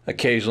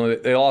occasionally.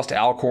 They lost to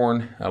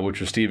Alcorn,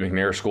 which was Steve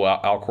McNair's school.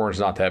 Alcorn's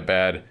not that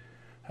bad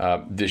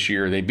this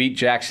year. They beat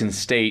Jackson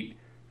State.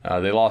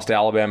 They lost to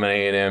Alabama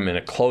and A&M in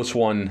a close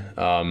one,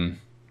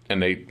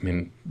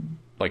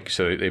 like you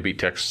said, they beat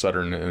Texas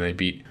Southern and they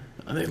beat.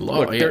 They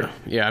lost.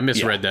 Yeah, I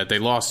misread that. They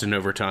lost in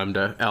overtime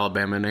to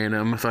Alabama and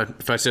A&M.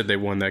 If I said they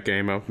won that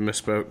game, I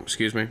misspoke.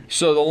 Excuse me.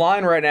 So the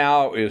line right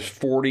now is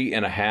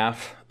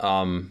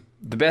 40.5.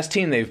 The best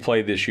team they've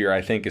played this year,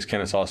 I think, is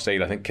Kennesaw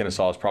State. I think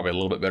Kennesaw is probably a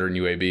little bit better than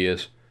UAB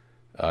is,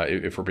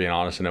 if we're being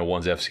honest. I know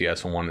one's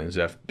FCS and one is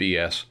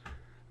FBS.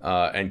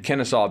 And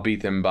Kennesaw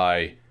beat them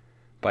by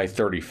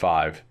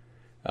 35.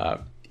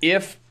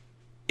 If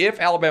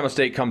Alabama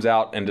State comes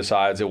out and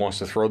decides it wants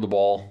to throw the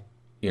ball,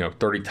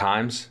 30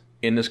 times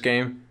in this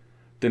game,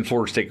 then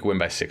Florida State could win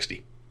by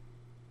 60.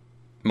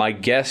 My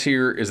guess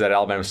here is that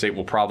Alabama State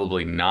will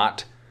probably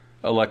not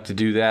elect to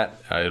do that.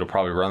 It'll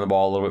probably run the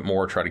ball a little bit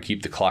more, try to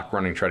keep the clock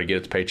running, try to get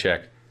its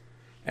paycheck,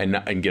 and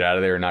get out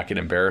of there and not get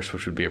embarrassed,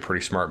 which would be a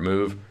pretty smart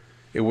move.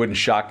 It wouldn't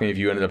shock me if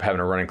you ended up having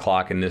a running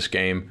clock in this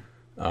game,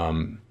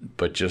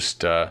 but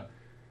just something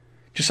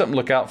to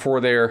look out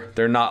for there.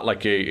 They're not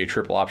like a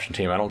triple option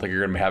team. I don't think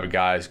you're going to have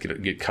guys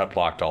get cut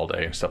blocked all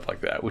day and stuff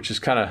like that, which is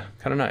kind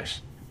of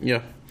nice.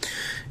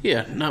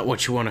 Yeah, not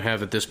what you want to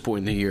have at this point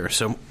in the year.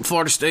 So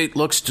Florida State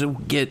looks to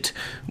get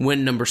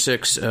win number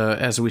 6.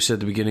 As we said at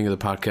the beginning of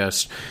the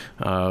podcast,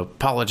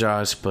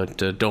 apologize, but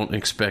don't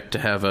expect to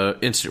have an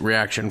instant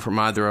reaction from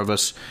either of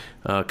us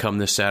come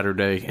this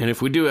Saturday. And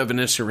if we do have an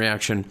instant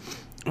reaction,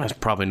 that's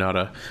probably not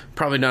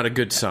a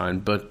good sign.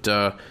 But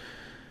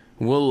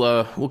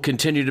we'll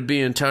continue to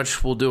be in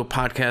touch. We'll do a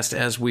podcast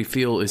as we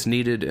feel is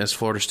needed as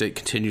Florida State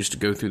continues to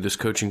go through this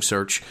coaching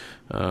search.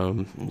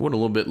 Went a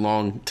little bit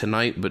long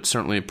tonight, but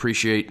certainly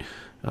appreciate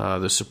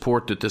the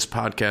support that this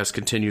podcast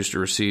continues to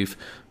receive.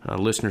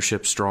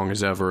 Listenership strong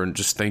as ever, and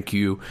just thank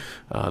you,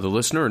 the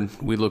listener, and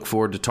we look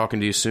forward to talking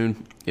to you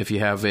soon. If you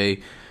have a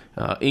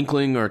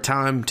inkling or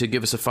time to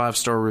give us a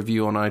 5-star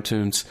review on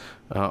iTunes,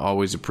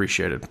 always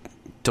appreciated.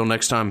 Till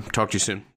next time, talk to you soon.